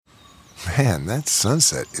Man, that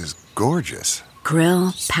sunset is gorgeous.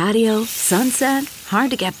 Grill, patio, sunset.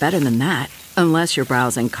 Hard to get better than that. Unless you're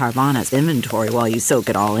browsing Carvana's inventory while you soak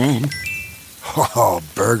it all in. Oh,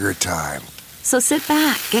 burger time. So sit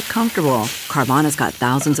back, get comfortable. Carvana's got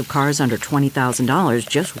thousands of cars under $20,000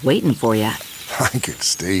 just waiting for you. I could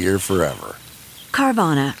stay here forever.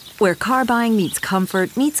 Carvana, where car buying meets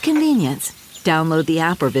comfort meets convenience. Download the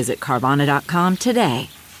app or visit Carvana.com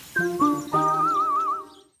today.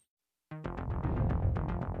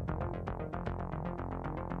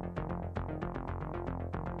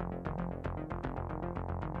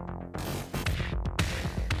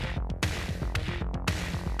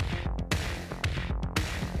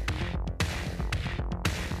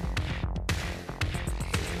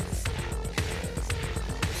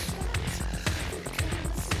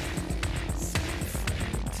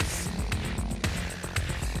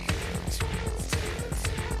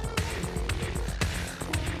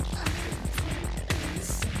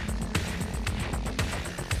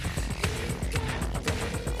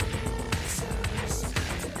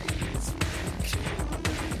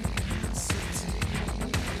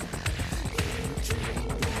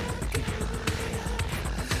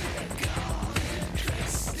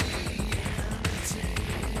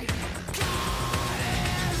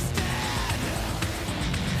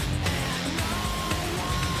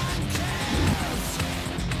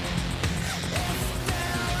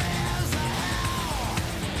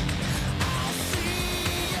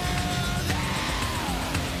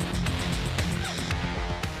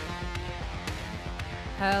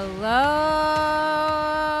 Hello,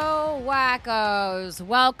 wackos.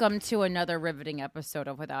 Welcome to another riveting episode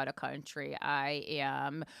of Without a Country. I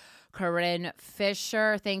am Corinne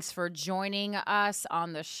Fisher. Thanks for joining us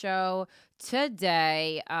on the show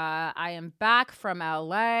today. I am back from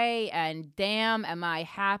LA, and damn, am I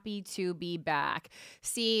happy to be back.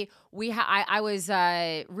 See, I was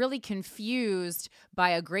really confused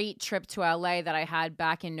by a great trip to LA that I had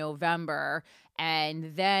back in November.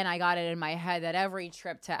 And then I got it in my head that every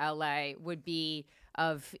trip to LA would be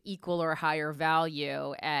of equal or higher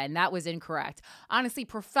value, and that was incorrect. Honestly,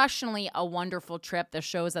 professionally, a wonderful trip. The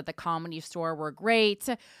shows at the Comedy Store were great.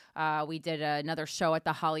 We did another show at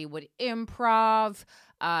the Hollywood Improv.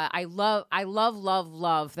 I love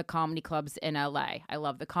the comedy clubs in LA. I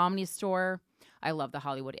love the Comedy Store. I love the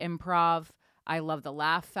Hollywood Improv. I love the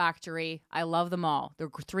Laugh Factory. I love them all.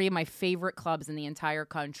 They're three of my favorite clubs in the entire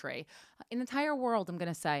country. In the entire world, I'm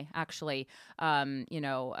going to say, actually. Women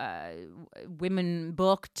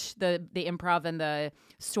booked, the Improv and the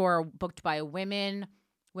Store booked by women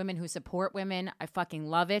who support women. I fucking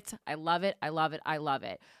love it. I love it. I love it. I love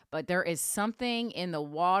it. But there is something in the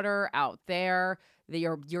water out there.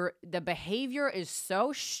 The behavior is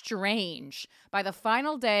so strange. By the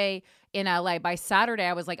final day in LA, by Saturday,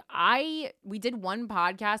 I was like, we did one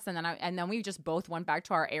podcast and then we just both went back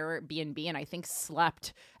to our Airbnb and I think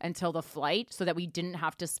slept until the flight so that we didn't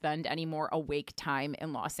have to spend any more awake time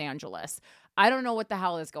in Los Angeles. I don't know what the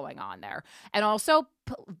hell is going on there. And also,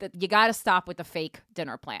 you got to stop with the fake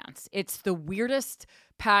dinner plans. It's the weirdest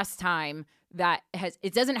pastime that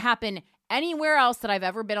it doesn't happen anywhere else that I've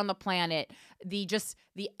ever been on the planet.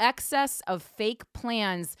 The excess of fake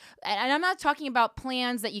plans, and I'm not talking about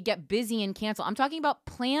plans that you get busy and cancel. I'm talking about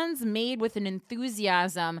plans made with an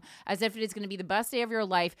enthusiasm as if it is going to be the best day of your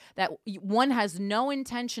life, that one has no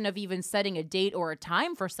intention of even setting a date or a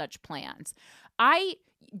time for such plans.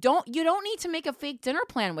 You don't need to make a fake dinner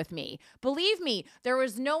plan with me. Believe me, there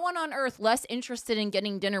is no one on earth less interested in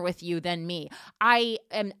getting dinner with you than me. I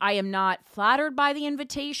am not flattered by the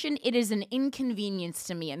invitation. It is an inconvenience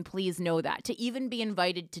to me, and please know that, to even be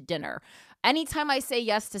invited to dinner. Anytime I say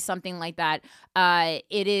yes to something like that,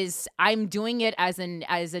 I'm doing it as an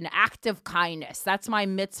act of kindness. That's my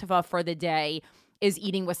mitzvah for the day, is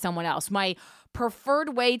eating with someone else. My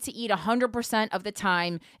preferred way to eat 100% of the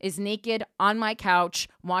time is naked on my couch,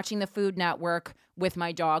 watching the Food Network with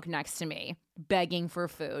my dog next to me, begging for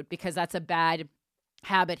food, because that's a bad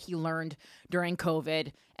habit he learned during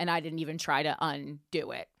COVID, and I didn't even try to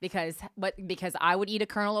undo it because I would eat a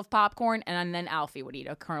kernel of popcorn and then Alfie would eat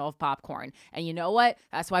a kernel of popcorn. And you know what?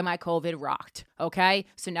 That's why my COVID rocked, okay?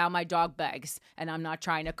 So now my dog begs and I'm not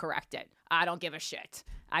trying to correct it. I don't give a shit.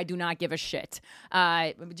 I do not give a shit.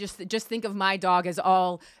 Just think of my dog as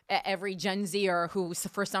every Gen Zer who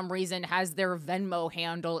for some reason has their Venmo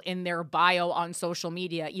handle in their bio on social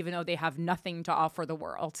media, even though they have nothing to offer the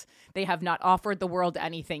world. They have not offered the world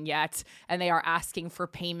anything yet, and they are asking for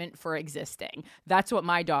payment for existing. That's what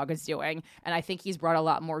my dog is doing, and I think he's brought a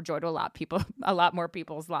lot more joy to a lot more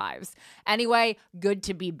people's lives. Anyway, good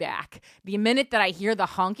to be back. The minute that I hear the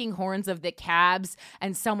honking horns of the cabs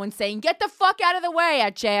and someone saying, "Get the fuck out of the way"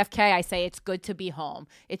 at JFK, I say, it's good to be home.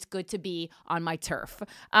 It's good to be on my turf.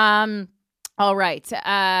 All right.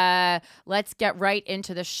 Let's get right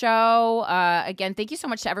into the show. Again, thank you so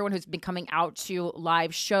much to everyone who's been coming out to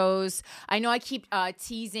live shows. I know I keep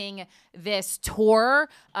teasing this tour,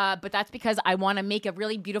 but that's because I want to make a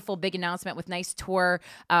really beautiful big announcement with nice tour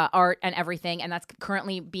art and everything, and that's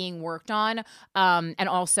currently being worked on. And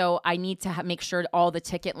also, I need to make sure all the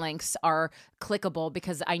ticket links are clickable,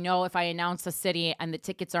 because I know if I announce a city and the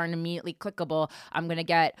tickets aren't immediately clickable, I'm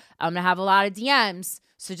gonna have a lot of DMs.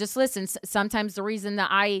 So just listen. Sometimes the reason that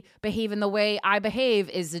I behave in the way I behave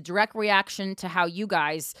is a direct reaction to how you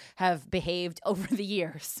guys have behaved over the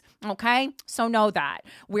years. Okay? So know that.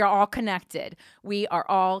 We are all connected. We are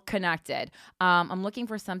all connected. I'm looking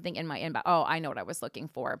for something in my inbox. Oh, I know what I was looking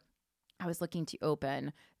for. I was looking to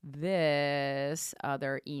open this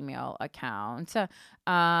other email account.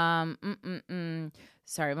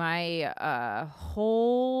 Sorry, my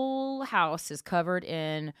whole house is covered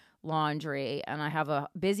in laundry, and I have a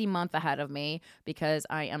busy month ahead of me because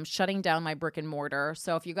I am shutting down my brick and mortar.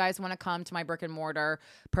 So if you guys want to come to my brick and mortar,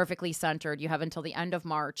 Perfectly Centered, you have until the end of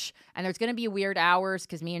March. And there's going to be weird hours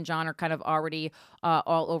because me and John are kind of already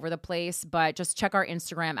all over the place. But just check our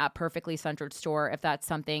Instagram at Perfectly Centered Store if that's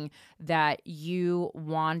something that you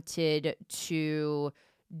wanted to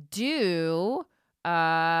do.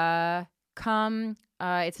 Come.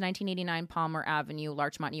 It's 1989 Palmer Avenue,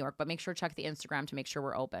 Larchmont, New York. But make sure to check the Instagram to make sure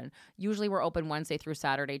we're open. Usually we're open Wednesday through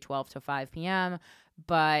Saturday, 12 to 5 p.m.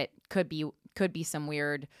 But could be some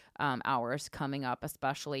weird hours coming up,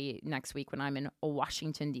 especially next week when I'm in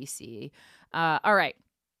Washington, D.C. All right.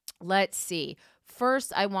 Let's see.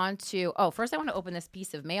 First, I want to open this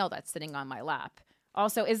piece of mail that's sitting on my lap.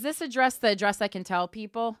 Also, is this address the address I can tell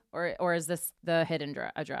people, or is this the hidden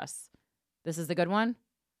address? This is the good one?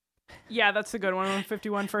 Yeah, that's the good one.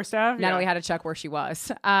 151 First Ave. Natalie had to check where she was.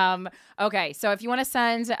 Okay, so if you want to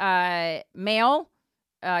send mail,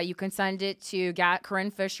 you can send it to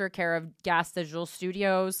Corinne Fisher, care of Gas Digital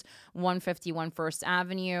Studios, 151 First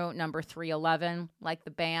Avenue, number 311, like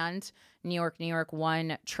the band, New York,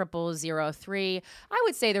 10003. I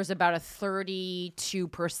would say there's about a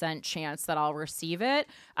 32% chance that I'll receive it.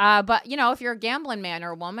 But, if you're a gambling man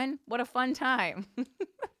or woman, what a fun time.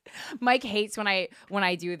 Mike hates when I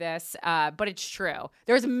do this, but it's true.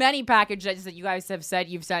 There's many packages that you guys have said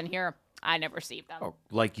you've sent here. I never received them. Oh,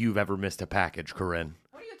 like you've ever missed a package, Corinne.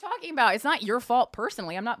 What are you talking about? It's not your fault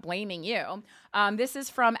personally. I'm not blaming you. This is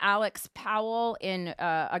from Alex Powell in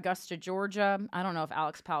Augusta, Georgia. I don't know if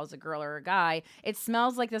Alex Powell is a girl or a guy. It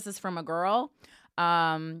smells like this is from a girl. But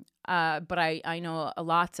I know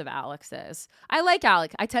lots of Alexes. I like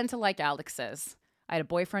Alex. I tend to like Alexes. I had a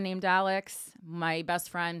boyfriend named Alex. My best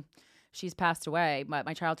friend, she's passed away, but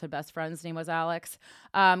my childhood best friend's name was Alex.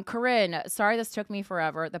 Corinne, sorry this took me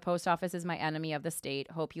forever. The post office is my enemy of the state.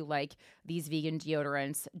 Hope you like these vegan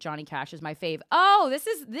deodorants. Johnny Cash is my fave. Oh, this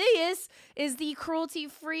is the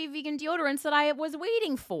cruelty-free vegan deodorants that I was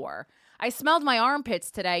waiting for. I smelled my armpits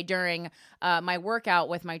today during my workout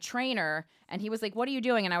with my trainer, and he was like, "What are you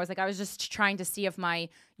doing?" And I was like, "I was just trying to see if my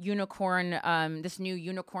unicorn, this new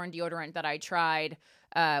unicorn deodorant that I tried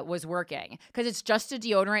was working." Because it's just a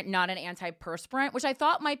deodorant, not an antiperspirant, which I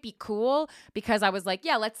thought might be cool because I was like,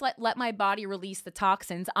 yeah, let's let my body release the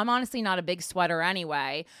toxins. I'm honestly not a big sweater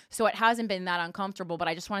anyway, so it hasn't been that uncomfortable, but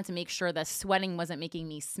I just wanted to make sure the sweating wasn't making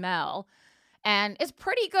me smell. And it's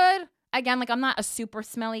pretty good. Again, like I'm not a super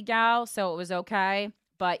smelly gal, so it was okay.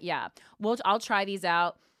 But yeah, I'll try these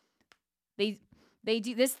out. They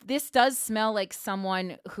do this does smell like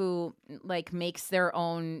someone who like makes their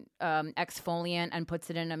own exfoliant and puts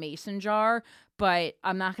it in a mason jar, but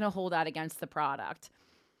I'm not going to hold that against the product.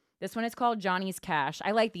 This one is called Johnny's Cash.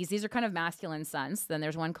 I like these. These are kind of masculine scents. Then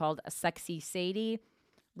there's one called a Sexy Sadie,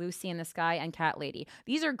 Lucy in the Sky, and Cat Lady.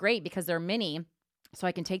 These are great because they're mini, so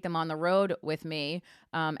I can take them on the road with me,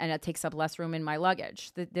 and it takes up less room in my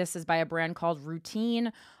luggage. This is by a brand called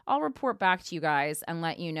Routine. I'll report back to you guys and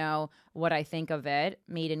let you know what I think of it.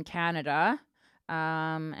 Made in Canada.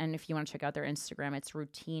 And if you want to check out their Instagram, it's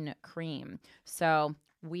Routine Cream. So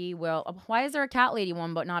we will... Why is there a cat lady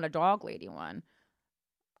one but not a dog lady one?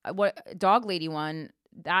 What dog lady one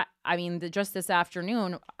just this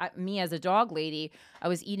afternoon, me as a dog lady, I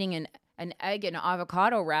was eating an egg and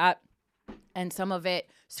avocado wrap, and some of it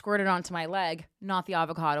squirted onto my leg, not the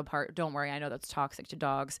avocado part. Don't worry, I know that's toxic to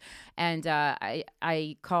dogs. And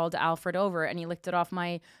I called Alfred over, and he licked it off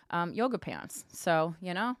my yoga pants. So,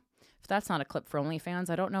 if that's not a clip for OnlyFans,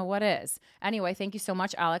 I don't know what is. Anyway, thank you so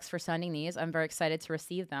much, Alex, for sending these. I'm very excited to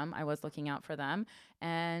receive them. I was looking out for them.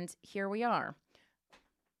 And here we are.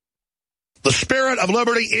 The spirit of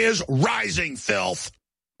liberty is rising, filth.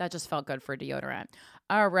 That just felt good for deodorant.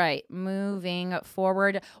 All right, moving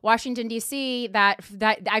forward. Washington, D.C., that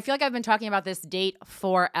I feel like I've been talking about this date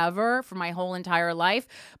forever, for my whole entire life,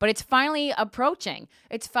 but it's finally approaching.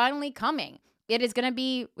 It's finally coming.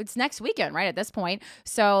 It's next weekend, right, at this point.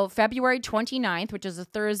 So February 29th, which is a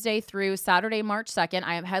Thursday through Saturday, March 2nd,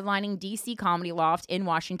 I am headlining DC Comedy Loft in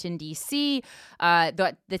Washington, D.C.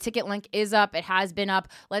 The ticket link is up. It has been up.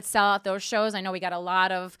 Let's sell out those shows. I know we got a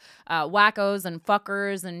lot of wackos and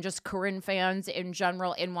fuckers and just Corinne fans in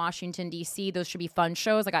general in Washington, D.C. Those should be fun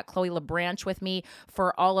shows. I got Chloe LeBranch with me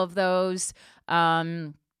for all of those.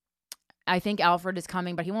 I think Alfred is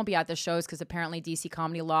coming, but he won't be at the shows because apparently DC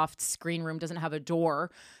Comedy Loft's screen room doesn't have a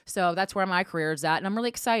door. So that's where my career is at, and I'm really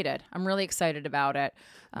excited. I'm really excited about it.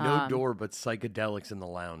 No door, but psychedelics in the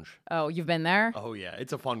lounge. Oh, you've been there? Oh, yeah.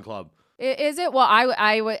 It's a fun club. Is it? Well,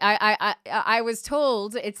 I was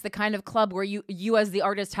told it's the kind of club where you as the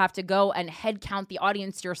artist have to go and head count the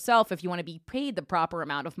audience yourself if you want to be paid the proper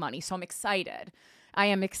amount of money. So I'm excited. I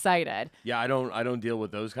am excited. Yeah, I don't deal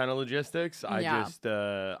with those kind of logistics.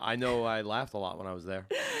 I know I laughed a lot when I was there.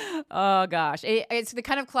 Oh gosh, it's the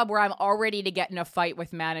kind of club where I'm all ready to get in a fight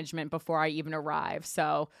with management before I even arrive.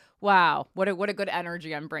 So wow, what a good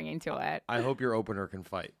energy I'm bringing to it. I hope your opener can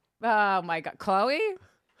fight. Oh my God, Chloe.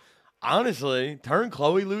 Honestly, turn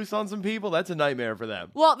Chloe loose on some people, that's a nightmare for them.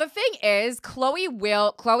 Well, the thing is,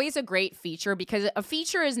 Chloe's a great feature because a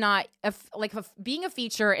feature is not being a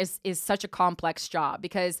feature is such a complex job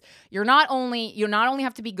because you not only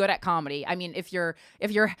have to be good at comedy. I mean, if you're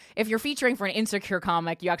featuring for an insecure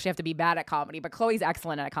comic, you actually have to be bad at comedy, but Chloe's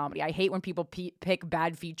excellent at comedy. I hate when people pick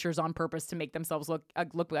bad features on purpose to make themselves look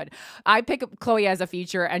good. I pick Chloe as a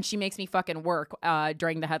feature and she makes me fucking work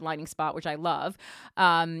during the headlining spot, which I love.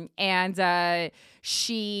 And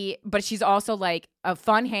she's also like a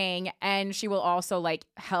fun hang, and she will also like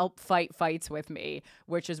help fight fights with me,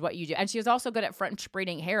 which is what you do. And she is also good at French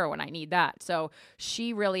braiding hair when I need that. So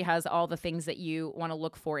she really has all the things that you want to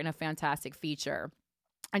look for in a fantastic feature.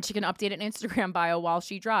 And she can update an Instagram bio while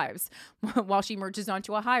she drives, while she merges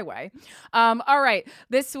onto a highway. All right.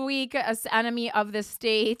 This week, as Enemy of the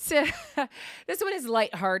State. This one is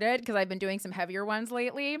lighthearted because I've been doing some heavier ones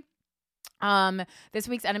lately. This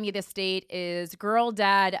week's Enemy of the State is girl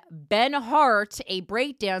dad Ben Hart, a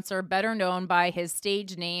breakdancer better known by his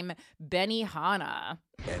stage name Benihana.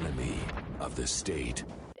 Enemy of the State.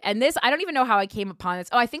 And this, I don't even know how I came upon this.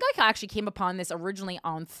 Oh, I think I actually came upon this originally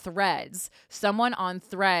on Threads. Someone on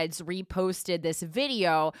Threads reposted this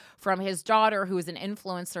video from his daughter, who is an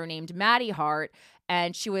influencer named Maddie Hart,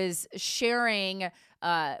 and she was sharing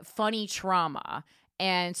funny trauma.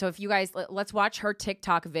 And so if you guys, let's watch her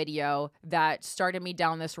TikTok video that started me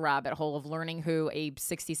down this rabbit hole of learning who a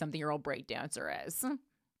 60-something-year-old breakdancer is.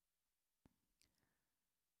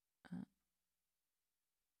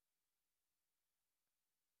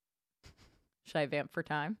 Should I vamp for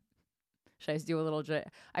time? Should I just do a little?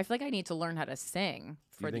 I feel like I need to learn how to sing.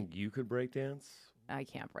 Do you think you could break dance? I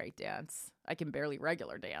can't break dance. I can barely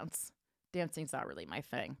regular dance. Dancing's not really my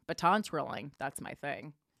thing. Baton twirling, that's my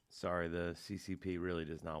thing. Sorry, the CCP really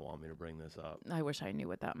does not want me to bring this up. I wish I knew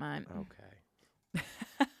what that meant. Okay.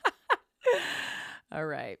 All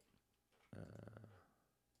right.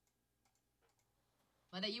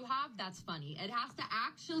 That you have, that's funny. It has to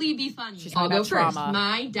actually be funny. I'll go first.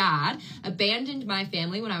 My dad abandoned my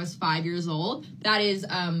family when I was 5 years old. That is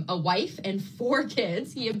a wife and 4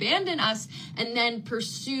 kids. He abandoned us and then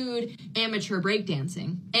pursued amateur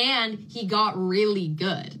breakdancing. And he got really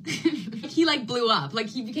good. He like blew up. Like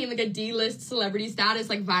he became like a D-list celebrity status,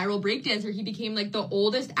 like viral breakdancer. He became like the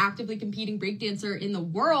oldest actively competing breakdancer in the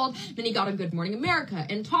world. Then he got on Good Morning America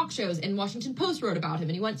and talk shows, and Washington Post wrote about him,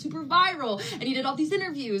 and he went super viral, and he did all these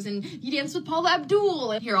interviews, and he danced with Paula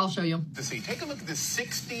Abdul. And here, I'll show you. To see, take a look at this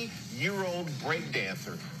 60-year-old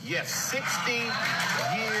breakdancer. Yes, 60 years old.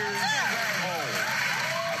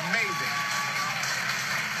 Amazing.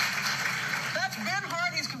 That's Ben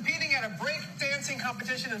Hart. He's competing at a breakdancing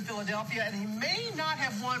competition in Philadelphia, and he may not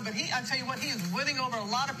have won, but I tell you what, he is winning over a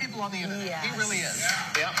lot of people on the internet. Yes. He really is.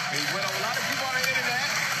 Yep, he's winning over a lot of people on the internet.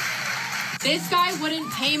 This guy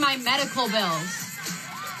wouldn't pay my medical bills.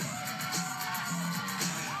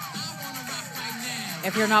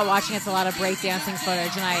 If you're not watching, it's a lot of breakdancing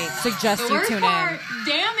footage, and I suggest you tune in.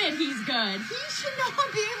 Damn it, he's good. He should not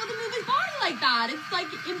be able to move his body like that. It's like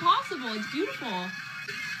impossible. It's beautiful.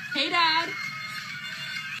 Hey, Dad.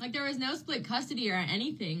 Like, there was no split custody or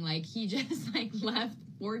anything. Like, he just, like, left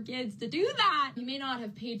 4 kids to do that. He may not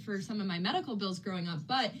have paid for some of my medical bills growing up,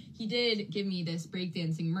 but he did give me this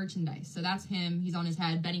breakdancing merchandise. So that's him. He's on his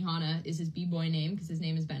head. Benihana is his b-boy name because his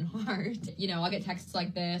name is Ben Hart. You know, I'll get texts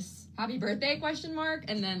like this, happy birthday, ?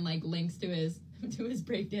 And then, like, links to his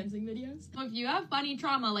breakdancing videos. So if you have funny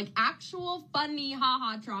trauma, like actual funny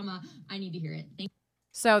haha trauma, I need to hear it.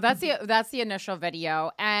 So that's the initial video,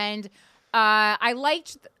 and I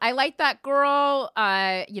liked that girl,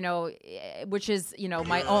 you know, which is, you know,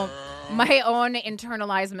 my own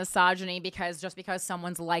internalized misogyny, because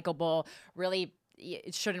someone's likable really,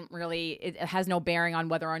 it has no bearing on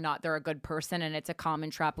whether or not they're a good person, and it's a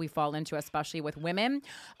common trap we fall into, especially with women.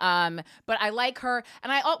 But I like her,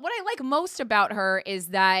 and what I like most about her is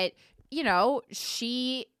that, you know,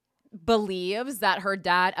 she believes that her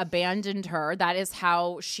dad abandoned her. That is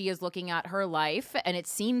how she is looking at her life, and it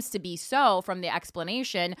seems to be so from the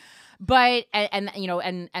explanation. But and you know,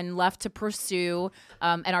 and left to pursue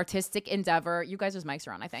an artistic endeavor. You guys' mics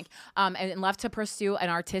are on, I think. And left to pursue an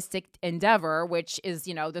artistic endeavor, which is,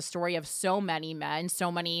 you know, the story of so many men, so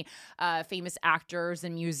many famous actors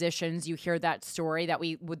and musicians. You hear that story that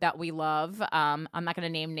we love. I'm not going to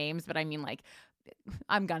name names, but I mean, like,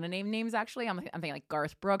 I'm gonna name names, actually. I'm thinking like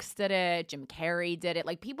Garth Brooks did it, Jim Carrey did it,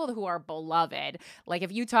 like people who are beloved. Like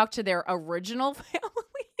if you talk to their original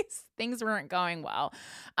families, things weren't going well.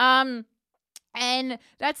 And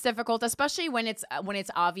that's difficult, especially when it's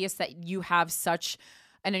obvious that you have such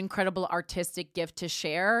an incredible artistic gift to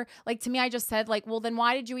share. Like, to me, I just said, like, well, then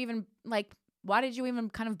why did you even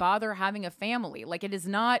kind of bother having a family? Like, it's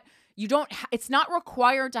not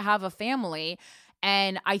required to have a family.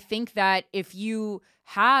 And I think that if you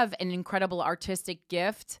have an incredible artistic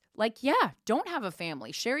gift, like, yeah, don't have a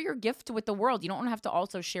family. Share your gift with the world. You don't have to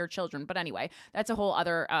also share children. But anyway, that's a whole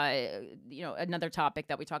other, another topic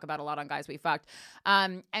that we talk about a lot on Guys We Fucked.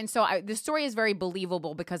 And so the story is very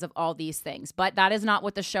believable because of all these things. But that is not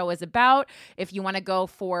what the show is about. If you want to go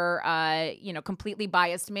for, completely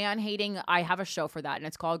biased man-hating, I have a show for that, and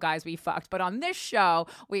it's called Guys We Fucked. But on this show,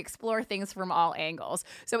 we explore things from all angles.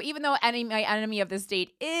 So even though my enemy of the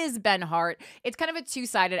state is Ben Hart, it's kind of a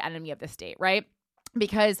two-sided enemy of the state, right?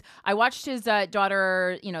 Because I watched his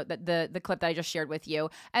daughter, you know, the clip that I just shared with you.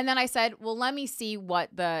 And then I said, well, let me see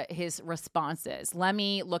what his response is. Let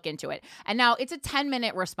me look into it. And now it's a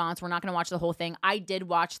 10-minute response. We're not going to watch the whole thing. I did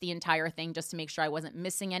watch the entire thing just to make sure I wasn't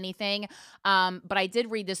missing anything. But I did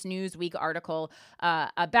read this Newsweek article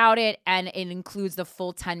about it, and it includes the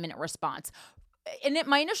full 10-minute response. And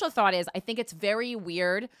my initial thought is, I think it's very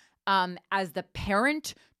weird as the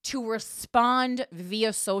parent to respond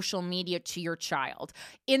via social media to your child.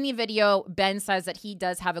 In the video, Ben says that he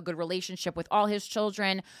does have a good relationship with all his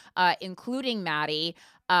children, including Maddie,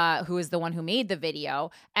 who is the one who made the video.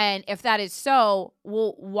 And if that is so,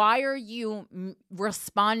 well, why are you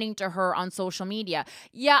responding to her on social media?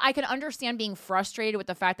 Yeah, I can understand being frustrated with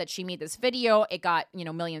the fact that she made this video. It got,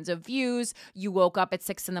 millions of views. You woke up at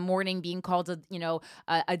 6 a.m. being called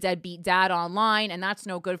a deadbeat dad online, and that's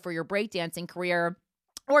no good for your breakdancing career.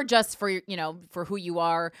 Or just for who you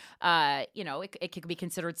are, it could be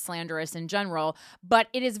considered slanderous in general. But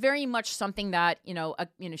it is very much something that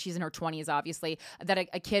she's in her 20s, obviously, that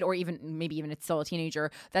a kid, or maybe even it's still a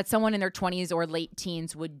teenager, that someone in their 20s or late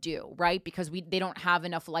teens would do, right? Because they don't have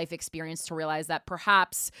enough life experience to realize that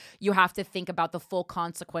perhaps you have to think about the full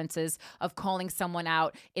consequences of calling someone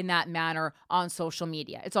out in that manner on social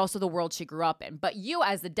media. It's also the world she grew up in. But you,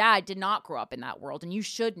 as the dad, did not grow up in that world, and you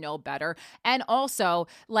should know better. And also,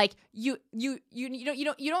 like, you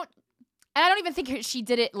don't. And I don't even think she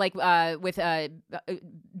did it with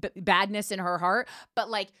badness in her heart, but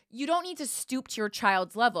you don't need to stoop to your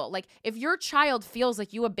child's level. Like, if your child feels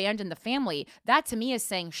like you abandoned the family, that to me is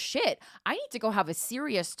saying, shit, I need to go have a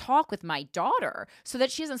serious talk with my daughter so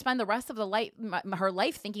that she doesn't spend the rest of her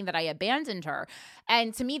life thinking that I abandoned her.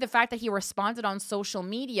 And to me, the fact that he responded on social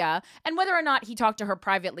media, and whether or not he talked to her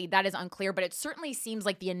privately, that is unclear, but it certainly seems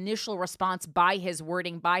like the initial response by his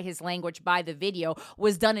wording, by his language, by the video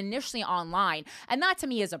was done initially online. And that to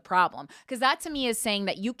me is a problem, because that to me is saying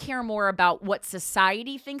that you care more about what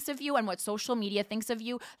society thinks of you and what social media thinks of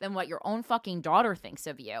you than what your own fucking daughter thinks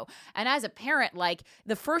of you. And as a parent,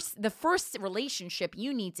 the first relationship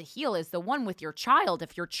you need to heal is the one with your child.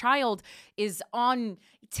 If your child is on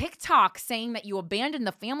TikTok saying that you abandoned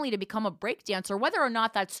the family to become a breakdancer, whether or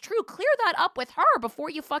not that's true, clear that up with her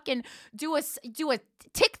before you fucking do a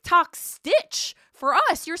TikTok stitch for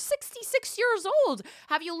us. You're 66 years old.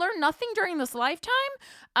 Have you learned nothing during this lifetime?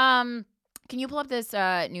 Can you pull up this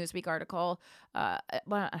Newsweek article? I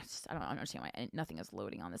don't understand why nothing is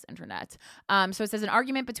loading on this internet. So it says an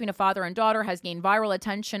argument between a father and daughter has gained viral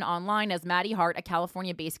attention online as Maddie Hart, a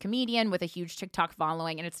California-based comedian with a huge TikTok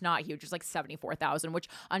following, and it's not huge, it's like 74,000, which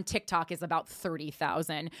on TikTok is about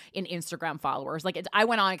 30,000 in Instagram followers. Like I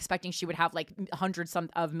went on expecting she would have like hundreds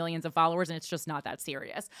of millions of followers, and it's just not that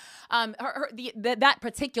serious. That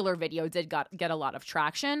particular video did get a lot of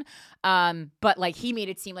traction, but like he made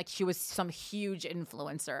it seem like she was some huge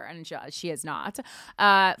influencer, and she is not.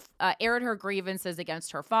 Aired her grievances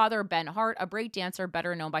against her father, Ben Hart, a breakdancer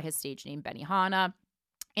better known by his stage name Benihana.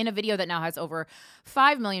 In a video that now has over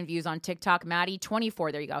 5 million views on TikTok, Maddie,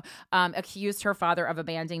 24, there you go, accused her father of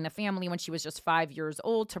abandoning the family when she was just 5 years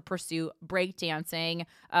old to pursue breakdancing.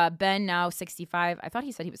 Ben, now 65, I thought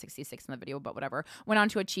he said he was 66 in the video, but whatever, went on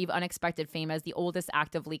to achieve unexpected fame as the oldest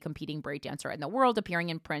actively competing breakdancer in the world, appearing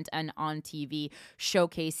in print and on TV,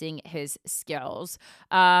 showcasing his skills.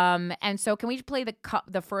 And so can we play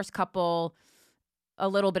the first couple, a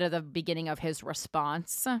little bit of the beginning of his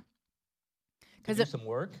response? I do some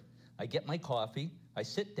work, I get my coffee, I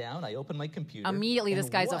sit down, I open my computer. Immediately, this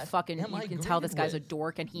guy's a fucking, you can tell this guy's a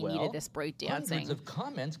dork and he needed this breakdancing. Hundreds of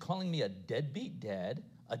comments calling me a deadbeat dad,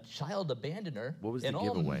 a child abandoner, what was the and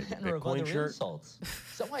all giveaway? manner of other shirt? insults.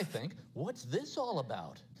 So I think, what's this all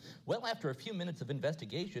about? Well, after a few minutes of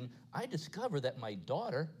investigation, I discover that my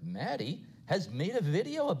daughter, Maddie, has made a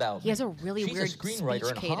video about me. He has a really weird She's a screenwriter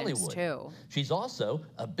speech in Hollywood. Too. She's also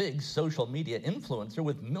a big social media influencer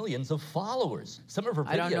with millions of followers. Some of her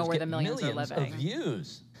videos get millions of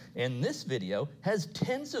views. And this video has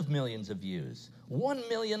tens of millions of views, 1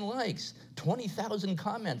 million likes, 20,000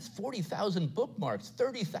 comments, 40,000 bookmarks,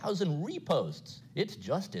 30,000 reposts. It's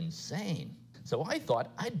just insane. So I thought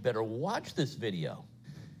I'd better watch this video.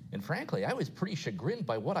 And frankly, I was pretty chagrined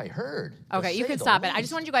by what I heard. Okay, you can stop it. I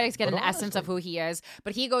just wanted you guys to get an essence of who he is.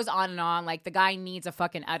 But he goes on and on. Like, the guy needs a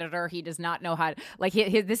fucking editor. He does not know how to... Like,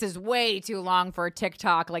 this is way too long for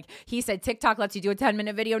TikTok. Like, he said TikTok lets you do a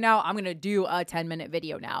 10-minute video now. I'm going to do a 10-minute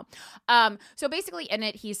video now. So basically, in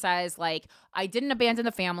it, he says, like, I didn't abandon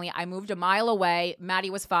the family. I moved a mile away. Maddie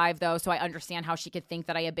was 5, though, so I understand how she could think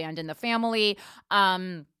that I abandoned the family.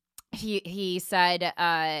 He said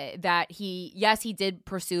that he did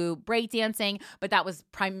pursue breakdancing, but that was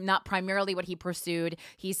not primarily what he pursued.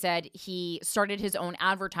 He said he started his own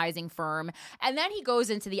advertising firm, and then he goes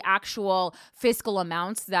into the actual fiscal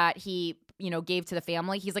amounts that he gave to the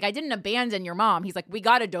family. He's like, I didn't abandon your mom. He's like, we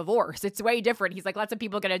got a divorce. It's way different. He's like, lots of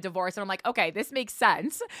people get a divorce. And I'm like, okay, this makes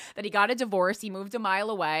sense that he got a divorce. He moved a mile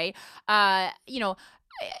away. And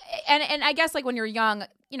I guess, like, when you're young,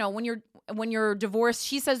 when you're divorced,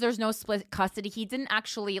 she says there's no split custody. He didn't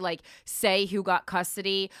actually like say who got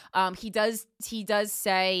custody. He does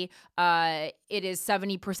say it is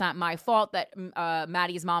 70% my fault that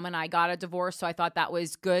Maddie's mom and I got a divorce. So I thought that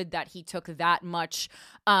was good that he took that much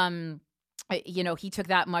he took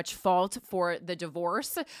that much fault for the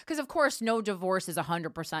divorce, because of course no divorce is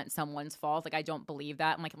 100% someone's fault. Like, I don't believe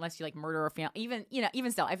that. I'm like, unless you like murder a family,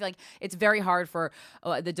 even still, I feel like it's very hard for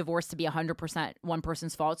the divorce to be 100% one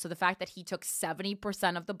person's fault. So the fact that he took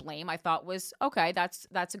 70% of the blame, I thought was okay. That's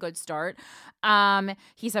a good start.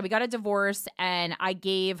 He said, we got a divorce and I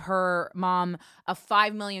gave her mom a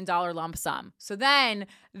 $5 million lump sum. So then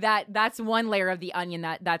that's one layer of the onion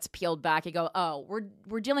that's peeled back. You go, oh,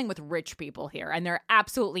 we're dealing with rich people here, and they're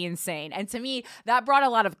absolutely insane. And to me, that brought a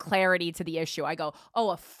lot of clarity to the issue. I go, oh,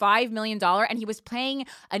 a $5 million, and he was paying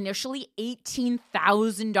initially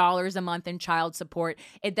 $18,000 a month in child support.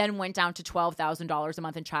 It then went down to $12,000 a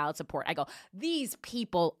month in child support. I go, these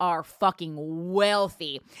people are fucking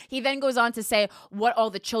wealthy. He then goes on to say what all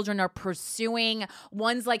the children are pursuing.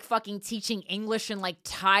 One's like fucking teaching English in like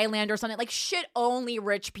Thailand or something, like shit only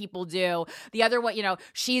rich people do. The other one,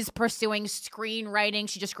 she's pursuing screenwriting.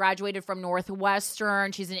 She just graduated from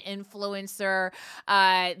Northwestern. She's an influencer.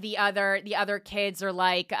 The other kids are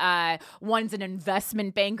like, one's an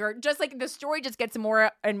investment banker. Just like the story just gets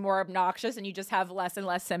more and more obnoxious, and you just have less and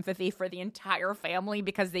less sympathy for the entire family,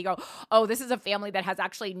 because they go, oh, this is a family that has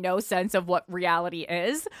actually no sense of what reality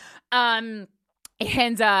is. And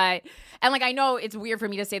like, I know it's weird for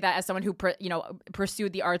me to say that as someone who,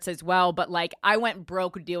 pursued the arts as well, but like, I went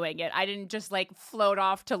broke doing it. I didn't just like float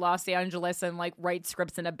off to Los Angeles and like write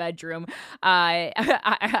scripts in a bedroom.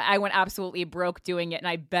 I went absolutely broke doing it, and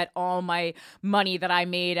I bet all my money that I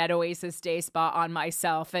made at Oasis Day Spa on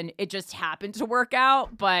myself, and it just happened to work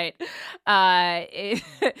out. But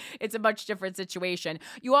it's a much different situation.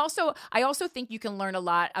 I also think you can learn a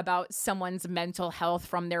lot about someone's mental health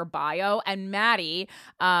from their bio, and Maddie IG,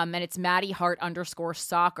 and it's Maddie Hart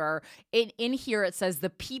 _soccer. In here it says the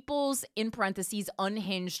people's, in parentheses,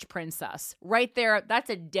 unhinged princess. Right there, that's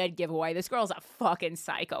a dead giveaway. This girl's a fucking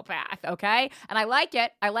psychopath, okay? And I like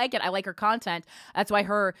it. I like her content. That's why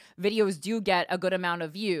her videos do get a good amount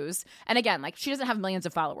of views. And again, like, she doesn't have millions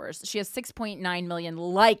of followers. She has 6.9 million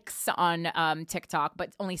likes on TikTok, but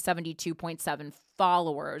only 72.7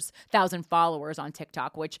 thousand followers on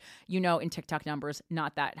TikTok, which, you know, in TikTok numbers,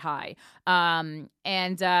 not that high.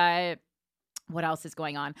 What else is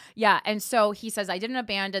going on? Yeah. And so he says, I didn't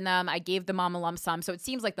abandon them. I gave the mom a lump sum. So it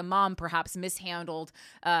seems like the mom perhaps mishandled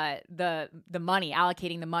the money,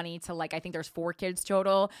 allocating the money to, like, I think there's 4 kids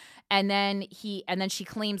total. And then she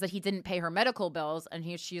claims that he didn't pay her medical bills.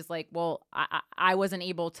 And she's like, well, I wasn't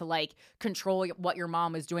able to, like, control what your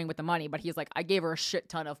mom was doing with the money. But he's like, I gave her a shit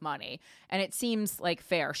ton of money. And it seems like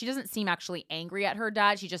fair. She doesn't seem actually angry at her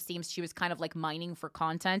dad. She just seems she was kind of like mining for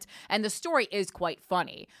content. And the story is quite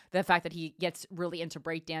funny. The fact that he gets really into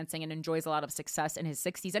breakdancing and enjoys a lot of success in his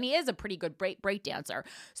 60s. And he is a pretty good break dancer.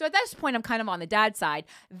 So at this point, I'm kind of on the dad side.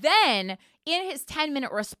 Then in his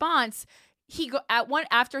 10-minute response,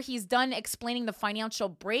 after he's done explaining the financial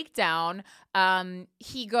breakdown,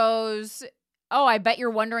 he goes, oh, I bet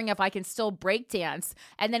you're wondering if I can still breakdance.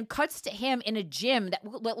 And then cuts to him in a gym that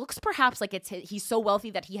looks perhaps like he's so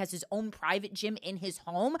wealthy that he has his own private gym in his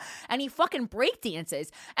home. And he fucking breakdances.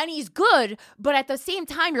 And he's good, but at the same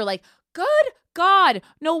time, you're like, good God,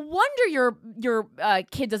 no wonder your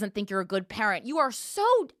kid doesn't think you're a good parent. You are so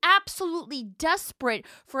absolutely desperate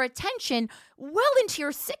for attention well into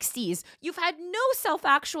your 60s. You've had no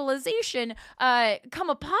self-actualization come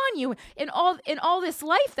upon you in all this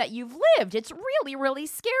life that you've lived. It's really, really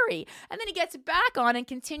scary. And then he gets back on and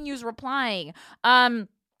continues replying.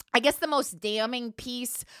 I guess the most damning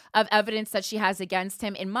piece of evidence that she has against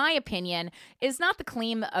him, in my opinion, is not the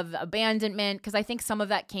claim of abandonment, because I think some of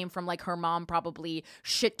that came from, like, her mom probably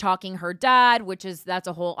shit-talking her dad, that's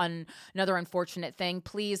a whole another unfortunate thing.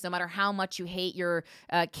 Please, no matter how much you hate your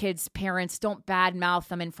kids' parents, don't badmouth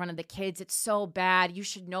them in front of the kids. It's so bad. You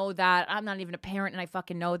should know that. I'm not even a parent, and I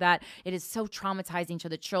fucking know that. It is so traumatizing to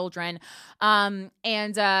the children. And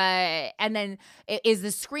then is the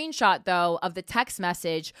screenshot, though, of the text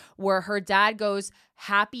message where her dad goes,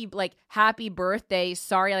 happy birthday,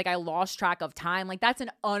 sorry, like, I lost track of time. Like, that's an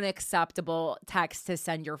unacceptable text to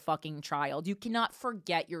send your fucking child. You cannot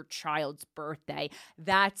forget your child's birthday.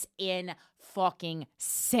 That's fucking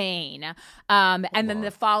sane. And then the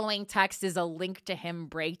following text is a link to him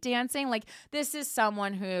breakdancing. Like, this is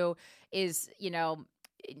someone who is, you know,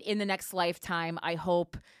 in the next lifetime, I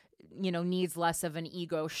hope, you know, needs less of an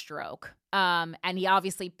ego stroke. And he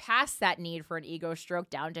obviously passed that need for an ego stroke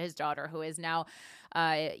down to his daughter, who is now,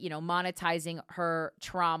 monetizing her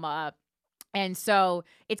trauma. And so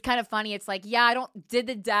it's kind of funny. It's like, yeah, did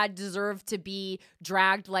the dad deserve to be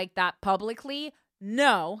dragged like that publicly?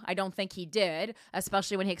 No, I don't think he did,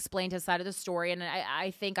 especially when he explained his side of the story. And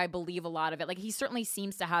I think I believe a lot of it. Like, he certainly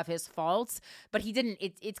seems to have his faults, but he didn't.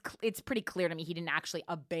 It's pretty clear to me he didn't actually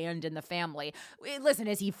abandon the family. Listen,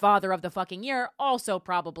 is he father of the fucking year? Also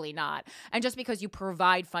probably not. And just because you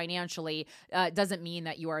provide financially doesn't mean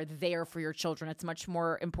that you are there for your children. It's much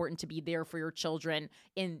more important to be there for your children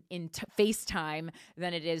in FaceTime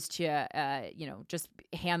than it is to, just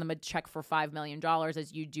hand them a check for $5 million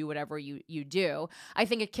as you do whatever you do. I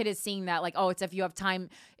think a kid is seeing that, like, oh, it's if you have time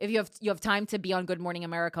to be on Good Morning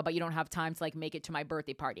America, but you don't have time to, like, make it to my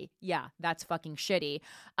birthday party. Yeah, that's fucking shitty.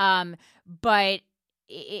 But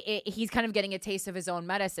he's kind of getting a taste of his own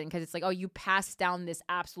medicine, because it's like, oh, you pass down this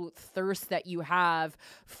absolute thirst that you have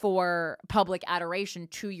for public adoration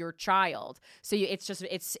to your child. So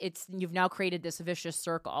you've now created this vicious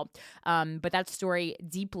circle. But that story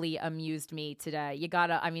deeply amused me today.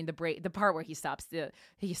 The part where he stops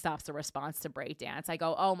the response to breakdance. I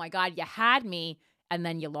go, oh my God, you had me and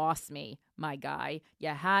then you lost me, my guy. You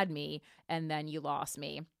had me and then you lost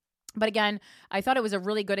me. But again, I thought it was a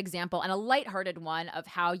really good example and a lighthearted one of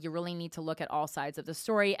how you really need to look at all sides of the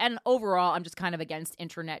story. And overall, I'm just kind of against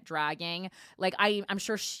internet dragging. Like, I'm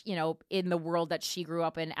sure, in the world that she grew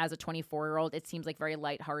up in as a 24-year-old, it seems like very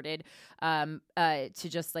lighthearted to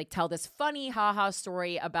just, like, tell this funny haha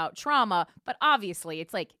story about trauma. But obviously,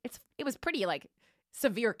 it was pretty, like,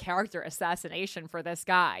 severe character assassination for this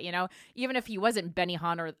guy, even if he wasn't Benny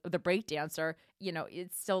Hanna, the breakdancer,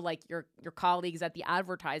 it's still like your colleagues at the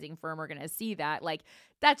advertising firm are going to see that. Like,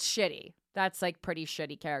 that's shitty. That's, like, pretty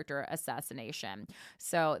shitty character assassination.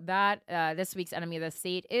 So that this week's enemy of the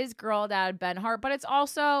state is girl dad Ben Hart, but it's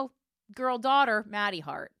also girl daughter Maddie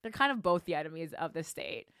Hart. They're kind of both the enemies of the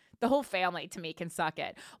state. The whole family to me can suck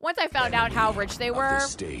it. Once I found out how rich they were,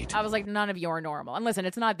 I was like, none of you are normal. And listen,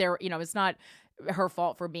 it's not their, it's not her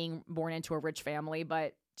fault for being born into a rich family,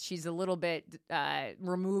 but she's a little bit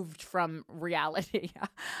removed from reality,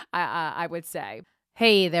 I would say.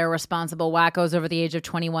 Hey there, responsible wackos over the age of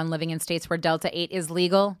 21 living in states where Delta 8 is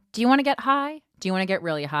legal. Do you want to get high? Do you want to get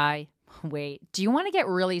really high? Wait, do you want to get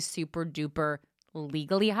really super duper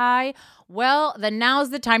legally high? Well, then now's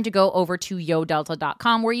the time to go over to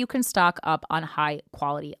yodelta.com where you can stock up on high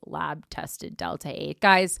quality lab tested Delta 8.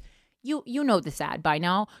 Guys, you know this ad by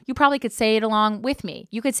now. You probably could say it along with me.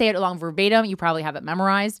 You could say it along verbatim. You probably have it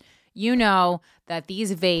memorized. You know that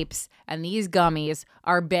these vapes and these gummies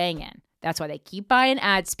are banging. That's why they keep buying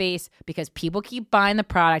ad space, because people keep buying the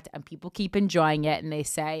product and people keep enjoying it. And they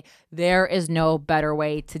say there is no better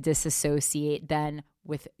way to disassociate than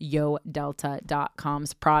with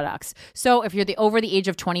yodelta.com's products. So if you're over the age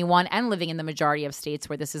of 21 and living in the majority of states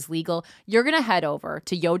where this is legal, you're going to head over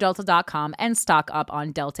to yodelta.com and stock up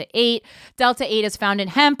on Delta 8. Delta 8 is found in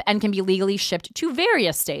hemp and can be legally shipped to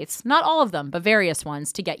various states, not all of them, but various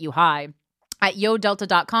ones, to get you high. At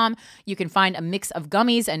yodelta.com, you can find a mix of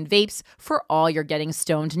gummies and vapes for all your getting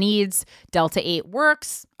stoned needs. Delta 8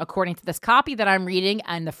 works, according to this copy that I'm reading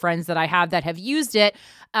and the friends that I have that have used it.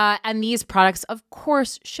 And these products, of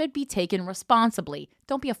course, should be taken responsibly.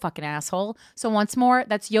 Don't be a fucking asshole. So once more,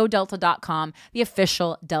 that's yodelta.com, the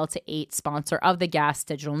official Delta 8 sponsor of the Gas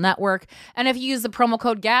Digital Network. And if you use the promo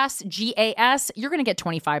code GAS, G-A-S, you're going to get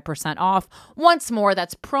 25% off. Once more,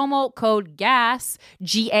 that's promo code GAS,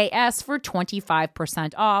 G-A-S, for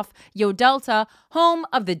 25% off. YoDelta, home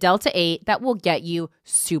of the Delta 8 that will get you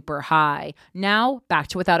super high. Now, back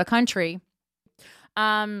to Without a Country.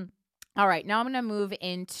 All right, now I'm going to move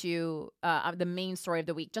into the main story of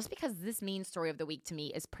the week, just because this main story of the week to me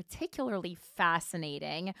is particularly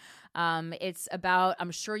fascinating. It's about,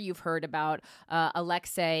 I'm sure you've heard about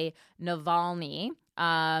Alexei Navalny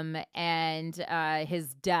and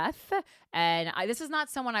his death. And this is not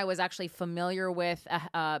someone I was actually familiar with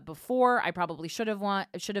before. I probably should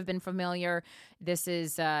have been familiar. This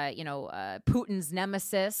is, Putin's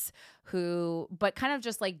nemesis, but kind of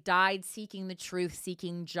just like died seeking the truth,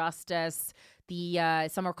 seeking justice.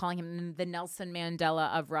 Some are calling him the Nelson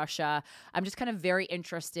Mandela of Russia. I'm just kind of very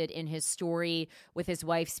interested in his story with his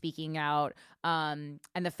wife speaking out, and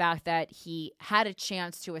the fact that he had a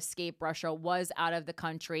chance to escape Russia, was out of the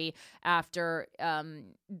country after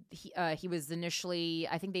he was initially,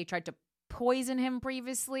 I think they tried to poison him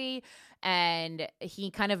previously, and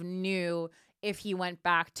he kind of knew if he went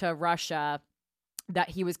back to Russia that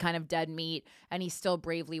he was kind of dead meat, and he still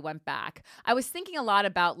bravely went back. I was thinking a lot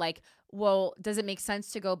about well, does it make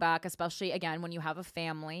sense to go back, especially, again, when you have a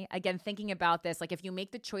family? Again, thinking about this, if you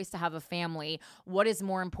make the choice to have a family, what is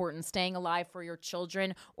more important, staying alive for your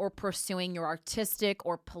children or pursuing your artistic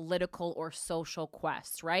or political or social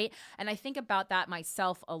quests, right? And I think about that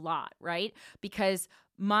myself a lot, right? Because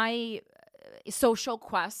my social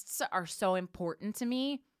quests are so important to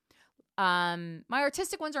me. My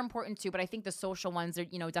artistic ones are important too, but I think the social ones are,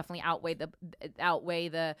 definitely outweigh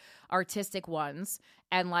the artistic ones.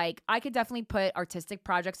 And I could definitely put artistic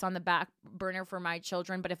projects on the back burner for my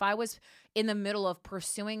children. But if I was in the middle of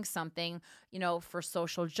pursuing something, for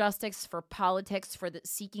social justice, for politics, for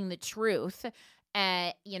seeking the truth,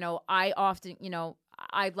 and, I often,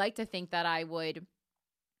 I'd like to think that I would,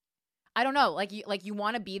 I don't know, you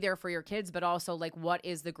want to be there for your kids, but also what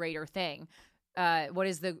is the greater thing? What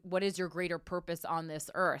is your greater purpose on this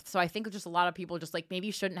earth? So I think just a lot of people just maybe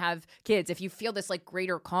you shouldn't have kids. If you feel this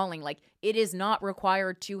greater calling, it is not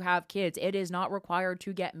required to have kids. It is not required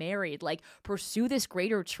to get married. Pursue this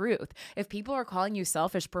greater truth. If people are calling you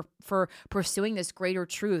selfish for pursuing this greater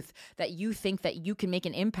truth that you think that you can make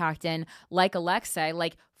an impact in, like Alexei,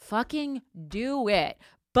 fucking do it.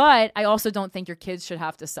 But I also don't think your kids should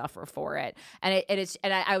have to suffer for it. And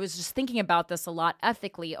I was just thinking about this a lot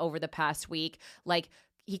ethically over the past week.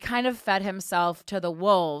 He kind of fed himself to the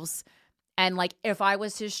wolves. And if I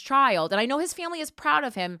was his child, and I know his family is proud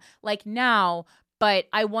of him now, but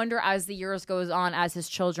I wonder as the years goes on, as his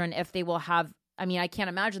children, if they will have, I can't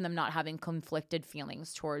imagine them not having conflicted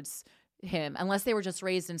feelings towards him, unless they were just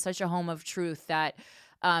raised in such a home of truth that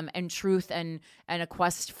and truth and a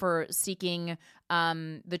quest for seeking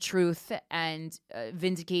the truth and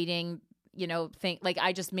vindicating,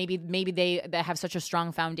 I just maybe they have such a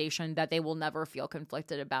strong foundation that they will never feel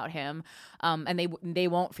conflicted about him, and they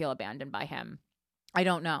won't feel abandoned by him. I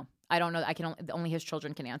don't know. I don't know. Only his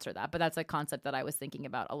children can answer that. But that's a concept that I was thinking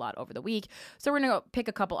about a lot over the week. So we're going to pick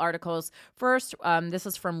a couple articles. First, this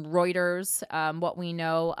is from Reuters, what we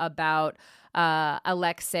know about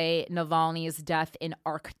Alexei Navalny's death in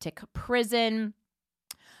Arctic prison.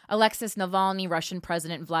 Alexei Navalny, Russian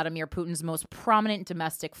President Vladimir Putin's most prominent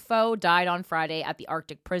domestic foe, died on Friday at the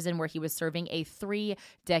Arctic prison where he was serving a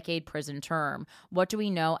 3-decade prison term. What do we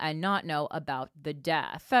know and not know about the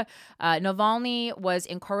death? Navalny was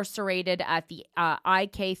incarcerated at the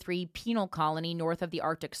IK3 penal colony north of the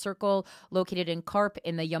Arctic Circle, located in Karp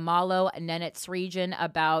in the Yamalo-Nenets region,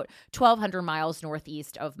 about 1,200 miles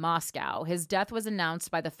northeast of Moscow. His death was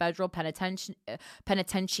announced by the Federal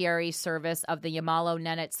Penitentiary Service of the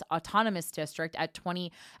Yamalo-Nenets Autonomous District at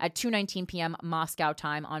 2:19 p.m. Moscow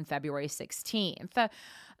time on February 16th.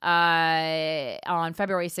 On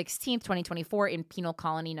February 16th, 2024, in penal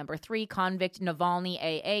colony number 3, convict Navalny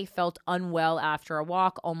AA felt unwell after a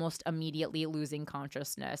walk, almost immediately losing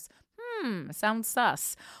consciousness. Sounds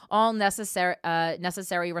sus. All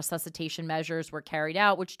necessary resuscitation measures were carried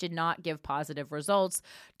out, which did not give positive results.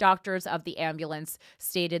 Doctors of the ambulance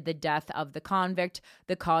stated the death of the convict.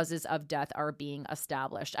 The causes of death are being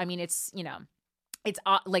established. I mean, it's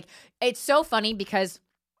so funny because,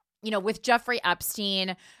 with Jeffrey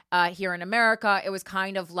Epstein here in America, it was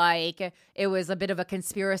kind of like it was a bit of a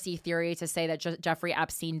conspiracy theory to say that Jeffrey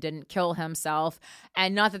Epstein didn't kill himself.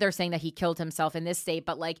 And not that they're saying that he killed himself in this state,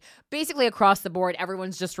 but basically across the board,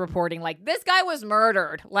 everyone's just reporting this guy was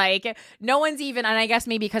murdered. No one's even, and I guess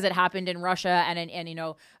maybe because it happened in Russia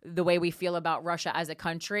and the way we feel about Russia as a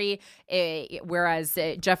country, whereas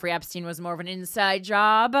Jeffrey Epstein was more of an inside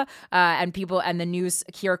job, and the news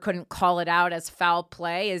here couldn't call it out as foul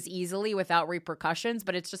play as easily without repercussions.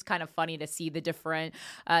 But it's just kind of funny to see the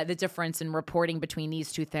difference in reporting between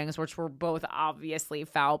these two things, which were both obviously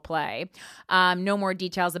foul play. No more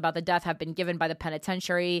details about the death have been given by the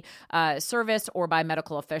penitentiary service or by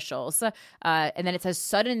medical officials. And then it says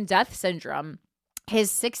sudden death syndrome.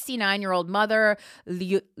 His 69-year-old mother,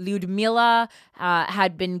 Lyudmila,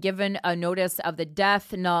 had been given a notice of the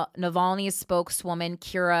death. Navalny's spokeswoman,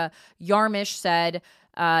 Kira Yarmish, said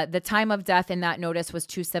the time of death in that notice was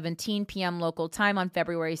 2:17 p.m. local time on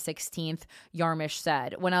February 16th, Yarmish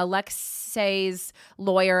said. When Alexei's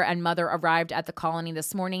lawyer and mother arrived at the colony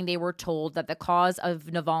this morning, they were told that the cause of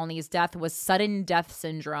Navalny's death was sudden death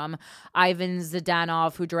syndrome, Ivan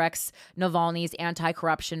Zhdanov, who directs Navalny's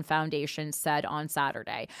anti-corruption foundation, said on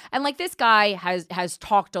Saturday. And this guy has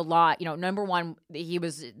talked a lot. Number one,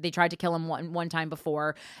 they tried to kill him one time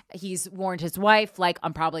before. He's warned his wife,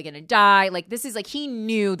 I'm probably going to die. This is he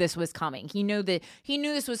knew this was coming. He knew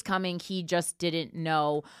this was coming. He just didn't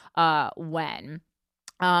know when.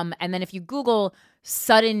 And then if you Google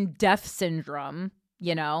sudden death syndrome,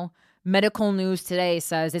 Medical News Today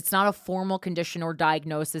says it's not a formal condition or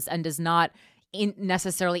diagnosis and does not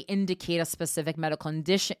necessarily indicate a specific medical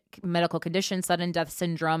condition. Sudden death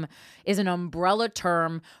syndrome is an umbrella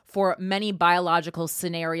term for many biological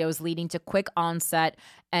scenarios leading to quick onset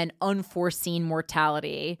and unforeseen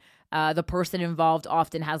mortality. The person involved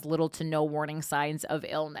often has little to no warning signs of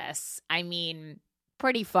illness. I mean,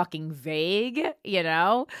 pretty fucking vague,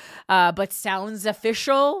 but sounds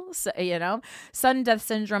official, Sudden death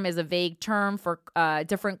syndrome is a vague term for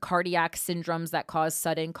different cardiac syndromes that cause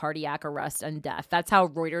sudden cardiac arrest and death. That's how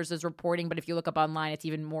Reuters is reporting, but if you look up online, it's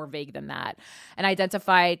even more vague than that. And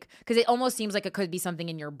identified, because it almost seems like it could be something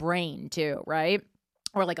in your brain too, right?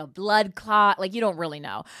 Or a blood clot, you don't really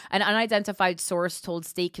know. An unidentified source told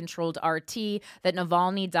state-controlled RT that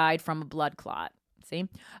Navalny died from a blood clot. See?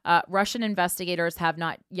 Russian investigators have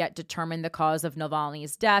not yet determined the cause of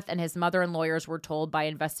Navalny's death, and his mother and lawyers were told by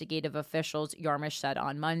investigative officials, Yarmish said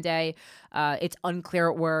on Monday. It's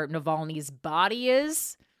unclear where Navalny's body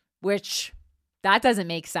is, which... that doesn't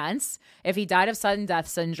make sense. If he died of sudden death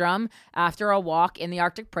syndrome after a walk in the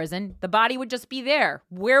Arctic prison, the body would just be there.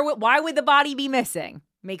 Why would the body be missing?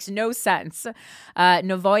 Makes no sense.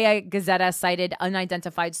 Novaya Gazeta cited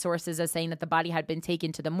unidentified sources as saying that the body had been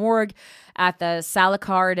taken to the morgue at the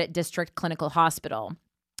Salakard District Clinical Hospital.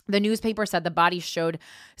 The newspaper said the body showed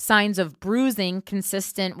signs of bruising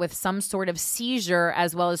consistent with some sort of seizure,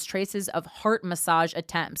 as well as traces of heart massage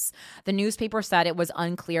attempts. The newspaper said it was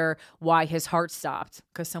unclear why his heart stopped,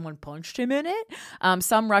 because someone punched him in it.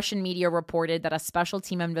 Some Russian media reported that a special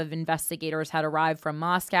team of investigators had arrived from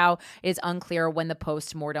Moscow. It is unclear when the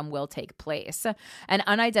post-mortem will take place. An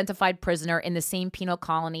unidentified prisoner in the same penal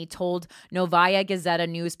colony told Novaya Gazeta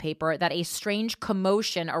newspaper that a strange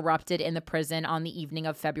commotion erupted in the prison on the evening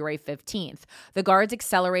of February 15th. The guards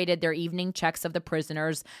accelerated their evening checks of the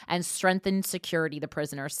prisoners and strengthened security, the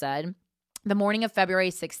prisoner said. The morning of February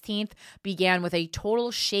 16th began with a total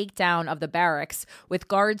shakedown of the barracks, with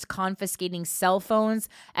guards confiscating cell phones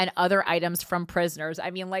and other items from prisoners. I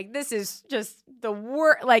mean, like, this is just the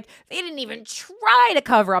worst. Like, they didn't even try to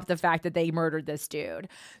cover up the fact that they murdered this dude.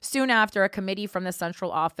 Soon after, a committee from the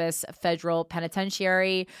Central Office Federal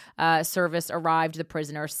Penitentiary Service arrived, the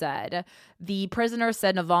prisoner said. The prisoner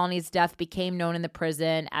said Navalny's death became known in the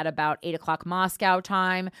prison at about 8 o'clock Moscow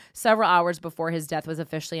time, several hours before his death was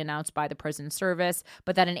officially announced by the prison service,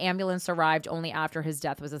 but that an ambulance arrived only after his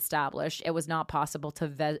death was established. It was not possible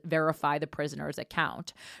to verify the prisoner's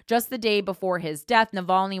account. Just the day before his death,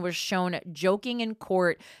 Navalny was shown joking in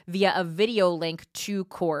court via a video link to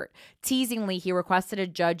court. Teasingly, he requested a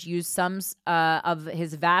judge use some of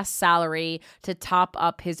his vast salary to top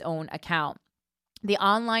up his own account. The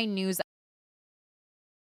online news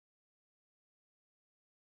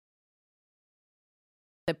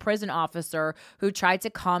the prison officer who tried to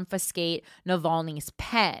confiscate Navalny's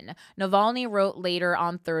pen. Navalny wrote later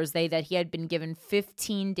on Thursday that he had been given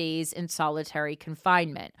 15 days in solitary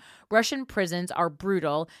confinement. Russian prisons are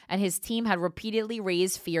brutal, and his team had repeatedly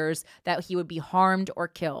raised fears that he would be harmed or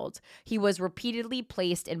killed. He was repeatedly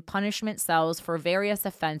placed in punishment cells for various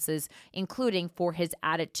offenses, including for his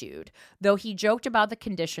attitude. Though he joked about the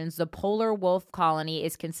conditions, the Polar Wolf colony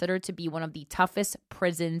is considered to be one of the toughest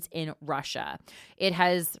prisons in Russia. It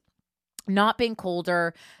has not been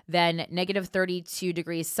colder than negative 32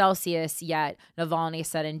 degrees Celsius yet, Navalny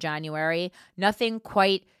said in January. Nothing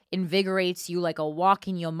quite invigorates you like a walk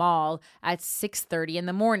in your mall at 6:30 in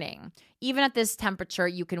the morning. Even at this temperature,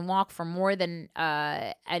 you can walk for more than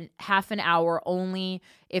half an hour only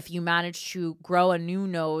if you manage to grow a new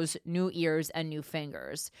nose, new ears, and new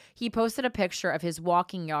fingers. He posted a picture of his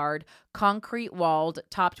walking yard, concrete walled,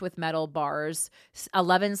 topped with metal bars,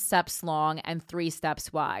 11 steps long and 3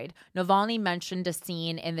 steps wide. Navalny mentioned a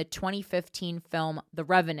scene in the 2015 film The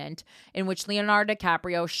Revenant, in which Leonardo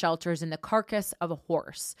DiCaprio shelters in the carcass of a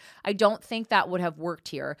horse. I don't think that would have worked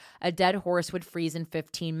here. A dead horse would freeze in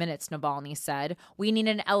 15 minutes, Navalny said. We need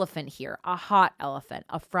an elephant here, a hot elephant,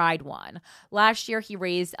 a fried one. Last year, he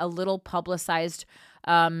raised a little publicized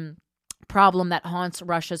problem that haunts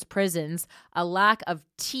Russia's prisons, a lack of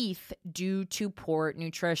teeth due to poor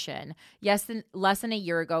nutrition. Yes, less than a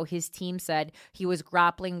year ago, his team said he was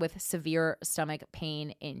grappling with severe stomach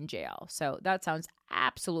pain in jail. So that sounds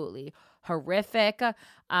absolutely horrific.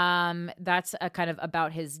 That's a kind of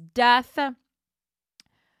about his death.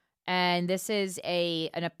 And this is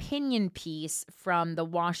an opinion piece from the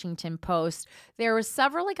Washington Post. There were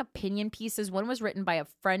several opinion pieces. One was written by a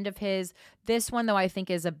friend of his. This one, though, I think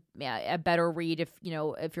is a better read if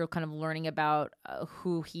you're kind of learning about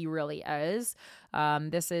who he really is.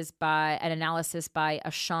 This is by an analysis by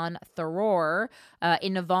Ashan Tharoor.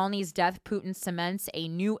 In Navalny's death, Putin cements a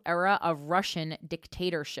new era of Russian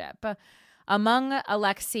dictatorship. Among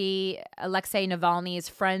Alexei Navalny's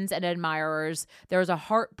friends and admirers, there is a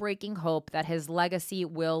heartbreaking hope that his legacy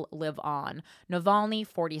will live on. Navalny,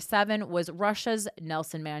 47, was Russia's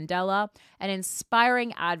Nelson Mandela, an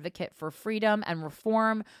inspiring advocate for freedom and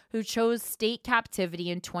reform who chose state captivity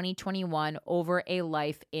in 2021 over a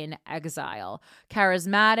life in exile.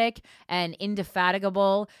 Charismatic and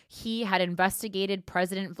indefatigable, he had investigated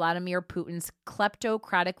President Vladimir Putin's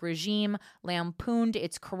kleptocratic regime, lampooned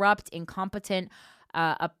its corrupt, incompetent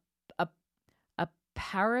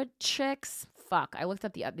apparatchiks. Fuck, I looked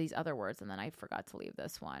up these other words and then I forgot to leave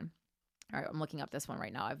this one. All right, I'm looking up this one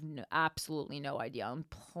right now. I have absolutely no idea on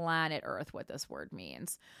planet Earth what this word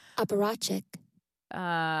means. Apparatchik.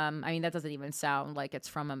 I mean, that doesn't even sound like it's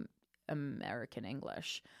from American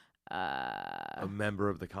English. A member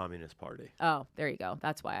of the Communist Party. Oh, there you go.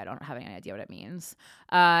 That's why I don't have any idea what it means.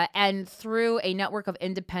 And through a network of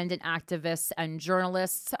independent activists and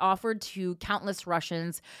journalists, offered to countless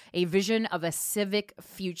Russians a vision of a civic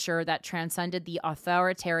future that transcended the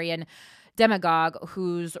authoritarian demagogue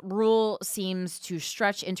whose rule seems to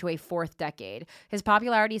stretch into a fourth decade. His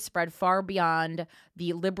popularity spread far beyond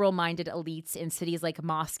the liberal-minded elites in cities like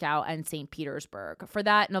Moscow and St. Petersburg. For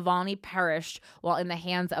that, Navalny perished while in the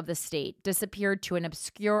hands of the state, disappeared to an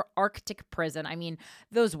obscure Arctic prison. I mean,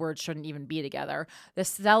 those words shouldn't even be together. The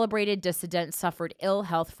celebrated dissident suffered ill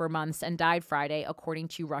health for months and died Friday, according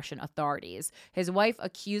to Russian authorities. His wife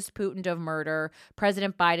accused Putin of murder.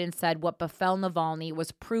 President Biden said what befell Navalny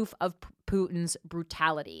was proof of Putin's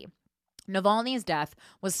brutality. Navalny's death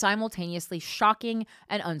was simultaneously shocking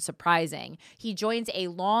and unsurprising. He joins a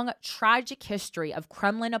long, tragic history of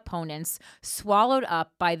Kremlin opponents swallowed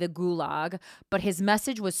up by the Gulag, but his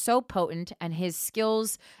message was so potent and his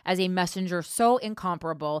skills as a messenger so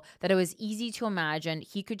incomparable that it was easy to imagine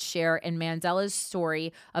he could share in Mandela's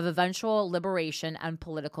story of eventual liberation and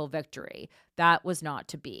political victory. That was not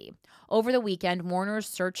to be. Over the weekend, mourners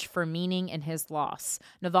searched for meaning in his loss.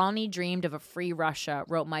 Navalny dreamed of a free Russia,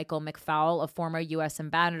 wrote Michael McFowle, a former U.S.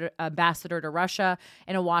 ambassador to Russia,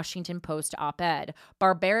 in a Washington Post op-ed.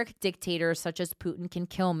 Barbaric dictators such as Putin can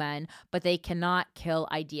kill men, but they cannot kill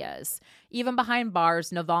ideas. Even behind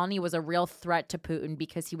bars, Navalny was a real threat to Putin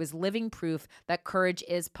because he was living proof that courage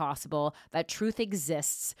is possible, that truth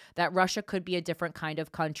exists, that Russia could be a different kind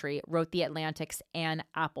of country, wrote The Atlantic's Anne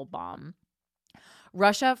Applebaum.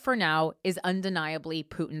 Russia, for now, is undeniably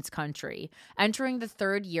Putin's country. Entering the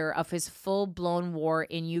third year of his full-blown war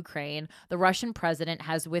in Ukraine, the Russian president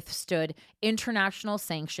has withstood international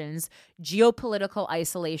sanctions, geopolitical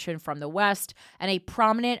isolation from the West, and a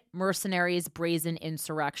prominent mercenaries' brazen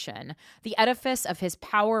insurrection. The edifice of his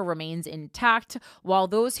power remains intact, while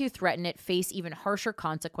those who threaten it face even harsher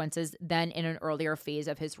consequences than in an earlier phase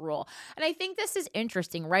of his rule. And I think this is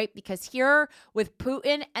interesting, right? Because here with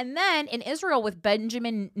Putin, and then in Israel with Benjamin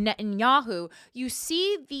Netanyahu, you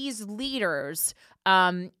see these leaders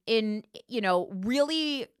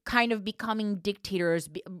really kind of becoming dictators,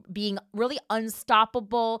 being really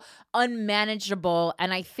unstoppable, unmanageable.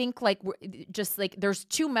 And I think there's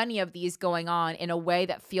too many of these going on in a way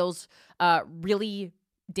that feels really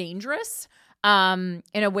dangerous, in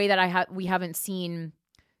a way that we haven't seen,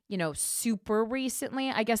 super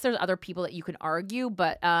recently. I guess there's other people that you can argue,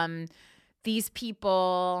 but these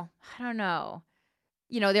people, I don't know.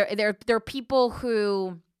 There are people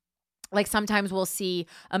who, like, sometimes we'll see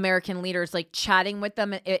American leaders like chatting with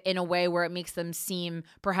them in a way where it makes them seem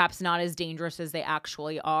perhaps not as dangerous as they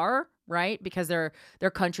actually are, right? Because they're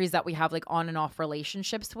countries that we have like on and off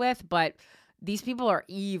relationships with, but these people are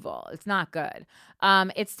evil. It's not good.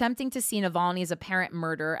 It's tempting to see Navalny's apparent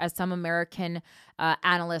murder, as some American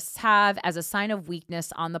analysts have, as a sign of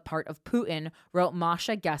weakness on the part of Putin, wrote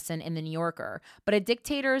Masha Gessen in The New Yorker. But a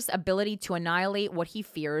dictator's ability to annihilate what he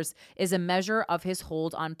fears is a measure of his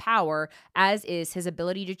hold on power, as is his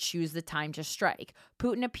ability to choose the time to strike.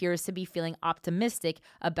 Putin appears to be feeling optimistic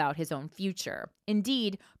about his own future.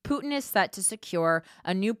 Indeed, Putin is set to secure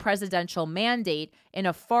a new presidential mandate in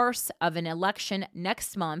a farce of an election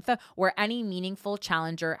next month where any meaningful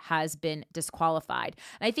challenger has been disqualified.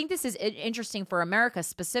 And I think this is interesting for America,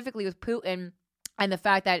 specifically with Putin, and the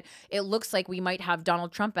fact that it looks like we might have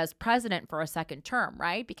Donald Trump as president for a second term,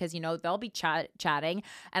 right? Because, they'll be chatting.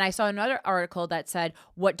 And I saw another article that said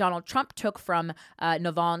what Donald Trump took from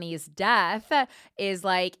Navalny's death is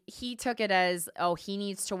like, he took it as, he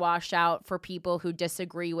needs to wash out for people who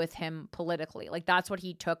disagree with him politically. Like, that's what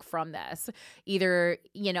he took from this. Either,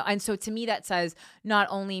 and so to me that says not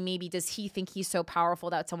only maybe does he think he's so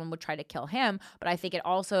powerful that someone would try to kill him, but I think it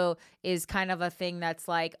also is kind of a thing that's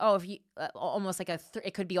like, if you almost like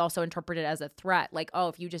it could be also interpreted as a threat. Like,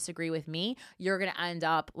 if you disagree with me, you're going to end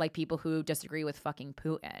up like people who disagree with fucking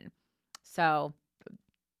Putin. So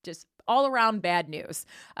just all around bad news.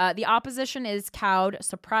 The opposition is cowed,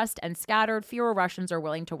 suppressed, and scattered. Fewer Russians are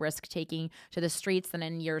willing to risk taking to the streets than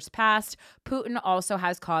in years past. Putin also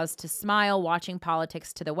has cause to smile watching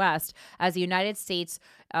politics to the West as the United States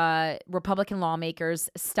Republican lawmakers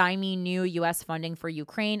stymie new U.S. funding for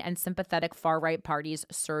Ukraine and sympathetic far-right parties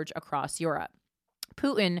surge across Europe.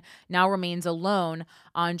 Putin now remains alone,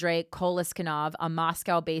 Andrei Koliskinov, a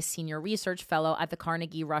Moscow-based senior research fellow at the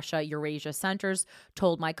Carnegie Russia Eurasia Centers,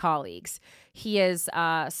 told my colleagues. He is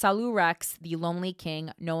Salu Rex, the lonely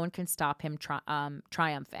king. No one can stop him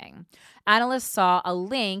triumphing. Analysts saw a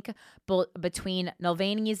link between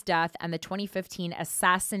Navalny's death and the 2015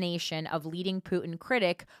 assassination of leading Putin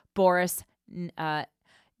critic Boris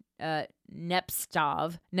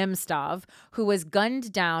Nemtsov, who was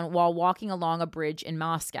gunned down while walking along a bridge in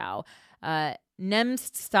Moscow.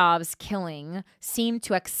 Nemtsov's killing seemed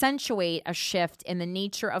to accentuate a shift in the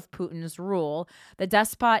nature of Putin's rule. The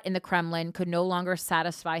despot in the Kremlin could no longer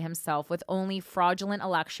satisfy himself with only fraudulent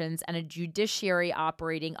elections and a judiciary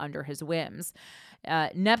operating under his whims.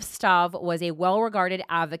 Nemtsov was a well-regarded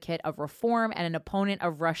advocate of reform and an opponent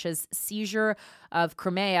of Russia's seizure of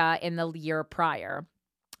Crimea in the year prior.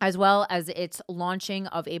 as well as its launching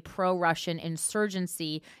of a pro-Russian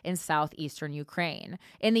insurgency in southeastern Ukraine.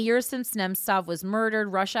 In the years since Nemtsov was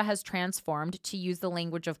murdered, Russia has transformed, to use the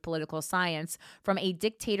language of political science, from a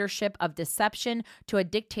dictatorship of deception to a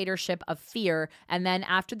dictatorship of fear, and then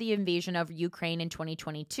after the invasion of Ukraine in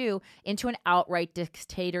 2022, into an outright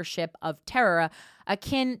dictatorship of terror,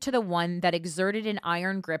 akin to the one that exerted an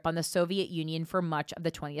iron grip on the Soviet Union for much of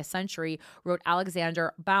the 20th century, wrote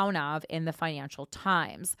Alexander Baunov in the Financial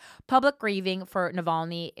Times. Public grieving for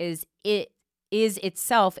Navalny is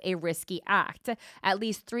itself a risky act. At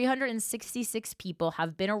least 366 people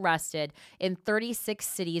have been arrested in 36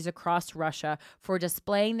 cities across Russia for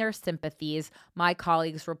displaying their sympathies, my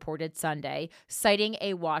colleagues reported Sunday, citing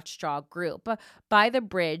a watchdog group. By the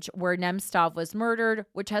bridge where Nemtsov was murdered,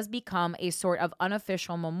 which has become a sort of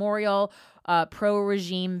unofficial memorial,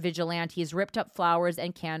 pro-regime vigilantes ripped up flowers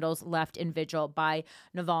and candles left in vigil by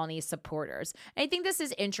Navalny's supporters. And I think this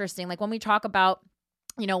is interesting. Like when we talk about,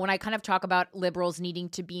 you know, when I kind of talk about liberals needing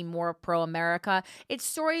to be more pro-America, it's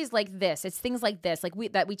stories like this. It's things like this, like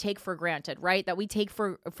that we take for granted, right? That we take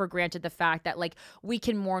for granted the fact that like we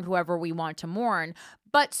can mourn whoever we want to mourn.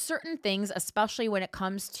 But certain things, especially when it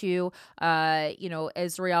comes to,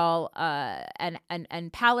 Israel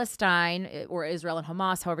and Palestine, or Israel and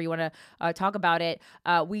Hamas, however you want to talk about it,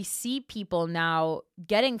 we see people now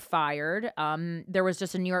getting fired. There was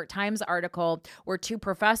just a New York Times article where 2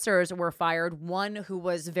 professors were fired, one who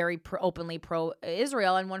was very openly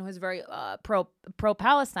pro-Israel and one who was very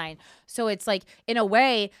pro-Palestine. So it's like, in a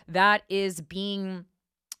way, that is being,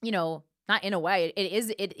 not in a way,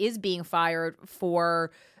 it is being fired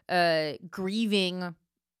for grieving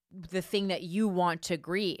the thing that you want to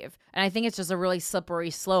grieve. And I think it's just a really slippery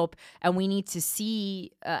slope, and we need to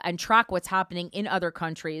see and track what's happening in other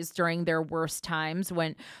countries during their worst times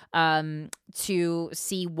when to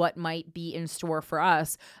see what might be in store for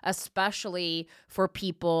us, especially for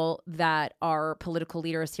people that our political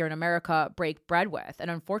leaders here in America break bread with.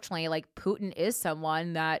 And unfortunately, like Putin is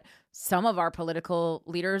someone that some of our political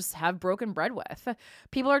leaders have broken bread with.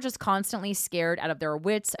 People are just constantly scared out of their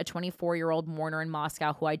wits. A 24-year-old mourner in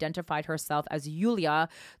Moscow who identified herself as Yulia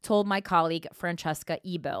told my colleague Francesca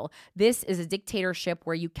Ebel, "This is a dictatorship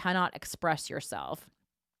where you cannot express yourself."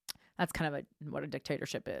 That's kind of what a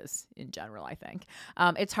dictatorship is in general, I think.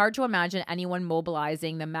 It's hard to imagine anyone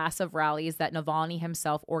mobilizing the massive rallies that Navalny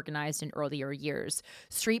himself organized in earlier years.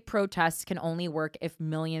 Street protests can only work if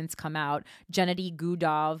millions come out. Gennady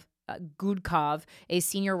Gudkov, a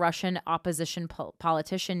senior Russian opposition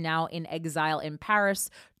politician now in exile in Paris,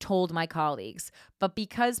 told my colleagues. But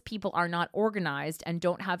because people are not organized and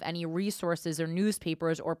don't have any resources or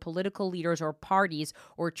newspapers or political leaders or parties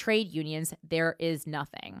or trade unions, there is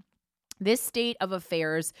nothing. This state of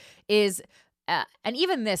affairs is and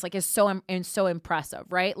even this is so impressive,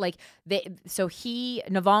 right? Like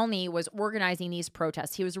Navalny was organizing these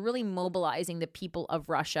protests. He was really mobilizing the people of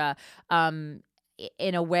Russia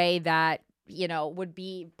in a way that, would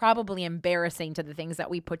be probably embarrassing to the things that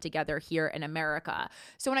we put together here in America.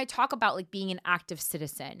 So when I talk about like being an active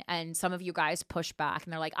citizen, and some of you guys push back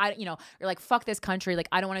and they're like, you're like, fuck this country. Like,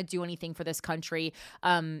 I don't want to do anything for this country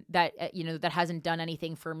that hasn't done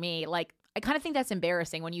anything for me. Like, I kind of think that's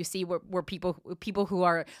embarrassing when you see where people who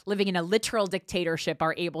are living in a literal dictatorship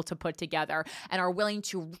are able to put together and are willing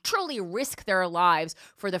to truly risk their lives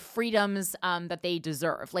for the freedoms that they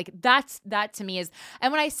deserve. Like that to me is,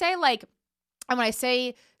 and when I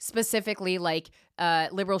say specifically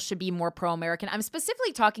liberals should be more pro-American, I'm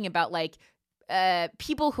specifically talking about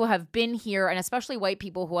people who have been here, and especially white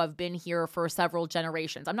people who have been here for several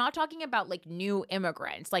generations. I'm not talking about new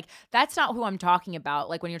immigrants. That's not who I'm talking about.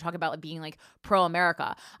 When you're talking about being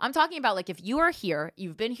pro-America, I'm talking about if you are here,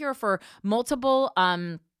 you've been here for multiple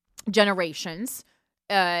generations,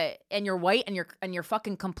 and you're white and you're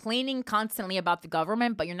fucking complaining constantly about the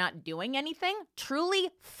government, but you're not doing anything. Truly,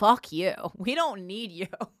 fuck you. We don't need you.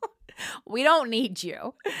 We don't need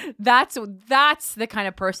you. That's the kind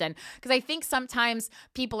of person. Because I think sometimes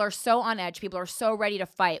people are so on edge, people are so ready to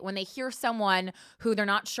fight when they hear someone who they're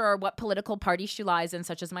not sure what political party she lies in,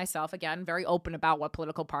 such as myself. Again, very open about what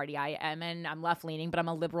political party I am in. I'm left-leaning, but I'm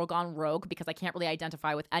a liberal gone rogue because I can't really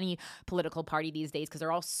identify with any political party these days because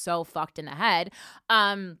they're all so fucked in the head.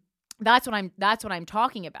 That's what I'm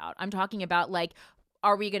talking about. I'm talking about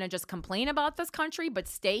are we going to just complain about this country but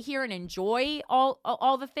stay here and enjoy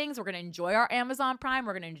all the things? We're going to enjoy our Amazon Prime.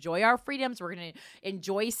 We're going to enjoy our freedoms. We're going to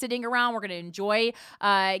enjoy sitting around. We're going to enjoy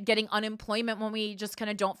getting unemployment when we just kind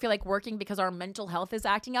of don't feel like working because our mental health is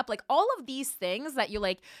acting up. Like all of these things that you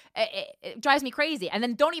like, it drives me crazy. And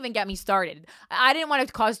then don't even get me started. I didn't want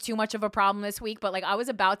to cause too much of a problem this week, but like I was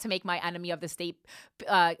about to make my enemy of the state,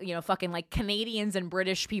 fucking like Canadians and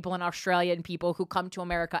British people and Australian people who come to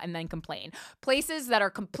America and then complain. Places that are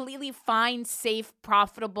completely fine, safe,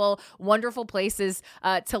 profitable, wonderful places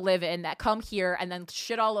to live in that come here and then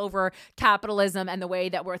shit all over capitalism and the way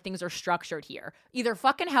that where things are structured here. Either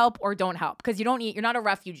fucking help or don't help, because you're not a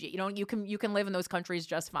refugee. You can live in those countries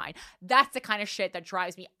just fine. That's the kind of shit that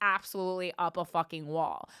drives me absolutely up a fucking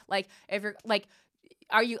wall. Like if you're like,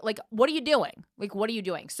 are you like, what are you doing? Like, what are you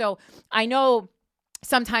doing? So I know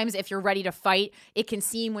sometimes if you're ready to fight, it can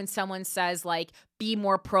seem when someone says like, be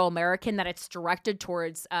more pro-American, that it's directed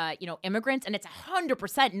towards, immigrants. And it's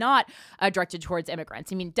 100% not directed towards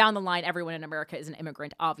immigrants. I mean, down the line, everyone in America is an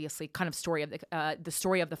immigrant, obviously, kind of story of the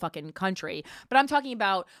story of the fucking country. But I'm talking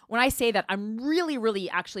about, when I say that, I'm really, really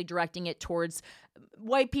actually directing it towards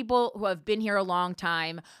white people who have been here a long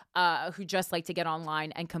time, who just like to get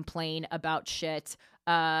online and complain about shit,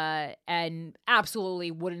 and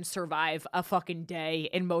absolutely wouldn't survive a fucking day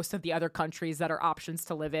in most of the other countries that are options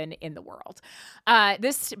to live in the world. Back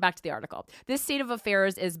to the article. This state of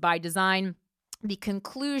affairs is by design the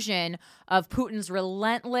conclusion of Putin's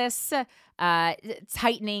relentless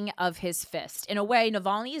tightening of his fist. In a way,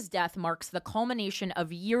 Navalny's death marks the culmination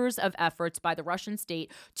of years of efforts by the Russian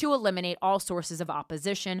state to eliminate all sources of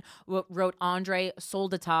opposition, wrote Andrei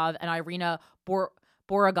Soldatov and Irina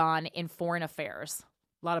Borogan in Foreign Affairs.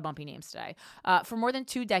 A lot of bumpy names today. For more than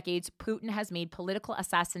 2 decades, Putin has made political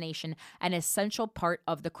assassination an essential part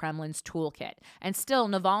of the Kremlin's toolkit. And still,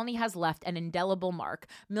 Navalny has left an indelible mark.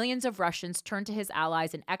 Millions of Russians turn to his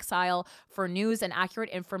allies in exile for news and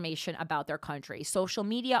accurate information about their country. Social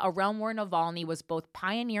media, a realm where Navalny was both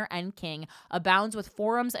pioneer and king, abounds with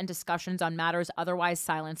forums and discussions on matters otherwise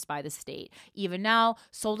silenced by the state. Even now,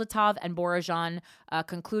 Soldatov and Borogan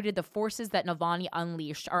concluded the forces that Navalny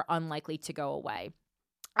unleashed are unlikely to go away.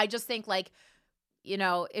 I just think, like,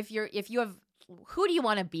 if you have, who do you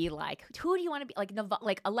want to be like? Who do you want to be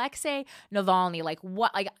like Alexei Navalny? Like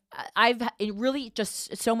what? Like I've really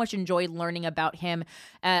just so much enjoyed learning about him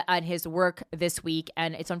and his work this week,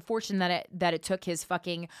 and it's unfortunate that it took his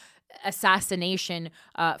fucking assassination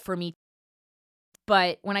for me.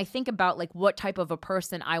 But when I think about like what type of a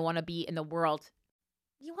person I want to be in the world,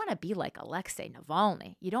 you want to be like Alexei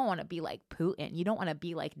Navalny. You don't want to be like Putin. You don't want to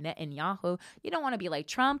be like Netanyahu. You don't want to be like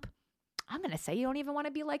Trump. I'm going to say you don't even want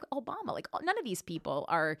to be like Obama. Like none of these people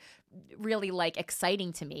are really like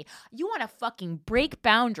exciting to me. You want to fucking break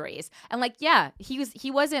boundaries. And like, yeah,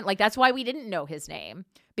 he wasn't like, that's why we didn't know his name.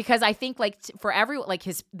 Because I think like for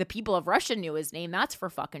the people of Russia knew his name. That's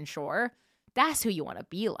for fucking sure. That's who you want to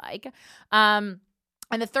be like.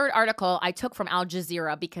 And the third article I took from Al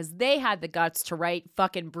Jazeera because they had the guts to write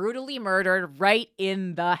fucking brutally murdered right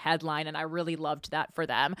in the headline. And I really loved that for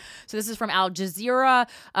them. So this is from Al Jazeera.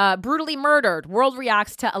 Brutally murdered. World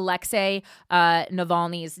reacts to Alexei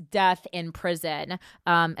Navalny's death in prison.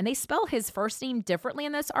 And they spell his first name differently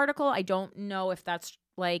in this article. I don't know if that's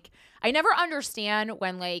like, I never understand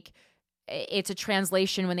when like, it's a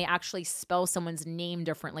translation when they actually spell someone's name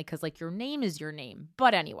differently. Cause like your name is your name.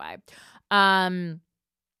 But anyway,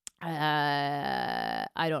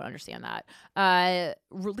 I don't understand that.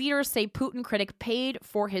 Leaders say Putin critic paid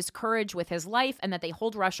for his courage with his life and that they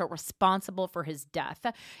hold Russia responsible for his death.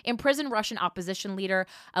 Imprisoned Russian opposition leader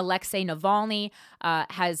Alexei Navalny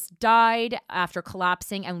has died after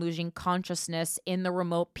collapsing and losing consciousness in the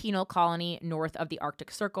remote penal colony north of the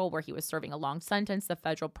Arctic Circle where he was serving a long sentence, the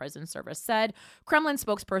Federal Prison Service said. Kremlin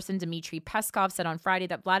spokesperson Dmitry Peskov said on Friday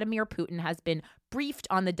that Vladimir Putin has been briefed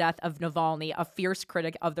on the death of Navalny, a fierce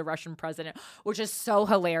critic of the Russian president, which is so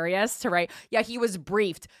hilarious to write. Yeah, he was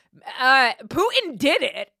briefed. Putin did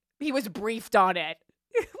it. He was briefed on it.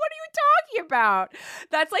 What are you talking about?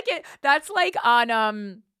 That's like it. That's like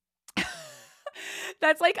on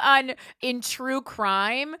that's like on in true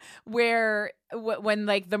crime where when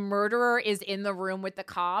like the murderer is in the room with the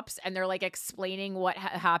cops and they're like explaining what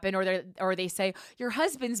happened, or they say your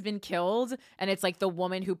husband's been killed, and it's like the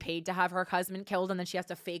woman who paid to have her husband killed and then she has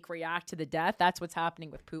to fake react to the death. That's what's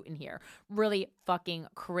happening with Putin here. Really fucking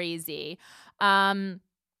crazy.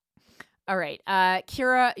 All right.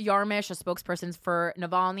 Kira Yarmish, a spokesperson for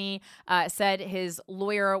Navalny, said his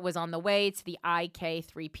lawyer was on the way to the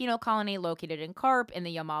IK3 penal colony located in Karp in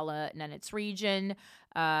the Yamala-Nenets region.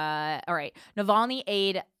 All right. Navalny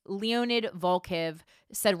aide Leonid Volkov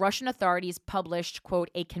said Russian authorities published,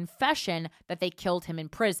 quote, a confession that they killed him in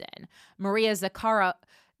prison. Maria Zakharova,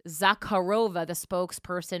 the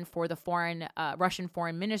spokesperson for the Russian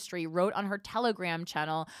Foreign Ministry, wrote on her Telegram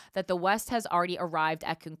channel that the West has already arrived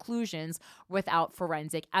at conclusions without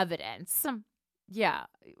forensic evidence. Yeah,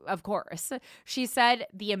 of course. She said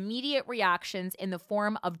the immediate reactions in the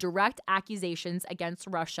form of direct accusations against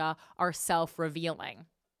Russia are self-revealing.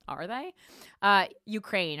 Are they?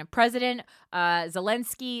 Ukraine. President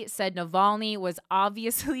Zelensky said Navalny was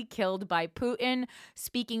obviously killed by Putin.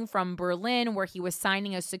 Speaking from Berlin, where he was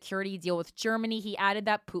signing a security deal with Germany, he added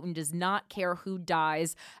that Putin does not care who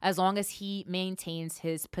dies as long as he maintains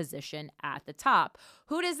his position at the top.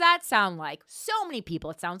 Who does that sound like? So many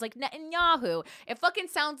people. It sounds like Netanyahu. It fucking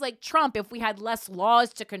sounds like Trump if we had less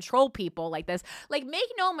laws to control people like this. Like,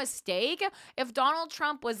 make no mistake, if Donald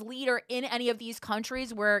Trump was leader in any of these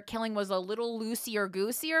countries where killing was a little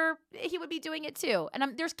loosier-goosier, he would be doing it too.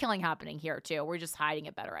 And there's killing happening here too. We're just hiding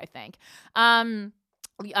it better, I think.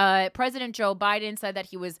 President Joe Biden said that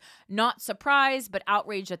he was not surprised but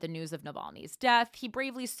outraged at the news of Navalny's death. He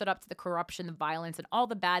bravely stood up to the corruption, the violence, and all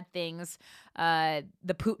the bad things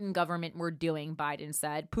the Putin government were doing, Biden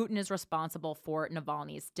said. Putin is responsible for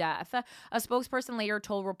Navalny's death. A spokesperson later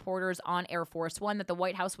told reporters on Air Force One that the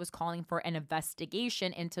White House was calling for an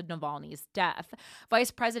investigation into Navalny's death.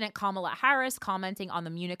 Vice President Kamala Harris, commenting on the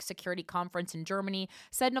Munich Security Conference in Germany,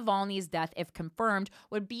 said Navalny's death, if confirmed,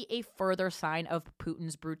 would be a further sign of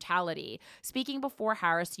Putin's brutality. Speaking before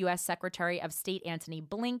Harris, U.S. Secretary of State Antony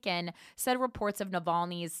Blinken said reports of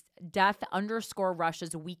Navalny's death underscore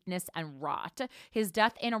Russia's weakness and rot. His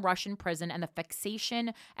death in a Russian prison and the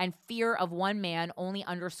fixation and fear of one man only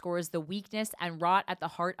underscores the weakness and rot at the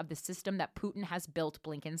heart of the system that Putin has built,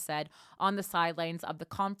 Blinken said on the sidelines of the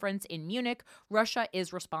conference in Munich. Russia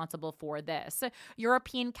is responsible for this.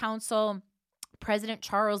 European Council President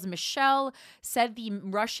Charles Michel said the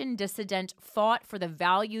Russian dissident fought for the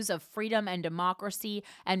values of freedom and democracy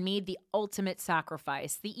and made the ultimate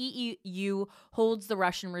sacrifice. The EU holds the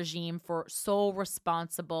Russian regime for sole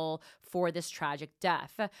responsible for this tragic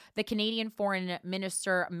death. The Canadian Foreign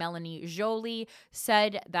Minister Melanie Joly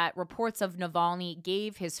said that reports of Navalny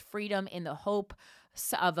gave his freedom in the hope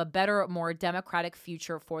of a better, more democratic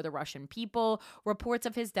future for the Russian people. Reports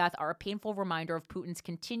of his death are a painful reminder of Putin's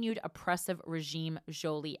continued oppressive regime,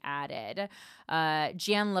 Joly added.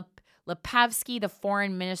 Jan Lipavsky, the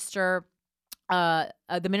foreign minister, the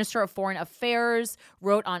Minister of Foreign Affairs,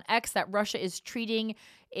 wrote on X that Russia is treating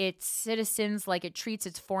its citizens like it treats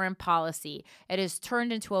its foreign policy. It has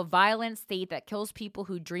turned into a violent state that kills people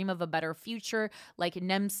who dream of a better future, like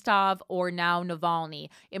Nemtsov or now Navalny,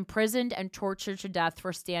 imprisoned and tortured to death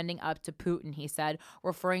for standing up to Putin, he said,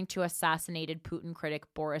 referring to assassinated Putin critic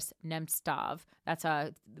Boris Nemtsov. That's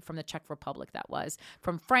from the Czech Republic, that was.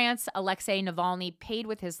 From France, Alexei Navalny paid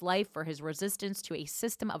with his life for his resistance to a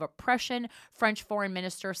system of oppression. French Foreign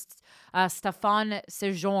Minister Stéphane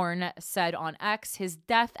Séjourne said on X, his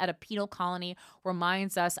death at a penal colony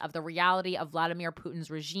reminds us of the reality of Vladimir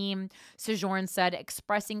Putin's regime, Séjourne said,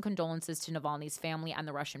 expressing condolences to Navalny's family and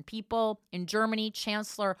the Russian people. In Germany,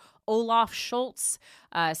 Chancellor Olaf Scholz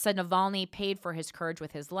said Navalny paid for his courage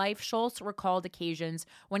with his life. Scholz recalled occasions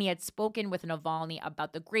when he had spoken with Navalny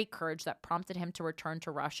about the great courage that prompted him to return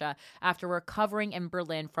to Russia after recovering in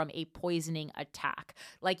Berlin from a poisoning attack.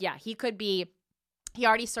 Like, yeah, he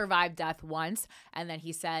already survived death once, and then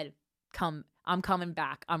he said, I'm coming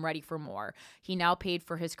back. I'm ready for more. He now paid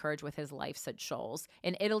for his courage with his life, said Scholz.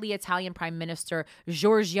 In Italy, Italian Prime Minister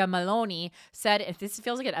Giorgia Meloni said, if this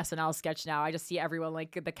feels like an SNL sketch now, I just see everyone,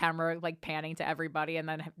 like the camera like panning to everybody and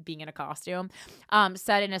then being in a costume,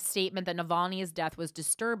 said in a statement that Navalny's death was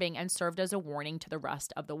disturbing and served as a warning to the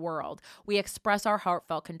rest of the world. We express our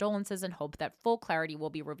heartfelt condolences and hope that full clarity will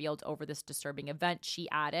be revealed over this disturbing event, she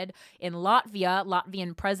added. In Latvia,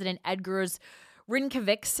 Latvian President Edgars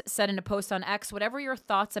Rinkevics said in a post on X, whatever your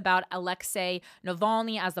thoughts about Alexei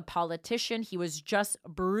Navalny as a politician, he was just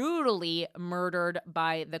brutally murdered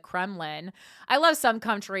by the Kremlin. I love some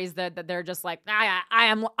countries that they're just like,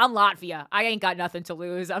 I'm Latvia. I ain't got nothing to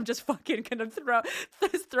lose. I'm just fucking gonna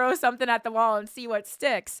throw something at the wall and see what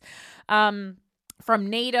sticks.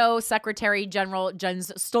 From NATO, Secretary General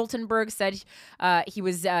Jens Stoltenberg said he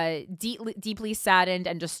was deeply saddened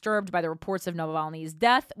and disturbed by the reports of Navalny's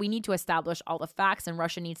death. We need to establish all the facts, and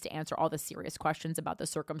Russia needs to answer all the serious questions about the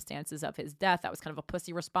circumstances of his death. That was kind of a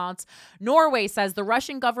pussy response. Norway says the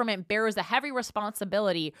Russian government bears a heavy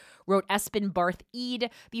responsibility, wrote Espen Barth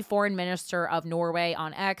Eide, the foreign minister of Norway,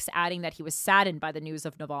 on X, adding that he was saddened by the news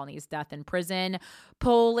of Navalny's death in prison.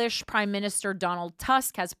 Polish Prime Minister Donald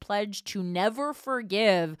Tusk has pledged to never forget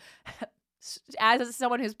forgive. As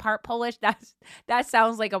someone who's part Polish, that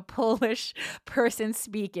sounds like a Polish person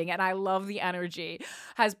speaking, and I love the energy,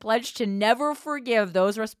 has pledged to never forgive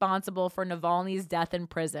those responsible for Navalny's death in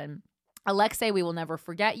prison. Alexei, we will never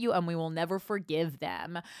forget you, and we will never forgive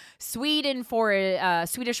them. Swedish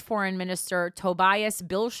Foreign Minister Tobias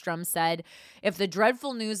Billström said, if the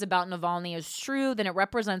dreadful news about Navalny is true, then it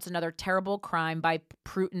represents another terrible crime by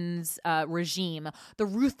Putin's regime. The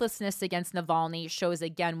ruthlessness against Navalny shows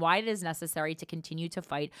again why it is necessary to continue to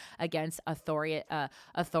fight against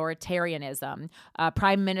authoritarianism.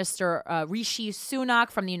 Prime Minister Rishi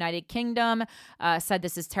Sunak from the United Kingdom said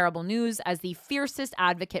this is terrible news. As the fiercest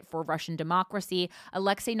advocate for Russian democracy,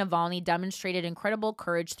 Alexei Navalny demonstrated incredible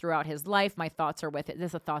courage throughout his life. My thoughts are with it.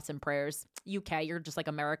 This is thoughts and prayers. UK, you're just like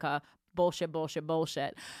America. Bullshit.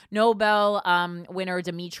 Nobel winner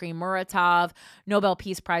Dmitry Muratov, Nobel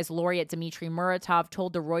Peace Prize laureate Dmitry Muratov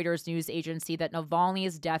told the Reuters news agency that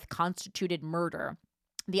Navalny's death constituted murder.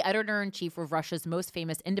 The editor-in-chief of Russia's most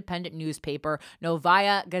famous independent newspaper,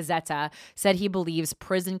 Novaya Gazeta, said he believes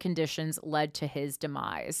prison conditions led to his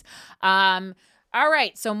demise. All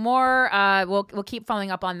right, so more. We'll keep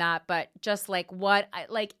following up on that, but just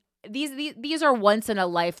these are once in a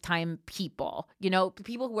lifetime people,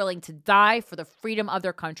 people willing to die for the freedom of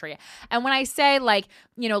their country. And when I say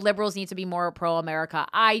liberals need to be more pro-America,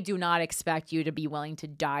 I do not expect you to be willing to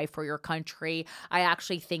die for your country. I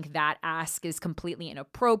actually think that ask is completely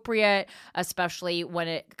inappropriate, especially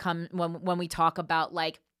when we talk about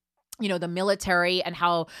the military and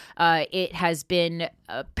how it has been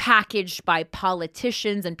packaged by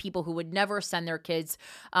politicians and people who would never send their kids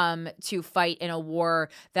to fight in a war,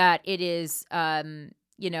 that it is,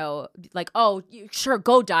 sure,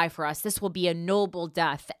 go die for us. This will be a noble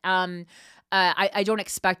death. I don't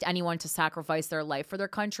expect anyone to sacrifice their life for their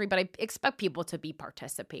country, but I expect people to be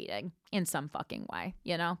participating in some fucking way.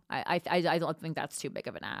 I don't think that's too big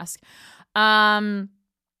of an ask.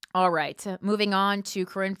 All right, moving on to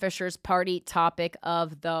Corinne Fisher's party topic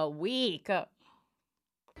of the week.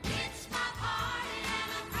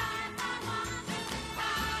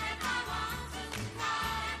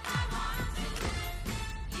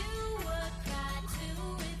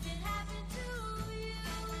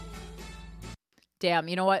 Damn,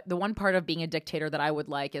 you know what? The one part of being a dictator that I would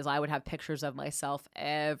like is I would have pictures of myself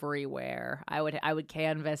everywhere. I would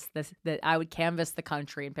canvas the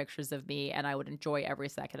country in pictures of me, and I would enjoy every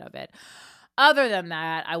second of it. Other than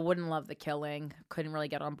that, I wouldn't love the killing. Couldn't really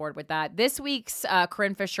get on board with that. This week's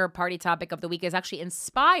Corinne Fisher party topic of the week is actually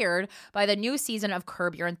inspired by the new season of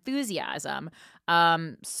Curb Your Enthusiasm.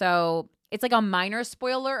 So it's like a minor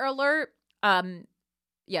spoiler alert.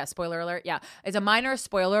 Yeah, spoiler alert. Yeah, it's a minor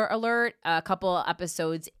spoiler alert. A couple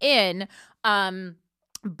episodes in.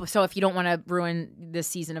 So if you don't want to ruin this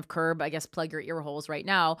season of Curb, I guess plug your ear holes right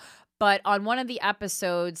now. But on one of the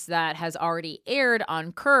episodes that has already aired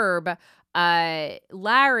on Curb,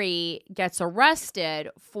 Larry gets arrested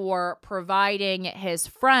for providing his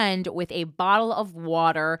friend with a bottle of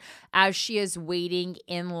water as she is waiting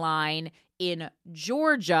in line in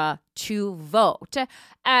Georgia to vote.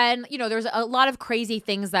 And there's a lot of crazy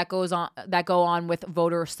things that go on with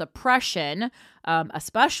voter suppression,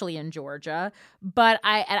 especially in Georgia. But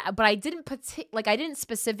I didn't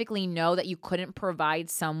specifically know that you couldn't provide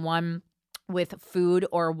someone with food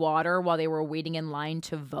or water while they were waiting in line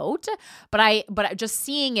to vote. But just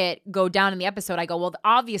seeing it go down in the episode, I go, well,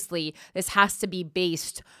 obviously this has to be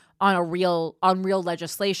based on real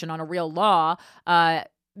legislation, on a real law.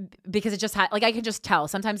 Because it just I can just tell.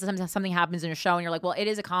 Sometimes something happens in a show and you're like, well, it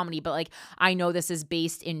is a comedy, but I know this is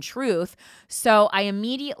based in truth. So I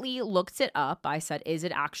immediately looked it up. I said, is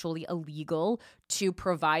it actually illegal to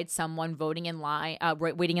provide someone waiting in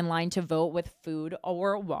line to vote with food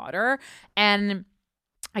or water? And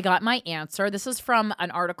I got my answer. This is from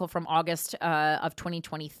an article from August of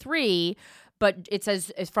 2023. But it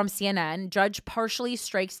says, it's from CNN, judge partially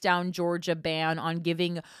strikes down Georgia ban on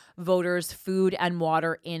giving voters food and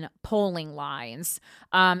water in polling lines.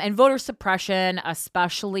 And voter suppression,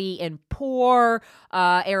 especially in poor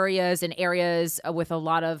areas and areas with a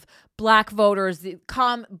lot of Black voters,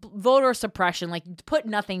 voter suppression, put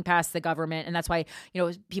nothing past the government. And that's why,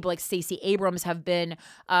 people like Stacey Abrams have been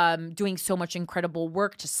doing so much incredible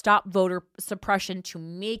work to stop voter suppression, to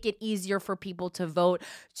make it easier for people to vote,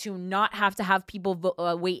 to not have to have people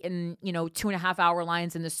wait in, 2.5 hour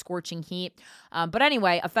lines in the scorching heat. But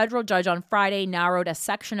anyway, a federal judge on Friday narrowed a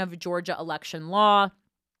section of Georgia election law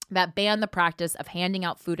that banned the practice of handing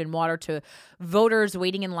out food and water to voters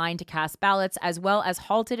waiting in line to cast ballots, as well as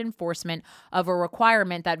halted enforcement of a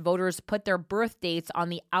requirement that voters put their birth dates on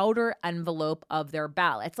the outer envelope of their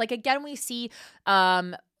ballots. Like, again, we see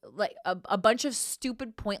like a bunch of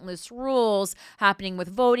stupid, pointless rules happening with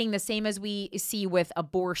voting, the same as we see with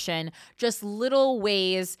abortion, just little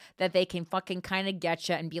ways that they can fucking kind of get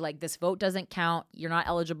you and be like, this vote doesn't count, you're not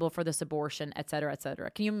eligible for this abortion, et cetera, et cetera.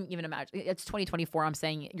 Can you even imagine? It's 2024. I'm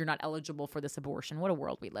saying you're not eligible for this abortion. What a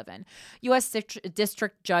world we live in. U.S.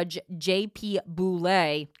 District Judge J.P.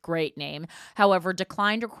 Boulay, great name, however,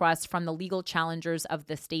 declined requests from the legal challengers of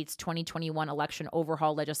the state's 2021 election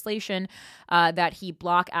overhaul legislation that he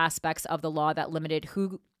block aspects of the law that limited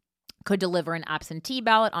who could deliver an absentee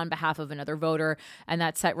ballot on behalf of another voter, and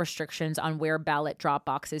that set restrictions on where ballot drop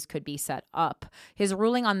boxes could be set up. His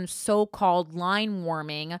ruling on so-called line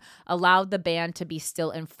warming allowed the ban to be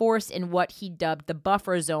still enforced in what he dubbed the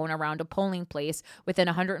buffer zone around a polling place within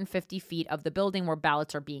 150 feet of the building where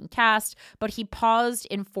ballots are being cast, but he paused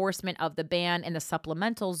enforcement of the ban in the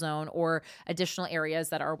supplemental zone, or additional areas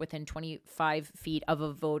that are within 25 feet of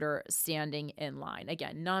a voter standing in line.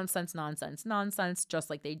 Again, nonsense, just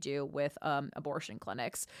like they do with abortion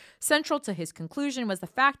clinics. Central to his conclusion was the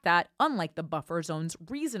fact that, unlike the buffer zone's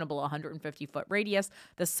reasonable 150-foot radius,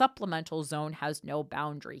 the supplemental zone has no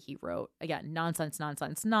boundary, he wrote. Again, nonsense.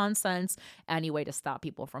 Any way to stop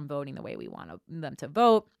people from voting the way we want them to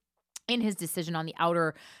vote. In his decision on the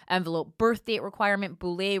outer envelope birth date requirement,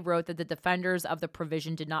 Boulay wrote that the defenders of the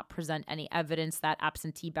provision did not present any evidence that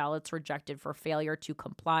absentee ballots rejected for failure to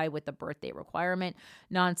comply with the birth date requirement.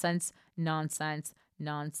 Nonsense.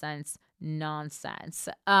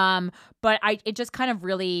 But it just kind of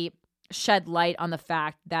really shed light on the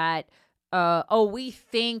fact that, we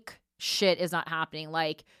think shit is not happening.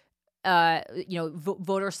 Like,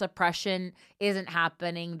 voter suppression isn't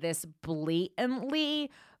happening this blatantly.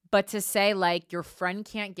 But to say, like, your friend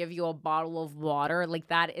can't give you a bottle of water, like,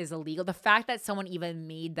 that is illegal. The fact that someone even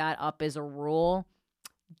made that up as a rule,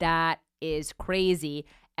 that is crazy.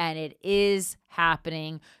 And it is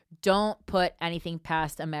happening. Don't put anything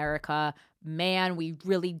past America. Man, we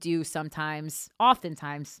really do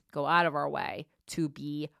oftentimes go out of our way to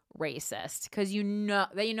be racist. Because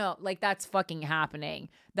like, that's fucking happening.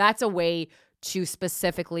 That's a way to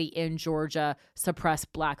specifically in Georgia suppress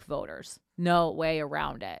black voters. No way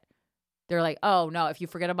around it. They're like, oh, no, if you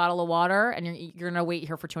forget a bottle of water and you're going to wait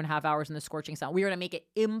here for 2.5 hours in the scorching sun, we're going to make it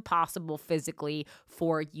impossible physically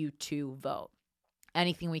for you to vote.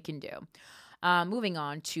 Anything we can do. Moving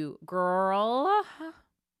on to girl.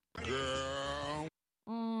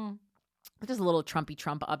 Just a little Trump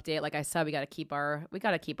update. Like I said, we got to keep our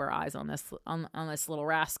eyes on this little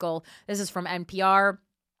rascal. This is from NPR.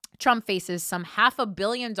 Trump faces some $500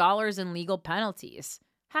 million in legal penalties.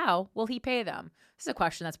 How will he pay them? This is a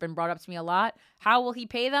question that's been brought up to me a lot. How will he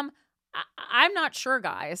pay them? I'm not sure,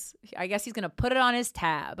 guys. I guess he's going to put it on his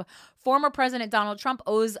tab. Former President Donald Trump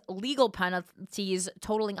owes legal penalties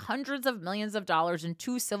totaling hundreds of millions of dollars in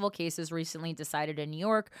 2 civil cases recently decided in New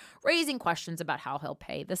York, raising questions about how he'll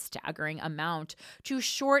pay the staggering amount. The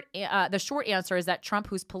short answer is that Trump,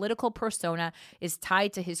 whose political persona is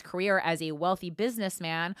tied to his career as a wealthy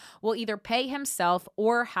businessman, will either pay himself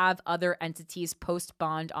or have other entities post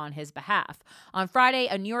bond on his behalf. On Friday,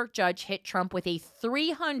 a New York judge hit Trump with a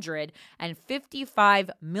 $355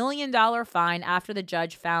 million fine after the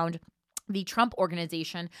judge found the Trump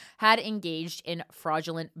Organization had engaged in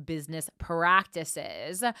fraudulent business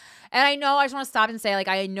practices. And I just want to stop and say, like,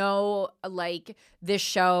 I know, like, this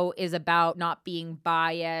show is about not being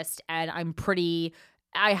biased, and I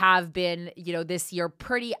have been, this year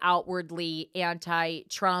pretty outwardly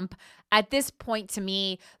anti-Trump. At this point, to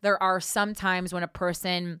me, there are some times when a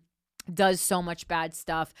person does so much bad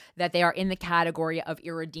stuff that they are in the category of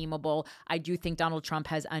irredeemable. I do think Donald Trump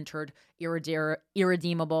has entered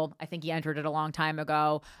irredeemable. I think he entered it a long time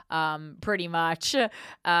ago, pretty much.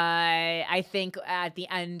 I think at the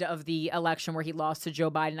end of the election where he lost to Joe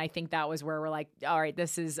Biden, I think that was where we're like, all right,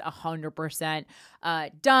 this is 100%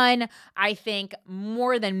 done. I think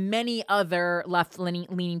more than many other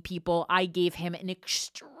left-leaning people, I gave him an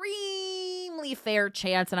extremely fair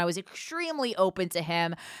chance, and I was extremely open to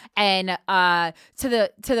him, and to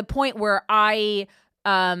the point where I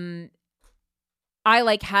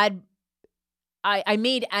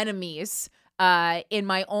made enemies in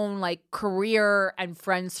my own, like, career and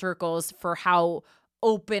friend circles for how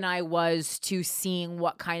open I was to seeing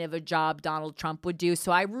what kind of a job Donald Trump would do.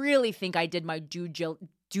 So I really think I did my due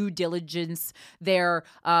due diligence there,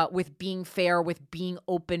 with being fair, with being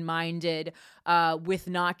open-minded, with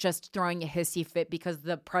not just throwing a hissy fit because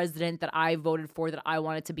the president that I voted for, that I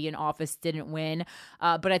wanted to be in office, didn't win.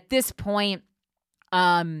 But at this point,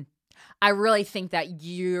 I really think that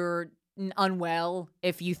you're unwell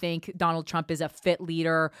if you think Donald Trump is a fit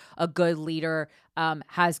leader, a good leader,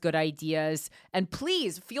 has good ideas. And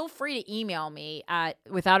please feel free to email me at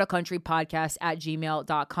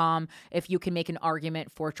withoutacountrypodcast@gmail.com if you can make an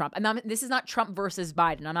argument for Trump. And this is not Trump versus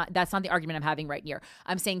Biden. That's not the argument I'm having right here.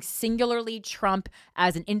 I'm saying singularly Trump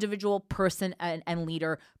as an individual person and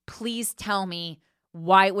leader. Please tell me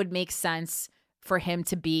why it would make sense for him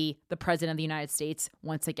to be the president of the United States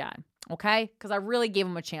once again. Okay? Because I really gave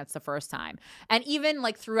him a chance the first time. And even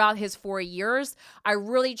like throughout his 4 years, I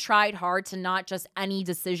really tried hard to not just any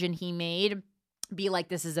decision he made be like,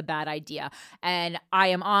 this is a bad idea. And I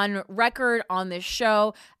am on record on this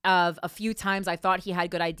show of a few times I thought he had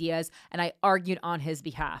good ideas and I argued on his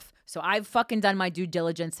behalf. So I've fucking done my due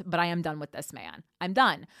diligence, but I am done with this man. I'm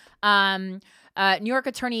done. New York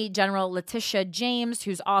Attorney General Letitia James,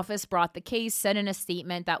 whose office brought the case, said in a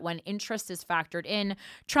statement that when interest is factored in,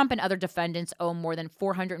 Trump and other defendants owe more than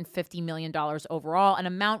 $450 million overall, an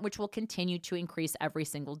amount which will continue to increase every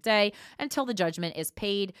single day until the judgment is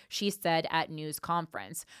paid, she said at news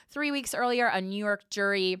conference. 3 weeks earlier, a New York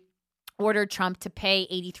jury ordered Trump to pay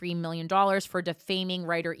 $83 million for defaming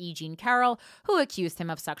writer E. Jean Carroll, who accused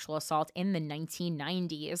him of sexual assault in the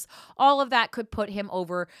 1990s. All of that could put him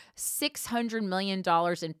over $600 million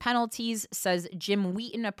in penalties, says Jim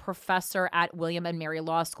Wheaton, a professor at William & Mary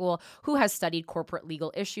Law School who has studied corporate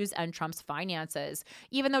legal issues and Trump's finances.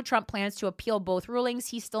 Even though Trump plans to appeal both rulings,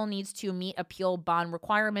 he still needs to meet appeal bond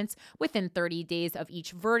requirements within 30 days of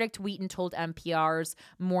each verdict, Wheaton told NPR's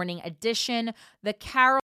Morning Edition. The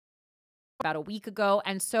Carroll about a week ago,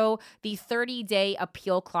 and so the 30-day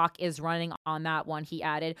appeal clock is running on that one, he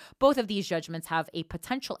added. Both of these judgments have a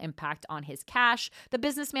potential impact on his cash. The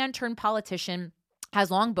businessman turned politician has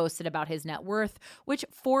long boasted about his net worth, which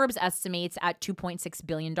Forbes estimates at $2.6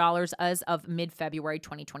 billion as of mid-February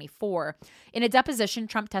 2024. In a deposition,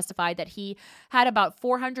 Trump testified that he had about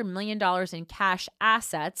 $400 million in cash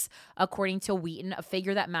assets, according to Wheaton, a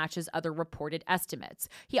figure that matches other reported estimates.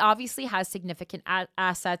 He obviously has significant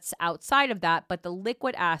assets outside of that, but the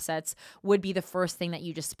liquid assets would be the first thing that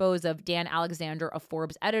you dispose of. Dan Alexander, a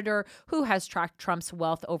Forbes editor who has tracked Trump's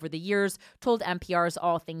wealth over the years, told NPR's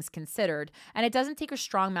All Things Considered. And it doesn't take a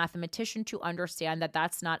strong mathematician to understand that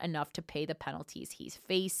that's not enough to pay the penalties he's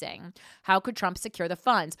facing. How could Trump secure the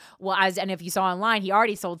funds? Well, and if you saw online, he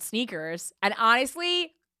already sold sneakers. And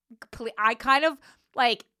honestly, there's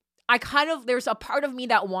a part of me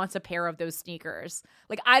that wants a pair of those sneakers.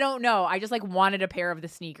 Like, I don't know. I just wanted a pair of the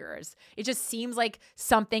sneakers. It just seems like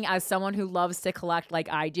something, as someone who loves to collect like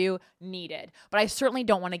I do, needed. But I certainly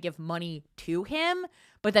don't want to give money to him.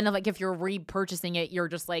 But then if you're repurchasing it, you're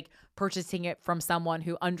just purchasing it from someone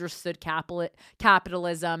who understood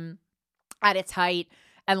capitalism at its height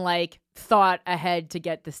and thought ahead to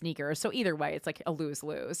get the sneakers. So either way, it's a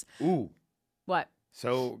lose-lose. Ooh. What?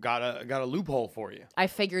 So got a loophole for you. I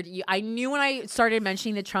figured I knew when I started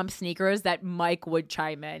mentioning the Trump sneakers that Mike would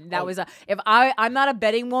chime in. That was I'm not a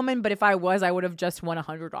betting woman, but if I was, I would have just won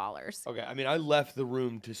 $100. Okay, I mean, I left the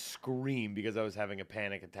room to scream because I was having a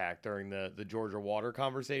panic attack during the Georgia water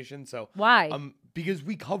conversation. So why? Because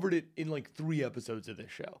we covered it in 3 episodes of this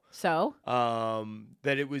show. So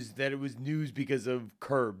that it was news because of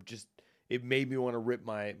Curb. Just it made me want to rip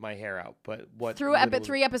my hair out. But what through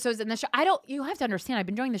 3 episodes in the show, you have to understand, I've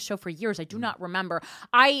been doing this show for years. I do not remember.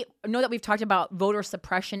 I know that we've talked about voter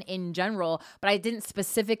suppression in general, but I didn't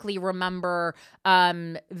specifically remember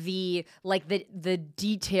the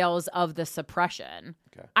details of the suppression.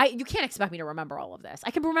 Okay. You can't expect me to remember all of this.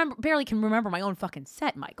 I barely can remember my own fucking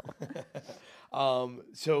set, Michael.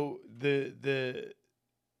 So the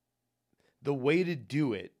way to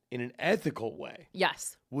do it in an ethical way,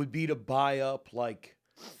 yes, would be to buy up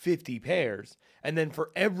 50 pairs, and then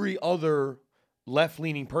for every other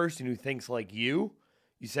left-leaning person who thinks like you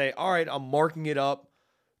say, all right, I'm marking it up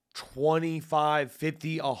 25,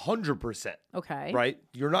 50, 100%. Okay. Right?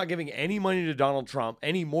 You're not giving any money to Donald Trump,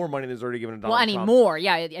 any more money than is already given to Donald Trump. Well, any more.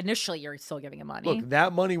 Yeah, initially you're still giving him money. Look,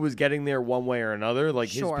 that money was getting there one way or another.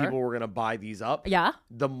 His people were going to buy these up. Yeah.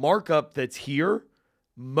 The markup that's here,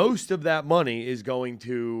 most of that money is going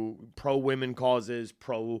to pro-women causes,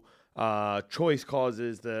 pro-choice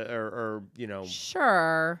causes,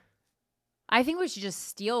 Sure. I think we should just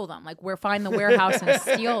steal them. Find the warehouse and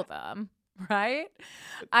steal them, right?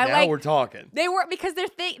 Now we're talking. They were, because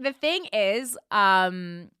the thing is,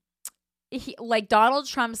 like Donald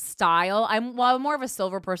Trump's style. I'm more of a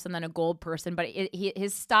silver person than a gold person, but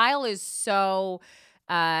his style is so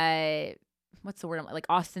what's the word? Like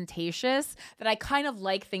ostentatious, that I kind of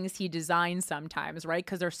like things he designs sometimes, right?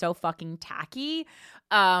 Because they're so fucking tacky.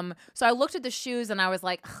 So I looked at the shoes and I was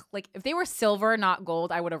like if they were silver, not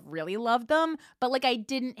gold, I would have really loved them. But like I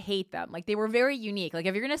didn't hate them. Like they were very unique. Like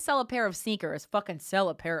if you're gonna sell a pair of sneakers, fucking sell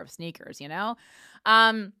a pair of sneakers, you know?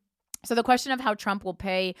 So the question of how Trump will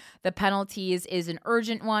pay the penalties is an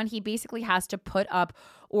urgent one. He basically has to put up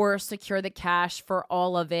or secure the cash for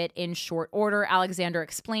all of it in short order. Alexander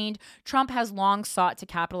explained, Trump has long sought to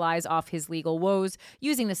capitalize off his legal woes,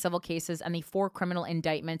 using the civil cases and the 4 criminal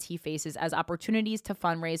indictments he faces as opportunities to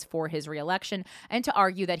fundraise for his reelection and to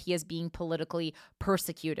argue that he is being politically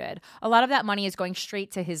persecuted. A lot of that money is going straight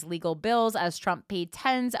to his legal bills, as Trump paid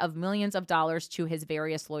tens of millions of dollars to his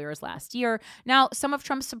various lawyers last year. Now, some of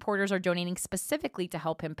Trump's supporters are donating specifically to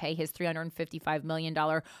help him pay his $355 million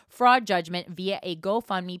fraud judgment via a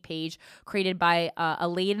GoFundMe page created by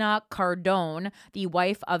Elena Cardone, the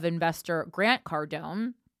wife of investor Grant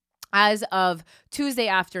Cardone. As of Tuesday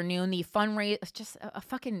afternoon, the fundraiser, just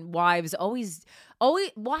fucking wives, always,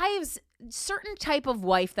 certain type of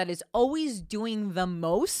wife that is always doing the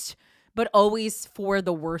most, but always for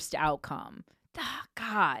the worst outcome.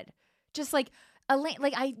 God, just like,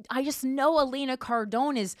 I just know Elena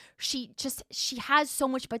Cardone is, she has so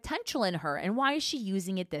much potential in her. And why is she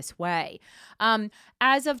using it this way?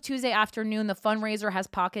 As of Tuesday afternoon, the fundraiser has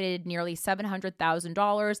pocketed nearly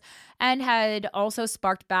 $700,000 and had also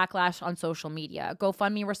sparked backlash on social media.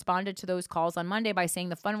 GoFundMe responded to those calls on Monday by saying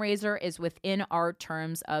the fundraiser is within our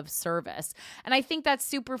terms of service. And I think that's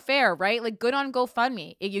super fair, right? Like, good on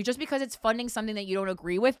GoFundMe. Just because it's funding something that you don't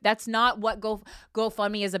agree with, that's not what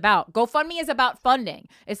GoFundMe is about. GoFundMe is about funding.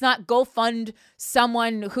 It's not go fund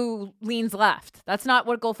someone who leans left. That's not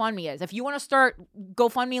what GoFundMe is. If you want to start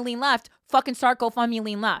GoFundMe lean left, fucking start GoFundMe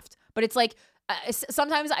lean left. But it's like,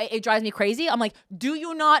 sometimes it drives me crazy. I'm like, do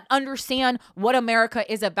you not understand what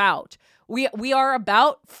America is about? We are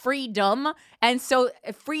about freedom. And so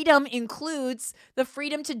freedom includes the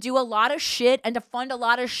freedom to do a lot of shit and to fund a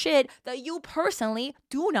lot of shit that you personally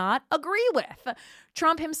do not agree with.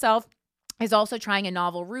 Trump himself is also trying a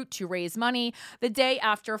novel route to raise money. The day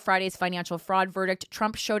after Friday's financial fraud verdict,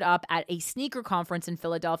 Trump showed up at a sneaker conference in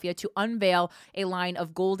Philadelphia to unveil a line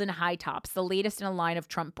of golden high tops, the latest in a line of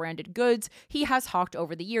Trump-branded goods he has hawked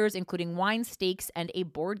over the years, including wine, steaks, and a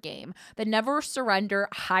board game. The Never Surrender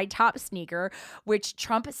high top sneaker, which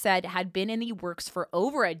Trump said had been in the works for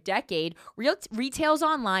over a decade, retails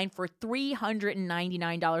online for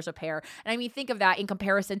 $399 a pair. And I mean, think of that in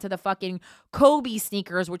comparison to the fucking Kobe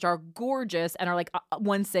sneakers, which are gorgeous and are like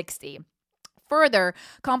 $160. Further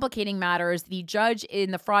complicating matters, the judge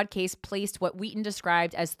in the fraud case placed what Wheaton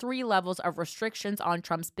described as 3 levels of restrictions on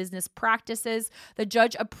Trump's business practices. The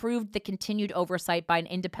judge approved the continued oversight by an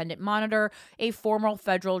independent monitor, a former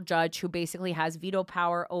federal judge who basically has veto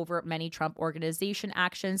power over many Trump Organization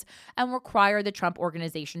actions, and required the Trump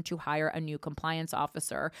Organization to hire a new compliance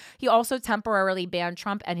officer. He also temporarily banned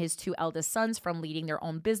Trump and his 2 eldest sons from leading their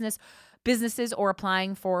own businesses or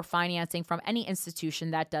applying for financing from any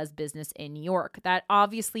institution that does business in New York. That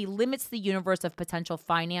obviously limits the universe of potential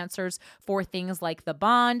financiers for things like the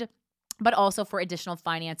bond, but also for additional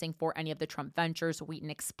financing for any of the Trump ventures,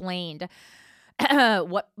 Wheaton explained.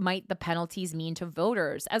 What might the penalties mean to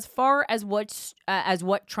voters? As far as what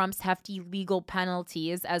Trump's hefty legal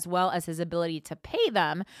penalties, as well as his ability to pay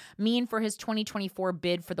them, mean for his 2024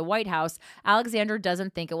 bid for the White House, Alexander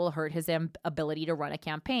doesn't think it will hurt his ability to run a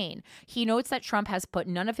campaign. He notes that Trump has put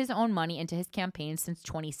none of his own money into his campaign since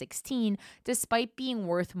 2016, despite being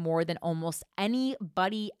worth more than almost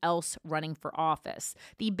anybody else running for office.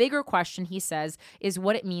 The bigger question, he says, is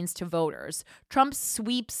what it means to voters. Trump's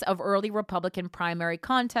sweeps of early Republican primary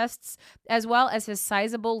contests, as well as his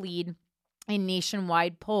sizable lead in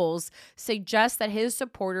nationwide polls, suggest that his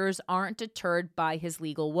supporters aren't deterred by his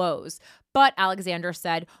legal woes. But Alexander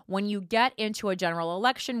said, when you get into a general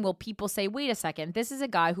election, will people say, wait a second, this is a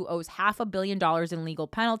guy who owes $500 million in legal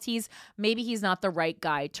penalties. Maybe he's not the right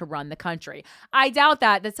guy to run the country. I doubt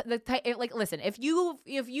that. Listen, if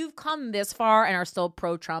you've come this far and are still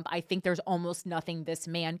pro-Trump, I think there's almost nothing this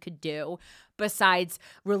man could do besides,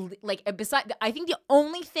 I think the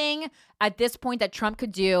only thing at this point that Trump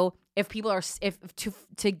could do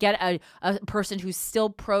to get a person who's still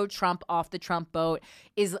pro-Trump off the Trump boat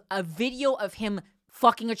is a video of him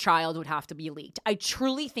fucking a child would have to be leaked. I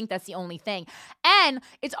truly think that's the only thing. And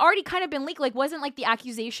it's already kind of been leaked. Like, wasn't like the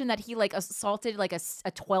accusation that he like assaulted like a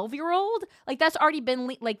 12-year-old? Like, that's already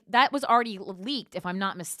been that was already leaked, if I'm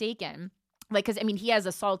not mistaken. Like, because, I mean, he has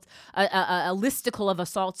assaults, a listicle of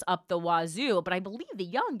assaults up the wazoo, but I believe the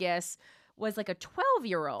youngest was like a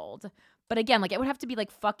 12-year-old. But again, like, it would have to be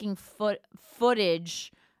like fucking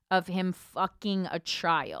footage of him fucking a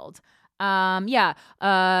child.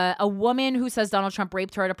 A woman who says Donald Trump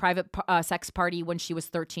raped her at a private sex party when she was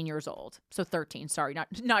 13 years old. So 13, sorry,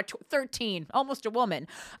 not 13, almost a woman.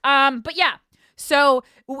 But yeah. So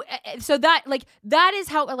that is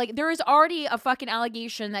how, like, there is already a fucking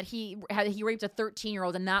allegation that he raped a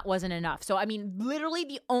 13-year-old and that wasn't enough. So, I mean, literally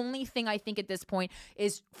the only thing I think at this point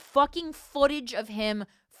is fucking footage of him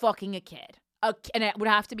fucking a kid. And it would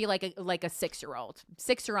have to be like a 6-year-old,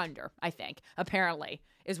 6 or under, I think, apparently,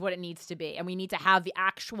 is what it needs to be. And we need to have the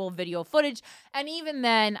actual video footage. And even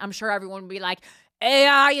then, I'm sure everyone would be like,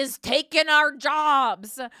 AI is taking our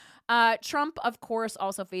jobs. Trump, of course,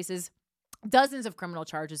 also faces dozens of criminal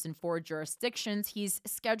charges in 4 jurisdictions. He's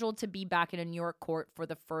scheduled to be back in a New York court for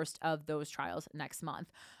the first of those trials next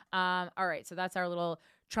month. All right, so that's our little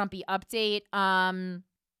Trumpy update.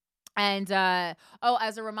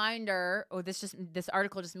 As a reminder, this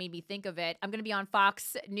article just made me think of it. I'm going to be on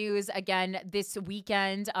Fox News again this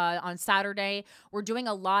weekend on Saturday. We're doing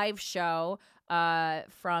a live show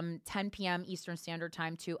from 10 p.m. Eastern Standard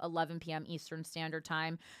Time to 11 p.m. Eastern Standard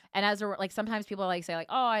Time. And sometimes people say like,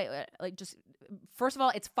 oh, I like just, first of all,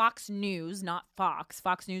 it's Fox News, not Fox.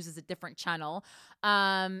 Fox News is a different channel.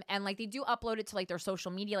 And like they do upload it to like their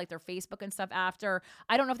social media, like their Facebook and stuff after.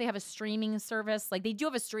 I don't know if they have a streaming service. Like they do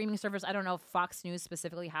have a streaming service. I don't know if Fox News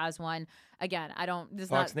specifically has one. Again,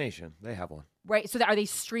 Fox Nation, they have one. Right. So are they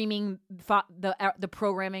streaming the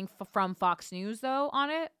programming from Fox News though on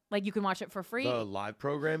it? Like you can watch it for free? The live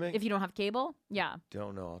programming? If you don't have cable? Yeah.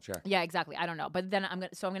 Don't know. I'll check. Yeah, exactly. I don't know. But then I'm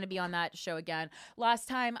going to be on that show again. Last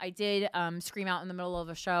time I did scream out in the middle of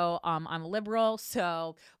a show. I'm a liberal.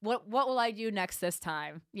 So what will I do next this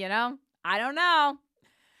time? You know? I don't know.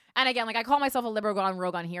 And again, like I call myself a liberal on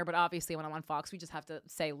Rogan here, but obviously when I'm on Fox, we just have to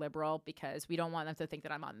say liberal because we don't want them to think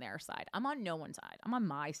that I'm on their side. I'm on no one's side. I'm on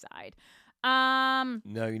my side.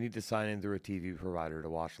 No, you need to sign in through a TV provider to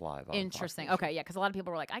watch live. Interesting. Okay, yeah, because a lot of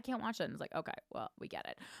people were like, I can't watch it. And it's like, okay, well, we get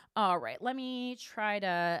it. All right, let me try to.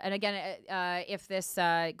 And again, if this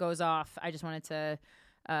goes off, I just wanted to.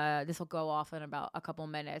 This will go off in about a couple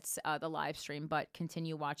minutes, the live stream, but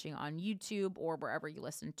continue watching on YouTube or wherever you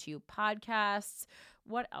listen to podcasts.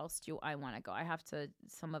 What else do I want to go? I have to.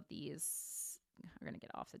 Some of these. We're gonna get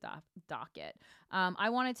off the docket. I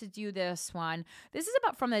wanted to do this one. This is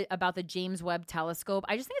about the James Webb Telescope.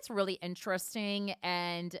 I just think it's really interesting,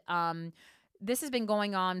 and this has been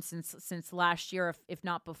going on since last year, if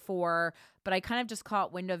not before. But I kind of just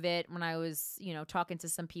caught wind of it when I was, talking to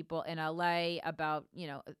some people in LA about,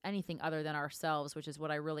 anything other than ourselves, which is what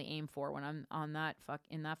I really aim for when I'm on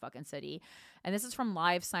in that fucking city. And this is from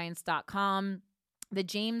LiveScience.com. The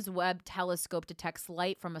James Webb Telescope detects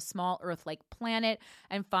light from a small Earth-like planet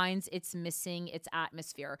and finds it's missing its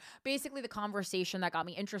atmosphere. Basically, the conversation that got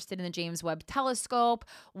me interested in the James Webb Telescope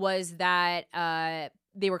was that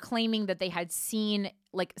they were claiming that they had seen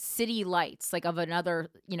like city lights, like of another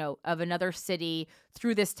city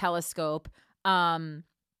through this telescope. And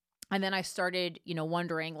then I started,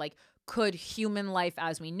 wondering, like, could human life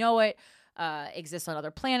as we know it exist on other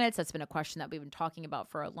planets? That's been a question that we've been talking about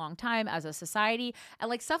for a long time as a society. And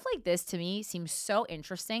like stuff like this to me seems so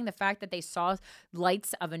interesting. The fact that they saw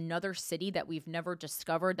lights of another city that we've never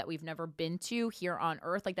discovered, that we've never been to here on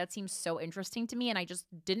Earth, like that seems so interesting to me. And I just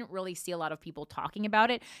didn't really see a lot of people talking about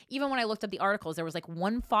it. Even when I looked up the articles, there was like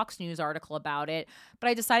one Fox News article about it, but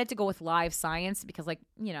I decided to go with Live Science because I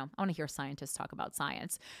want to hear scientists talk about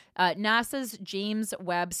science. NASA's James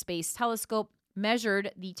Webb Space Telescope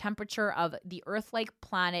measured the temperature of the Earth-like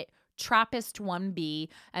planet TRAPPIST-1b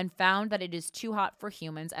and found that it is too hot for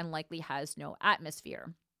humans and likely has no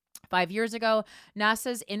atmosphere. 5 years ago,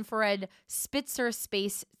 NASA's Infrared Spitzer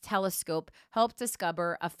Space Telescope helped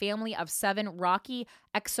discover a family of 7 rocky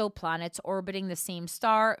exoplanets orbiting the same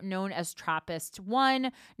star, known as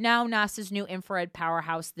TRAPPIST-1. Now, NASA's new infrared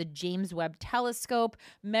powerhouse, the James Webb Telescope,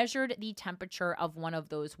 measured the temperature of one of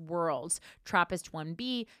those worlds,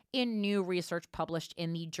 TRAPPIST-1b, in new research published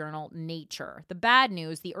in the journal Nature. The bad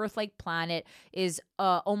news, the Earth-like planet is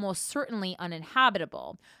almost certainly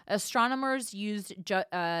uninhabitable. Astronomers used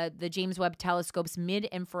the James Webb Telescope's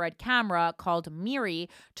mid-infrared camera called MIRI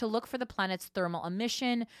to look for the planet's thermal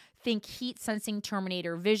emission. Think heat-sensing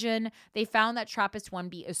Terminator vision. They found that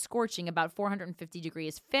TRAPPIST-1b is scorching about 450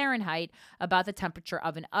 degrees Fahrenheit, about the temperature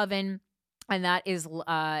of an oven. And that is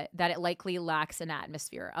that it likely lacks an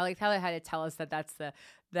atmosphere. I like how they had to tell us that that's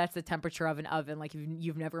the temperature of an oven. Like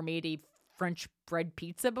you've never made a French bread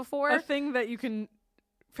pizza before. A thing that you can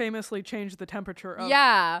famously change the temperature of.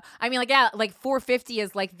 Yeah. I mean, like 450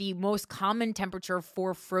 is like the most common temperature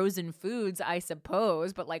for frozen foods, I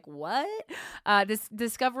suppose. But like, what? This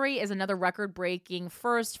discovery is another record-breaking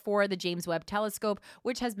first for the James Webb Telescope,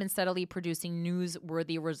 which has been steadily producing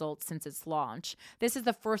newsworthy results since its launch. This is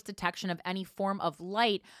the first detection of any form of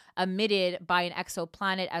light emitted by an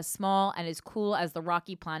exoplanet as small and as cool as the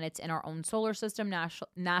rocky planets in our own solar system,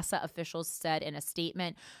 NASA officials said in a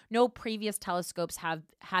statement. No previous telescopes have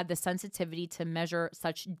had the sensitivity to measure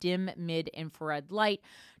such dim mid-infrared light.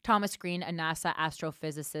 Thomas Green, a NASA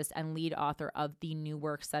astrophysicist and lead author of the new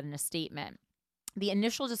work, said in a statement. The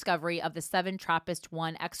initial discovery of the 7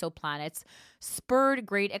 TRAPPIST-1 exoplanets spurred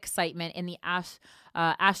great excitement in the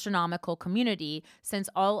astronomical community, since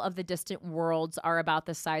all of the distant worlds are about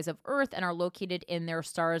the size of Earth and are located in their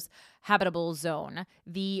star's habitable zone,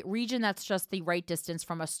 the region that's just the right distance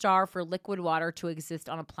from a star for liquid water to exist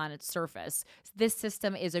on a planet's surface. This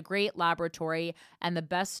system is a great laboratory and the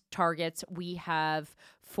best targets we have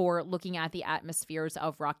for looking at the atmospheres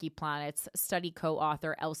of rocky planets, study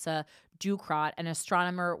co-author Elsa Ducrot, an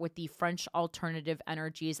astronomer with the French Alternative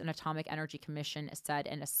Energies and Atomic Energy Commission, said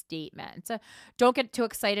in a statement. Don't get too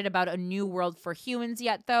excited about a new world for humans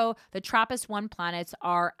yet, though. The TRAPPIST-1 planets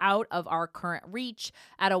are out of our current reach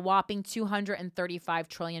at a whopping 235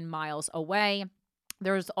 trillion miles away.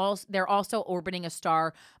 They're also orbiting a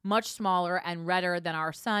star much smaller and redder than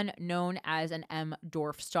our sun, known as an M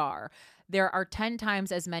dwarf star. There are 10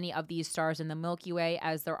 times as many of these stars in the Milky Way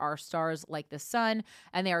as there are stars like the sun,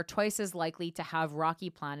 and they are twice as likely to have rocky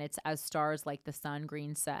planets as stars like the sun,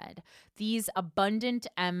 Green said. These abundant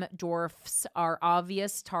M dwarfs are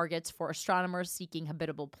obvious targets for astronomers seeking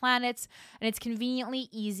habitable planets, and it's conveniently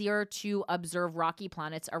easier to observe rocky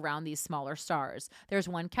planets around these smaller stars. There's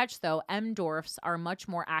one catch, though. M dwarfs are much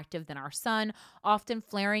more active than our sun, often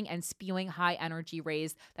flaring and spewing high energy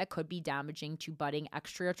rays that could be damaging to budding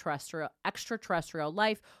extraterrestrial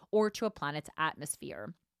life or to a planet's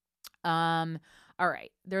atmosphere. All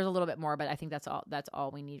right, there's a little bit more, but I think that's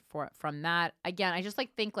all we need from that. Again, I just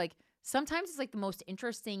think sometimes it's like the most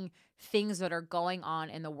interesting things that are going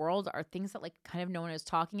on in the world are things that like kind of no one is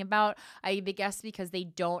talking about. I guess because they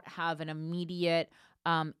don't have an immediate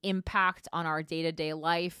impact on our day-to-day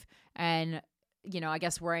life, and I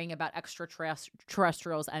guess worrying about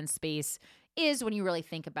extraterrestrials and space is, when you really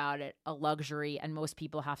think about it, a luxury, and most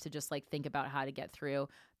people have to just like think about how to get through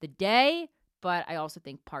the day. But I also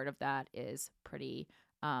think part of that is pretty,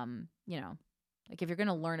 like if you're going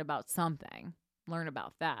to learn about something, learn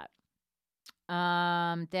about that.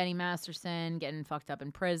 Danny Masterson getting fucked up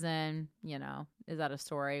in prison, is that a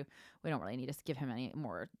story? We don't really need to give him any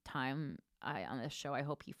more time on this show. I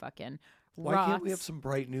hope he fucking Why can't we have some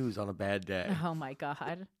bright news on a bad day? Oh my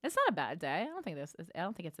God, it's not a bad day. I don't think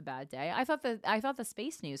it's a bad day. I thought the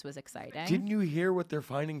space news was exciting. Didn't you hear what they're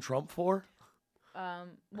finding Trump for?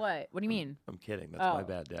 What do you mean? I'm kidding. That's my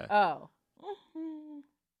bad day. Oh.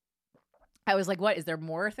 I was like, what? Is there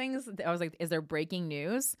more things? I was like, is there breaking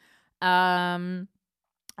news? All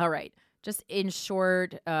right. Just in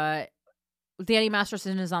short, Danny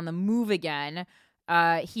Masterson is on the move again.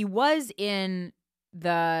 He was in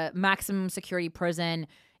the maximum security prison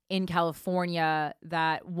in California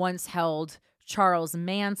that once held Charles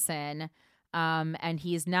Manson, and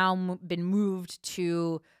he's now been moved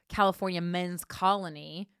to California Men's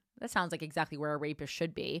Colony. That sounds like exactly where a rapist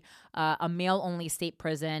should be. A male-only state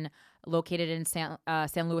prison located in San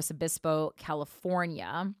Luis Obispo,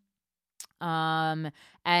 California. And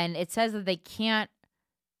it says that they can't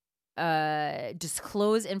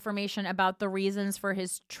disclose information about the reasons for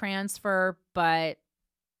his transfer, but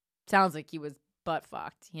sounds like he was butt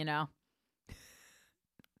fucked,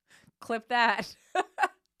 Clip that.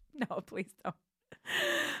 No, please don't.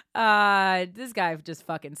 This guy just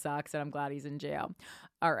fucking sucks, and I'm glad he's in jail.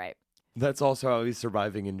 All right. That's also how he's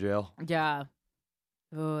surviving in jail. Yeah.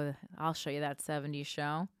 Oh, I'll show you that 70s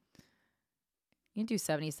show. You can do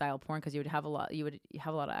 70s style porn because you would have a lot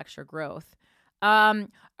of extra growth. All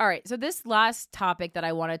right. So this last topic that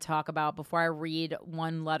I want to talk about before I read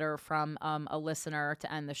one letter from a listener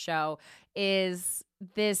to end the show is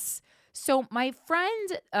this. So my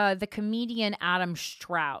friend, the comedian Adam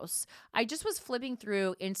Strauss, I just was flipping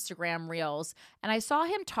through Instagram Reels and I saw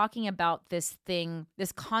him talking about this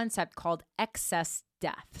concept called excess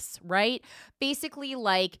deaths, right? Basically,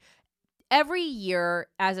 like, every year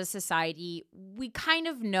as a society, we kind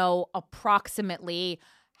of know approximately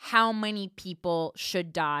how many people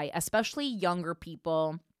should die, especially younger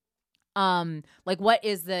people. Like what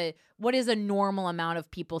is a normal amount of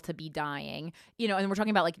people to be dying, and we're talking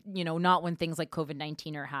about not when things like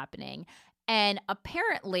COVID-19 are happening. And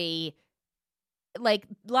apparently like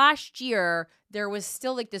last year, there was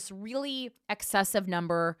still like this really excessive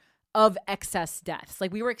number of excess deaths.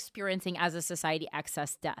 Like we were experiencing as a society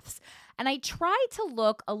excess deaths. And I tried to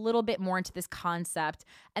look a little bit more into this concept,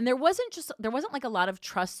 and there wasn't like a lot of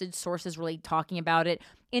trusted sources really talking about it.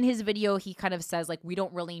 In his video, he kind of says like we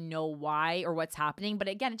don't really know why or what's happening, but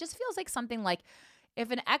again, it just feels like something like if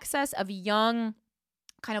an excess of young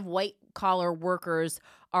kind of white collar workers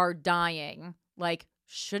are dying, like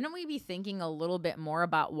shouldn't we be thinking a little bit more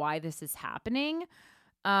about why this is happening?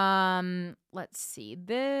 Let's see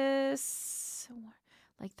this.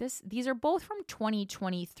 These are both from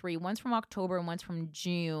 2023. One's from October and one's from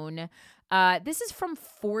June. This is from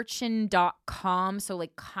fortune.com. So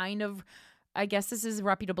like kind of, I guess this is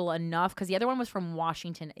reputable enough because the other one was from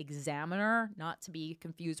Washington Examiner, not to be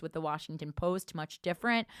confused with the Washington Post, much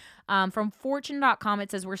different. From fortune.com,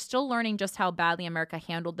 it says, we're still learning just how badly America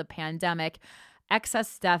handled the pandemic.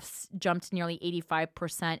 Excess deaths jumped nearly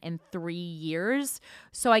 85% in 3 years.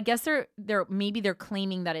 So I guess they're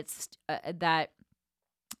claiming that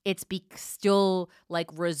it's still like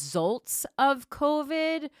results of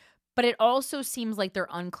COVID, but it also seems like they're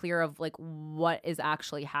unclear of like what is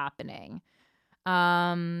actually happening.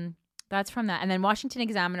 That's from that. And then Washington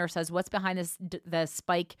Examiner says, what's behind the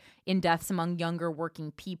spike in deaths among younger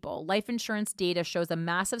working people? Life insurance data shows a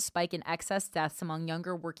massive spike in excess deaths among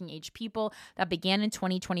younger working age people that began in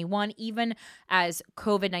 2021, even as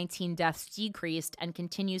COVID-19 deaths decreased and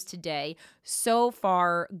continues today. So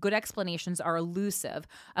far, good explanations are elusive.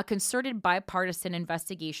 A concerted bipartisan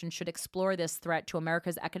investigation should explore this threat to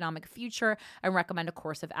America's economic future and recommend a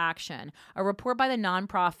course of action. A report by the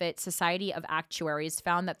nonprofit Society of Actuaries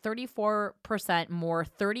found that 34% more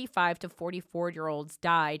 35 to 44-year-olds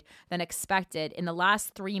died than expected in the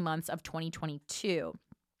last 3 months of 2022.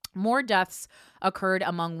 More deaths occurred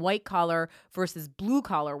among white-collar versus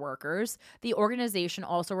blue-collar workers. The organization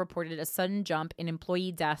also reported a sudden jump in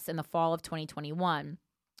employee deaths in the fall of 2021.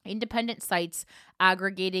 Independent sites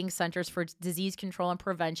aggregating Centers for Disease Control and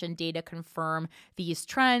Prevention data confirm these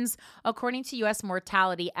trends. According to U.S.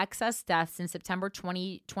 mortality, excess deaths in September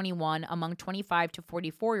 2021 among 25 to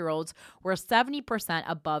 44-year-olds were 70%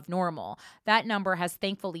 above normal. That number has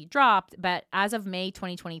thankfully dropped, but as of May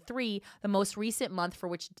 2023, the most recent month for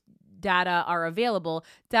which data are available,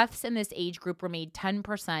 deaths in this age group remained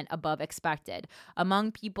 10% above expected.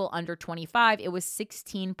 Among people under 25, it was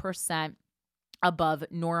 16% above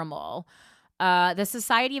normal. The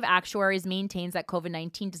Society of Actuaries maintains that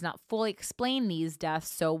COVID-19 does not fully explain these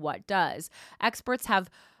deaths, so what does? Experts have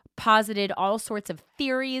posited all sorts of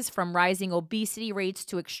theories, from rising obesity rates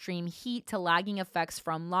to extreme heat to lagging effects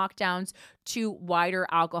from lockdowns to wider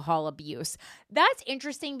alcohol abuse. That's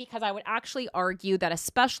interesting because I would actually argue that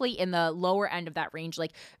especially in the lower end of that range,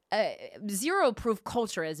 like zero proof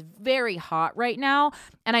culture is very hot right now.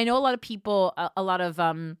 And I know a lot of people,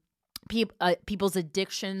 people's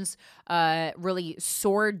addictions really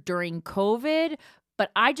soared during COVID,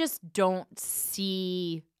 but I just don't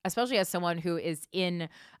see, especially as someone who is in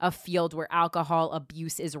a field where alcohol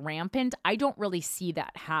abuse is rampant, I don't really see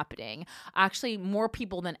that happening. Actually, more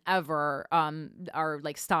people than ever are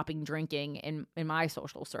like stopping drinking in my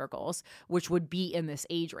social circles, which would be in this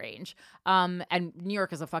age range. And New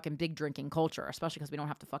York is a fucking big drinking culture, especially because we don't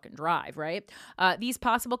have to fucking drive, right? These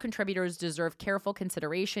possible contributors deserve careful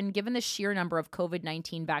consideration given the sheer number of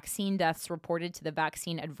COVID-19 vaccine deaths reported to the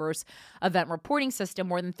Vaccine Adverse Event Reporting System,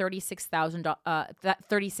 more than 36,000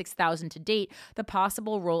 to date. The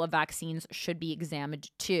possible role of vaccines should be examined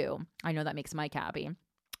too. I know that makes Mike happy.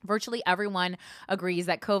 Virtually everyone agrees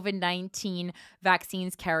that COVID-19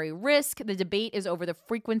 vaccines carry risk. The debate is over the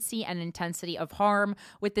frequency and intensity of harm,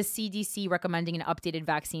 with the CDC recommending an updated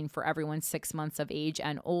vaccine for everyone 6 months of age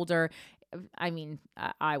and older. I mean,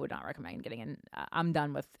 I would not recommend getting in. I'm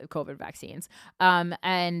done with COVID vaccines. And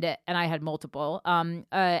I had multiple.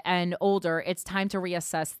 And older, it's time to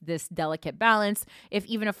reassess this delicate balance. If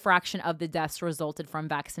even a fraction of the deaths resulted from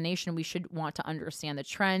vaccination, we should want to understand the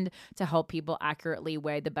trend to help people accurately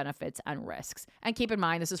weigh the benefits and risks. And keep in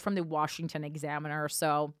mind, this is from the Washington Examiner,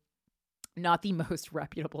 so not the most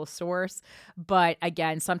reputable source. But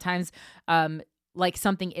again, sometimes like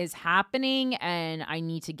something is happening and I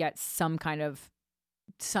need to get some kind of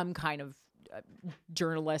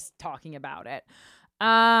journalist talking about it.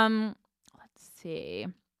 Let's see.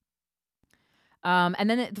 And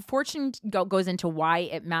then the fortune goes into why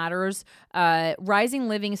it matters. Rising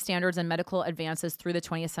living standards and medical advances through the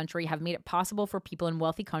 20th century have made it possible for people in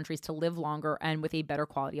wealthy countries to live longer and with a better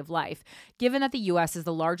quality of life. Given that the U.S. is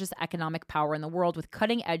the largest economic power in the world with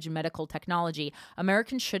cutting-edge medical technology,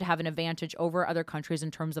 Americans should have an advantage over other countries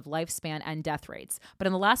in terms of lifespan and death rates. But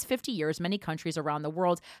in the last 50 years, many countries around the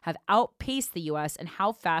world have outpaced the U.S. in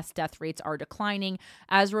how fast death rates are declining,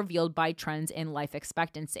 as revealed by trends in life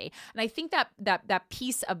expectancy. And I think that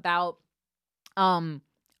piece about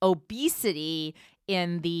obesity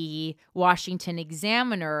in the Washington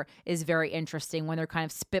Examiner is very interesting when they're kind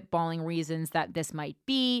of spitballing reasons that this might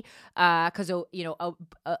be, because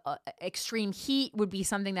extreme heat would be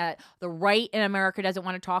something that the right in America doesn't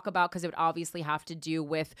want to talk about because it would obviously have to do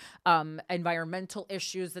with environmental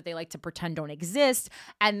issues that they like to pretend don't exist,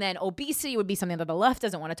 and then obesity would be something that the left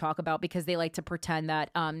doesn't want to talk about because they like to pretend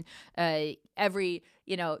that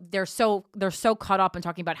they're so caught up in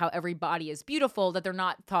talking about how every body is beautiful that they're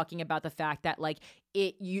not talking about the fact that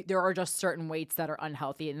there are just certain weights that are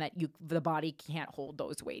unhealthy and that the body can't hold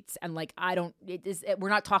those weights. And we're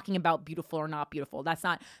not talking about beautiful or not beautiful. That's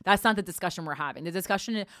not the discussion we're having. The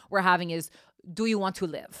discussion we're having is, do you want to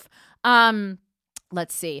live?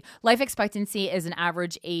 Let's see. Life expectancy is an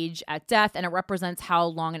average age at death, and it represents how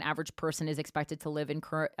long an average person is expected to live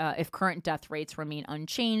if current death rates remain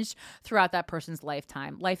unchanged throughout that person's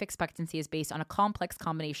lifetime. Life expectancy is based on a complex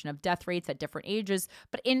combination of death rates at different ages,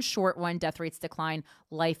 but in short, when death rates decline,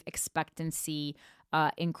 life expectancy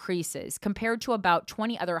increases. Compared to about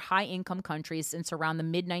 20 other high-income countries since around the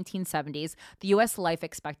mid-1970s, the U.S. life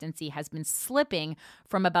expectancy has been slipping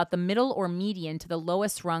from about the middle or median to the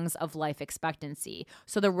lowest rungs of life expectancy.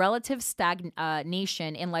 So the relative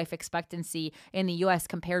stagnation in life expectancy in the U.S.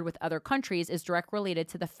 compared with other countries is directly related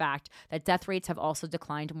to the fact that death rates have also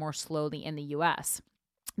declined more slowly in the U.S.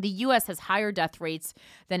 The U.S. has higher death rates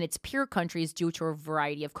than its peer countries due to a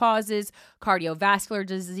variety of causes. Cardiovascular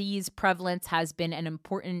disease prevalence has been an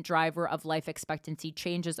important driver of life expectancy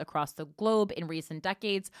changes across the globe in recent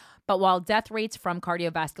decades. But while death rates from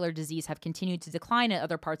cardiovascular disease have continued to decline in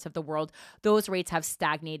other parts of the world, those rates have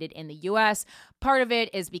stagnated in the U.S. Part of it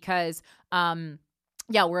is because,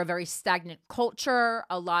 we're a very stagnant culture.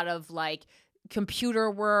 A lot of computer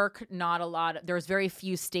work, not a lot. There's very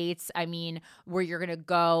few states, where you're going to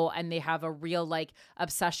go and they have a real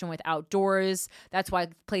obsession with outdoors. That's why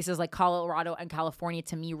places like Colorado and California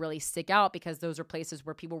to me really stick out, because those are places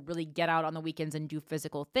where people really get out on the weekends and do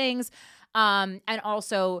physical things. And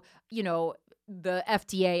also, the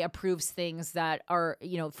FDA approves things that are,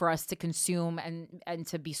 for us to consume and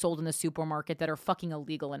to be sold in the supermarket that are fucking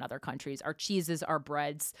illegal in other countries. Our cheeses, our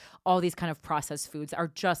breads, all these kind of processed foods are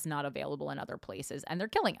just not available in other places, and they're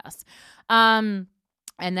killing us. And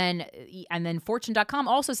then Fortune.com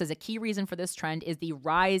also says a key reason for this trend is the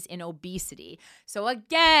rise in obesity. So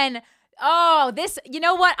again, you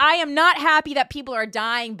know what? I am not happy that people are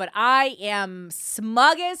dying, but I am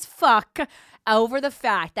smug as fuck over the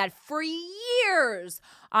fact that for years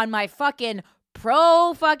on my fucking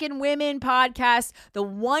pro fucking women podcast, the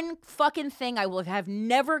one fucking thing I will have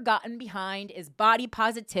never gotten behind is body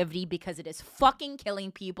positivity, because it is fucking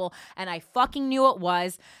killing people, and I fucking knew it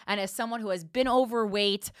was. And as someone who has been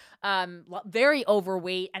overweight, very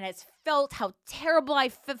overweight, and has felt how terrible I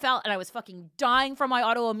felt, and I was fucking dying from my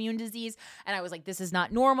autoimmune disease, and I was like, this is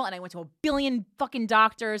not normal, and I went to a billion fucking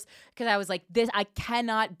doctors because I was like, I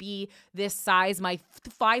cannot be this size. My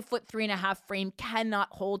 5'3.5" frame cannot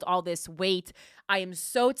hold all this weight. I am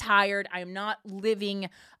so tired. I'm not living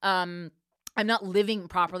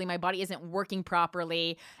properly. My body isn't working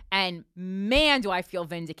properly. And man, do I feel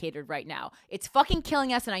vindicated right now. It's fucking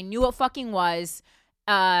killing us, and I knew it fucking was.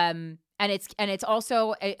 And it's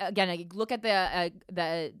also, again, look at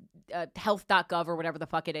the health.gov or whatever the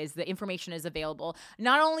fuck it is. The information is available.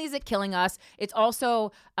 Not only is it killing us, it's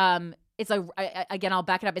also again, I'll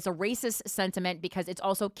back it up. It's a racist sentiment because it's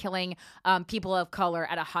also killing people of color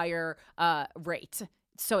at a higher rate.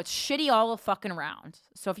 So it's shitty all fucking around.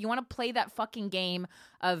 So if you want to play that fucking game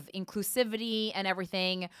of inclusivity and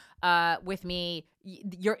everything with me,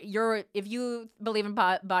 if you believe in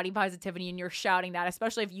body positivity and you're shouting that,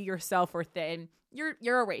 especially if you yourself are thin,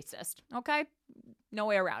 you're a racist. Okay, no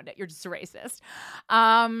way around it. You're just a racist.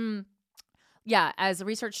 As the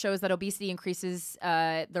research shows that obesity increases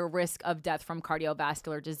the risk of death from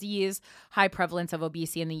cardiovascular disease. High prevalence of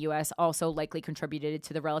obesity in the U.S. also likely contributed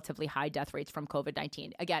to the relatively high death rates from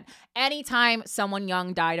COVID-19. Again, anytime someone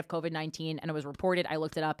young died of COVID-19 and it was reported, I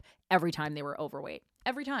looked it up, every time they were overweight.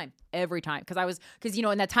 Every time. Because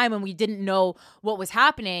in that time when we didn't know what was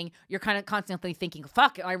happening, you're kind of constantly thinking,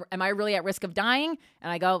 fuck, am I really at risk of dying?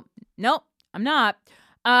 And I go, nope. I'm not.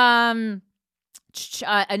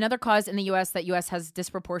 Another cause in the U.S. that U.S. has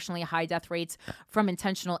disproportionately high death rates from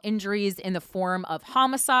intentional injuries in the form of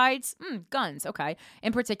homicides, guns, okay,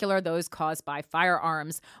 in particular those caused by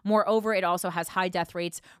firearms. Moreover, it also has high death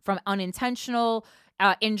rates from unintentional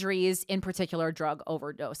injuries, in particular drug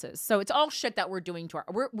overdoses. So it's all shit that we're doing to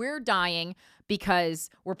we're dying because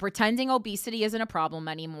we're pretending obesity isn't a problem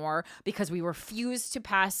anymore, because we refuse to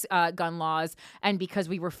pass gun laws, and because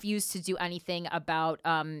we refuse to do anything about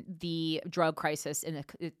the drug crisis in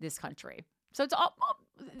this country. So it's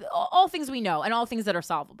all things we know and all things that are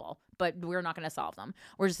solvable, but we're not going to solve them.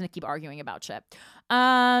 We're just going to keep arguing about shit.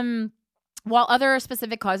 While other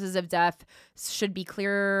specific causes of death should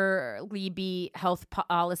clearly be health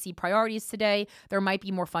policy priorities today, there might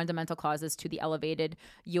be more fundamental causes to the elevated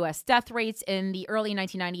U.S. death rates. In the early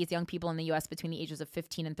 1990s, young people in the U.S. between the ages of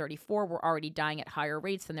 15 and 34 were already dying at higher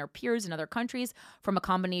rates than their peers in other countries from a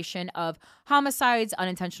combination of homicides,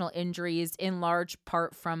 unintentional injuries, in large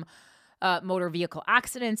part from motor vehicle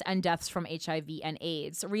accidents, and deaths from HIV and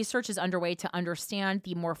AIDS. Research is underway to understand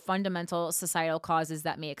the more fundamental societal causes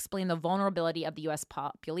that may explain the vulnerability of the U.S.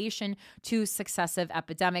 population to successive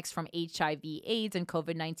epidemics from HIV, AIDS, and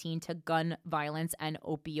COVID-19 to gun violence and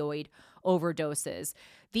opioid overdoses.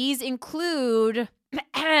 These include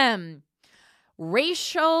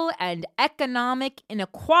racial and economic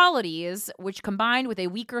inequalities, which combined with a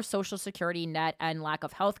weaker social security net and lack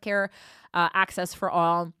of health care access for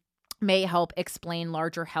all, may help explain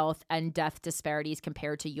larger health and death disparities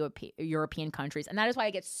compared to European countries. And that is why I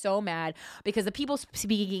get so mad, because the people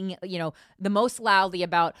speaking, the most loudly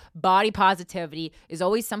about body positivity is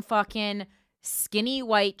always some fucking skinny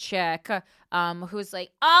white chick who's like,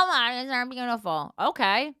 all bodies are beautiful.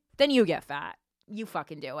 Okay, then you get fat. You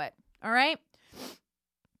fucking do it. All right?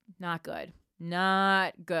 Not good.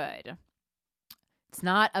 Not good. It's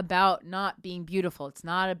not about not being beautiful. It's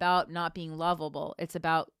not about not being lovable. It's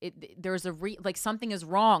about there's something is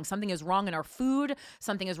wrong. Something is wrong in our food.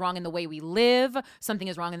 Something is wrong in the way we live. Something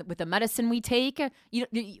is wrong with the medicine we take. You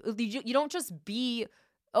don't just you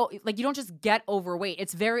don't just get overweight.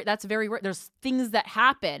 That's very rare. There's things that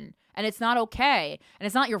happen, and it's not okay. And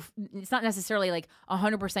it's not necessarily like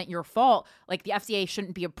 100% your fault. Like, the FDA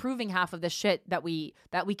shouldn't be approving half of the shit that we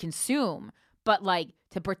consume. But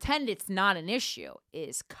to pretend it's not an issue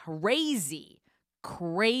is crazy.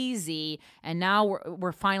 And now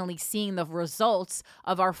we're finally seeing the results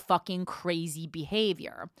of our fucking crazy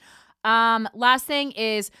behavior. Last thing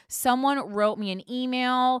is, someone wrote me an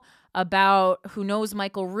email about who knows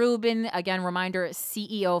Michael Rubin. Again, reminder,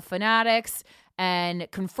 CEO of Fanatics, and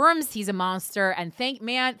confirms he's a monster. And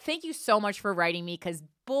thank you so much for writing me, because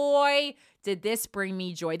boy, did this bring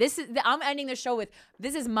me joy. I'm ending the show with,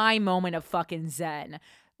 this is my moment of fucking zen.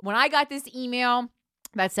 When I got this email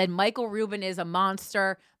that said Michael Rubin is a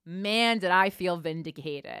monster, man, did I feel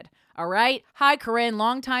vindicated. All right? Hi, Corinne,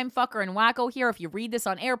 longtime fucker and wacko here. If you read this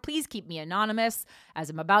on air, please keep me anonymous, as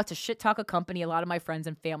I'm about to shit talk a company a lot of my friends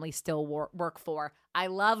and family still work for. I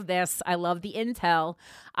love this. I love the intel.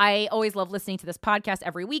 I always love listening to this podcast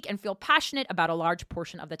every week and feel passionate about a large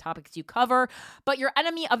portion of the topics you cover. But your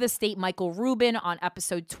enemy of the state, Michael Rubin, on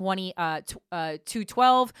episode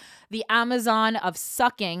 212, The Amazon of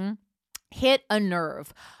Sucking, hit a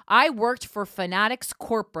nerve. I worked for Fanatics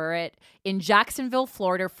Corporate in Jacksonville,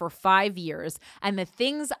 Florida for 5 years, and the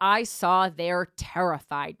things I saw there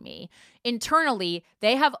terrified me. Internally,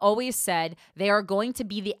 they have always said they are going to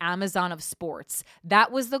be the Amazon of sports.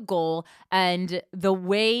 That was the goal, and the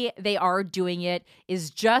way they are doing it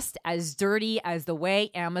is just as dirty as the way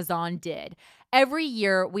Amazon did. Every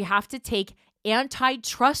year, we have to take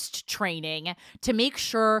antitrust training to make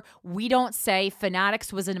sure we don't say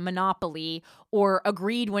Fanatics was a monopoly or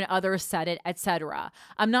agreed when others said it, etc.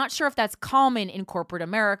 I'm not sure if that's common in corporate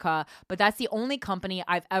America, but that's the only company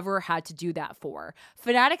I've ever had to do that for.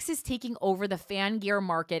 Fanatics is taking over the fan gear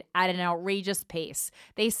market at an outrageous pace.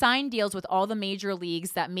 They signed deals with all the major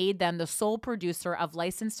leagues that made them the sole producer of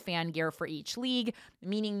licensed fan gear for each league,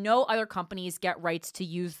 meaning no other companies get rights to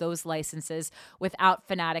use those licenses without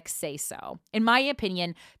Fanatics say so. In my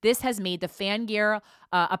opinion, this has made the fan gear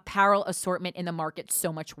apparel assortment in the market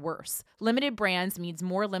so much worse. Limited brands means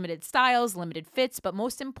more limited styles, limited fits, but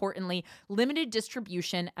most importantly, limited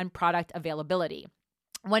distribution and product availability.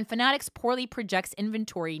 When Fanatics poorly projects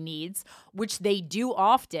inventory needs, which they do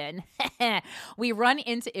often, we run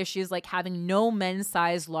into issues like having no men's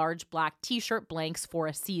size large black t-shirt blanks for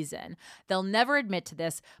a season. They'll never admit to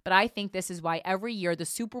this, but I think this is why every year the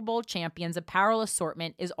Super Bowl champions' apparel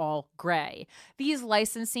assortment is all gray. These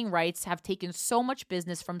licensing rights have taken so much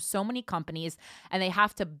business from so many companies, and they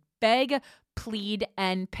have to beg, plead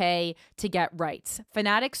and pay to get rights.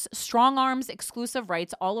 Fanatics strong arms exclusive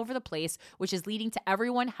rights all over the place, which is leading to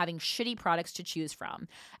everyone having shitty products to choose from.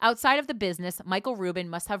 Outside of the business, Michael Rubin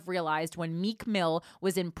must have realized when Meek Mill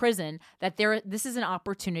was in prison that this is an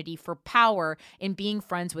opportunity for power in being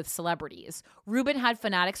friends with celebrities. Rubin had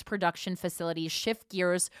Fanatics production facilities shift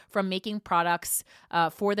gears from making products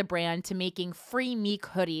for the brand to making free Meek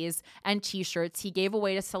hoodies and t-shirts he gave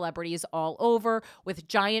away to celebrities all over with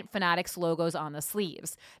giant Fanatics logos on the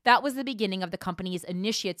sleeves. That was the beginning of the company's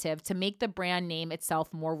initiative to make the brand name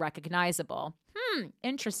itself more recognizable.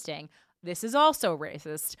 Interesting. This is also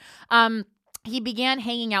racist. He began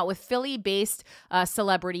hanging out with Philly-based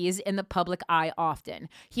celebrities in the public eye often.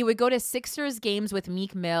 He would go to Sixers games with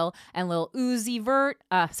Meek Mill and Lil Uzi Vert.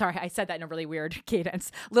 Sorry, I said that in a really weird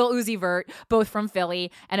cadence. Lil Uzi Vert, both from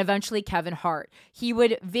Philly, and eventually Kevin Hart. This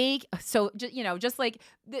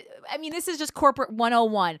is just corporate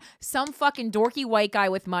 101. Some fucking dorky white guy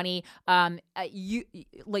with money,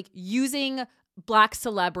 using black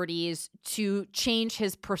celebrities to change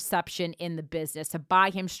his perception in the business, to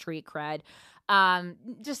buy him street cred. To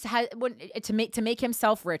make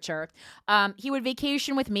himself richer. He would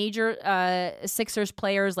vacation with major Sixers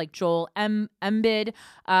players like Joel Embiid.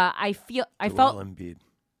 Embiid.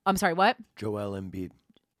 I'm sorry, what? Joel Embiid.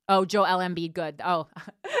 Oh, Joel Embiid, good. Oh,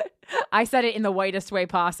 I said it in the whitest way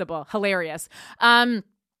possible. Hilarious.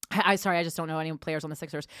 I just don't know any players on the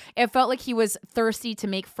Sixers. It felt like he was thirsty to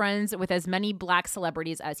make friends with as many black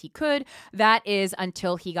celebrities as he could. That is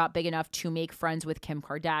until he got big enough to make friends with Kim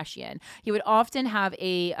Kardashian. He would often have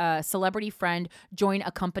a celebrity friend join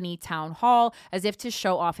a company town hall as if to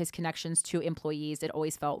show off his connections to employees. It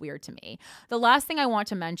always felt weird to me. The last thing I want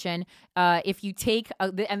to mention, if you take,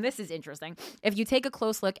 and this is interesting, if you take a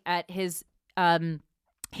close look at his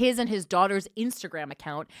and his daughter's Instagram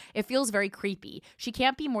account, it feels very creepy. She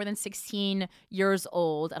can't be more than 16 years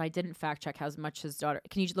old, and I didn't fact check how much his daughter.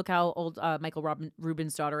 Can you look how old Michael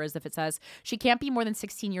Rubin's daughter is? If it says she can't be more than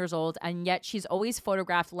 16 years old, and yet she's always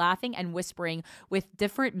photographed laughing and whispering with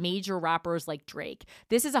different major rappers like Drake.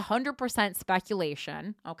 This is 100%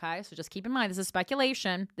 speculation. Okay, so just keep in mind this is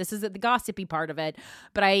speculation. This is the gossipy part of it,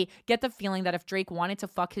 but I get the feeling that if Drake wanted to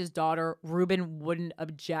fuck his daughter, Rubin wouldn't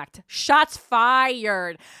object. Shots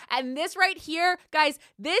fired. And this right here, guys,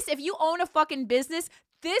 if you own a fucking business,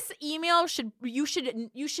 this email you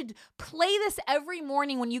should play this every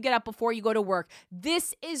morning when you get up before you go to work.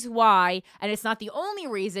 This is why, and it's not the only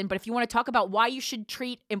reason, but if you want to talk about why you should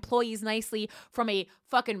treat employees nicely from a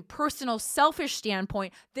fucking personal, selfish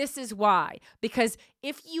standpoint, this is why. Because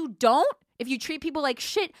if you treat people like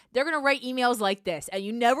shit, they're going to write emails like this. And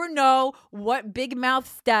you never know what big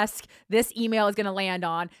mouth desk this email is going to land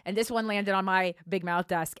on. And this one landed on my big mouth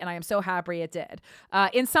desk, and I am so happy it did.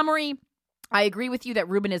 In summary, I agree with you that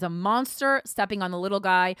Rubin is a monster stepping on the little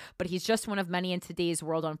guy, but he's just one of many in today's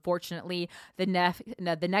world, unfortunately. The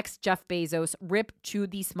next Jeff Bezos, rip to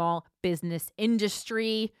the small business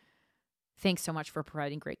industry. Thanks so much for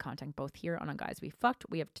providing great content both here on Guys We Fucked.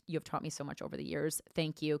 You have taught me so much over the years.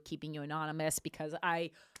 Thank you. Keeping you anonymous because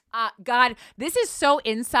God, this is so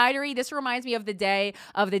insidery. This reminds me of the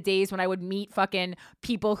days when I would meet fucking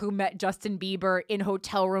people who met Justin Bieber in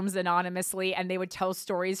hotel rooms anonymously, and they would tell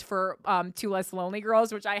stories for 2 Less Lonely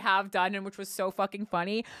Girls, which I have done and which was so fucking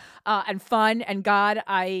funny and fun. And God,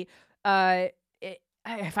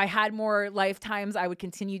 if I had more lifetimes, I would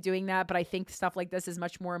continue doing that. But I think stuff like this is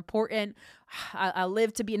much more important. I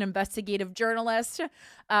live to be an investigative journalist.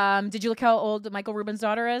 Did you look how old Michael Rubin's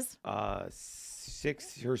daughter is?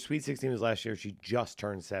 Her sweet 16 was last year. She just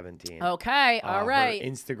turned 17. Okay, all right. Her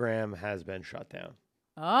Instagram has been shut down.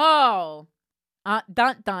 Oh.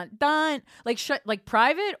 Dun. Like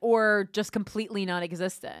private or just completely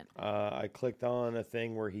non-existent? I clicked on a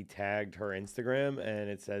thing where he tagged her Instagram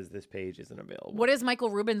and it says this page isn't available. What does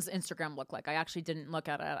Michael Rubin's Instagram look like? I actually didn't look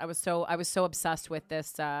at it. I was so obsessed with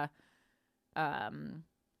this. I mean,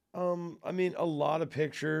 a lot of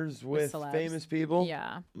pictures with famous people.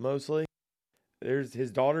 Yeah. Mostly. There's his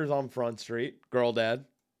daughter's on Front Street, girl dad.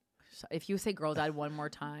 If you say girl dad one more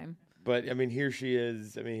time. But I mean, here she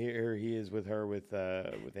is. I mean, here he is with her with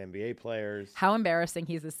NBA players. How embarrassing!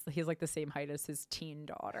 He's like the same height as his teen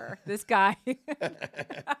daughter. This guy.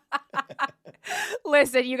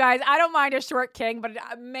 Listen, you guys, I don't mind a short king, but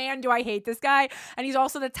man, do I hate this guy. And he's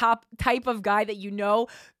also the top type of guy that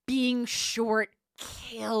being short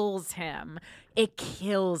kills him. It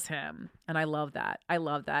kills him. And I love that. I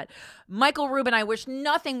love that. Michael Rubin, I wish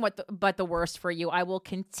nothing but the worst for you. I will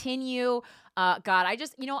continue. God, I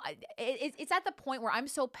just, it's at the point where I'm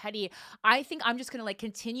so petty. I think I'm just going to like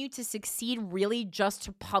continue to succeed really just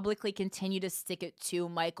to publicly continue to stick it to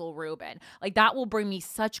Michael Rubin. Like that will bring me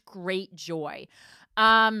such great joy.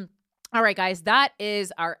 All right, guys, that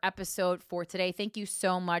is our episode for today. Thank you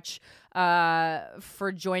so much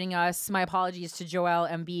for joining us. My apologies to Joel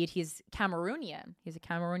Embiid. He's Cameroonian. He's a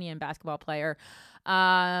Cameroonian basketball player.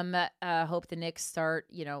 Hope the Knicks start,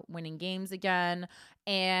 winning games again.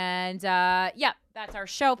 And that's our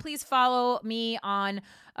show. Please follow me on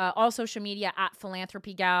all social media at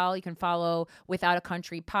Philanthropy Gal. You can follow Without a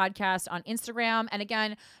Country podcast on Instagram. And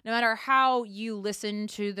again, no matter how you listen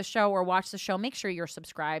to the show or watch the show, make sure you're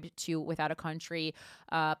subscribed to Without a Country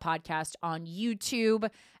podcast on YouTube.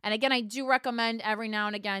 And again, I do recommend every now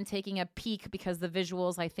and again taking a peek because the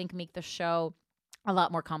visuals, I think, make the show a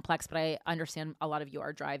lot more complex, but I understand a lot of you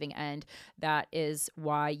are driving, and that is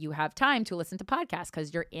why you have time to listen to podcasts,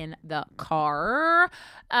 because you're in the car.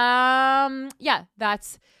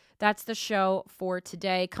 That's the show for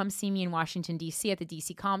today. Come see me in Washington, D.C. at the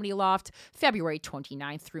D.C. Comedy Loft, February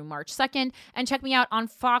 29th through March 2nd. And check me out on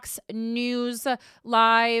Fox News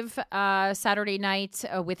Live Saturday night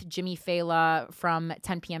with Jimmy Fallon from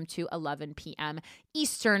 10 p.m. to 11 p.m.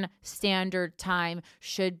 Eastern Standard Time.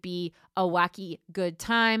 Should be a wacky good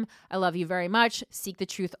time. I love you very much. Seek the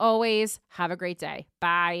truth always. Have a great day.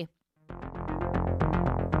 Bye.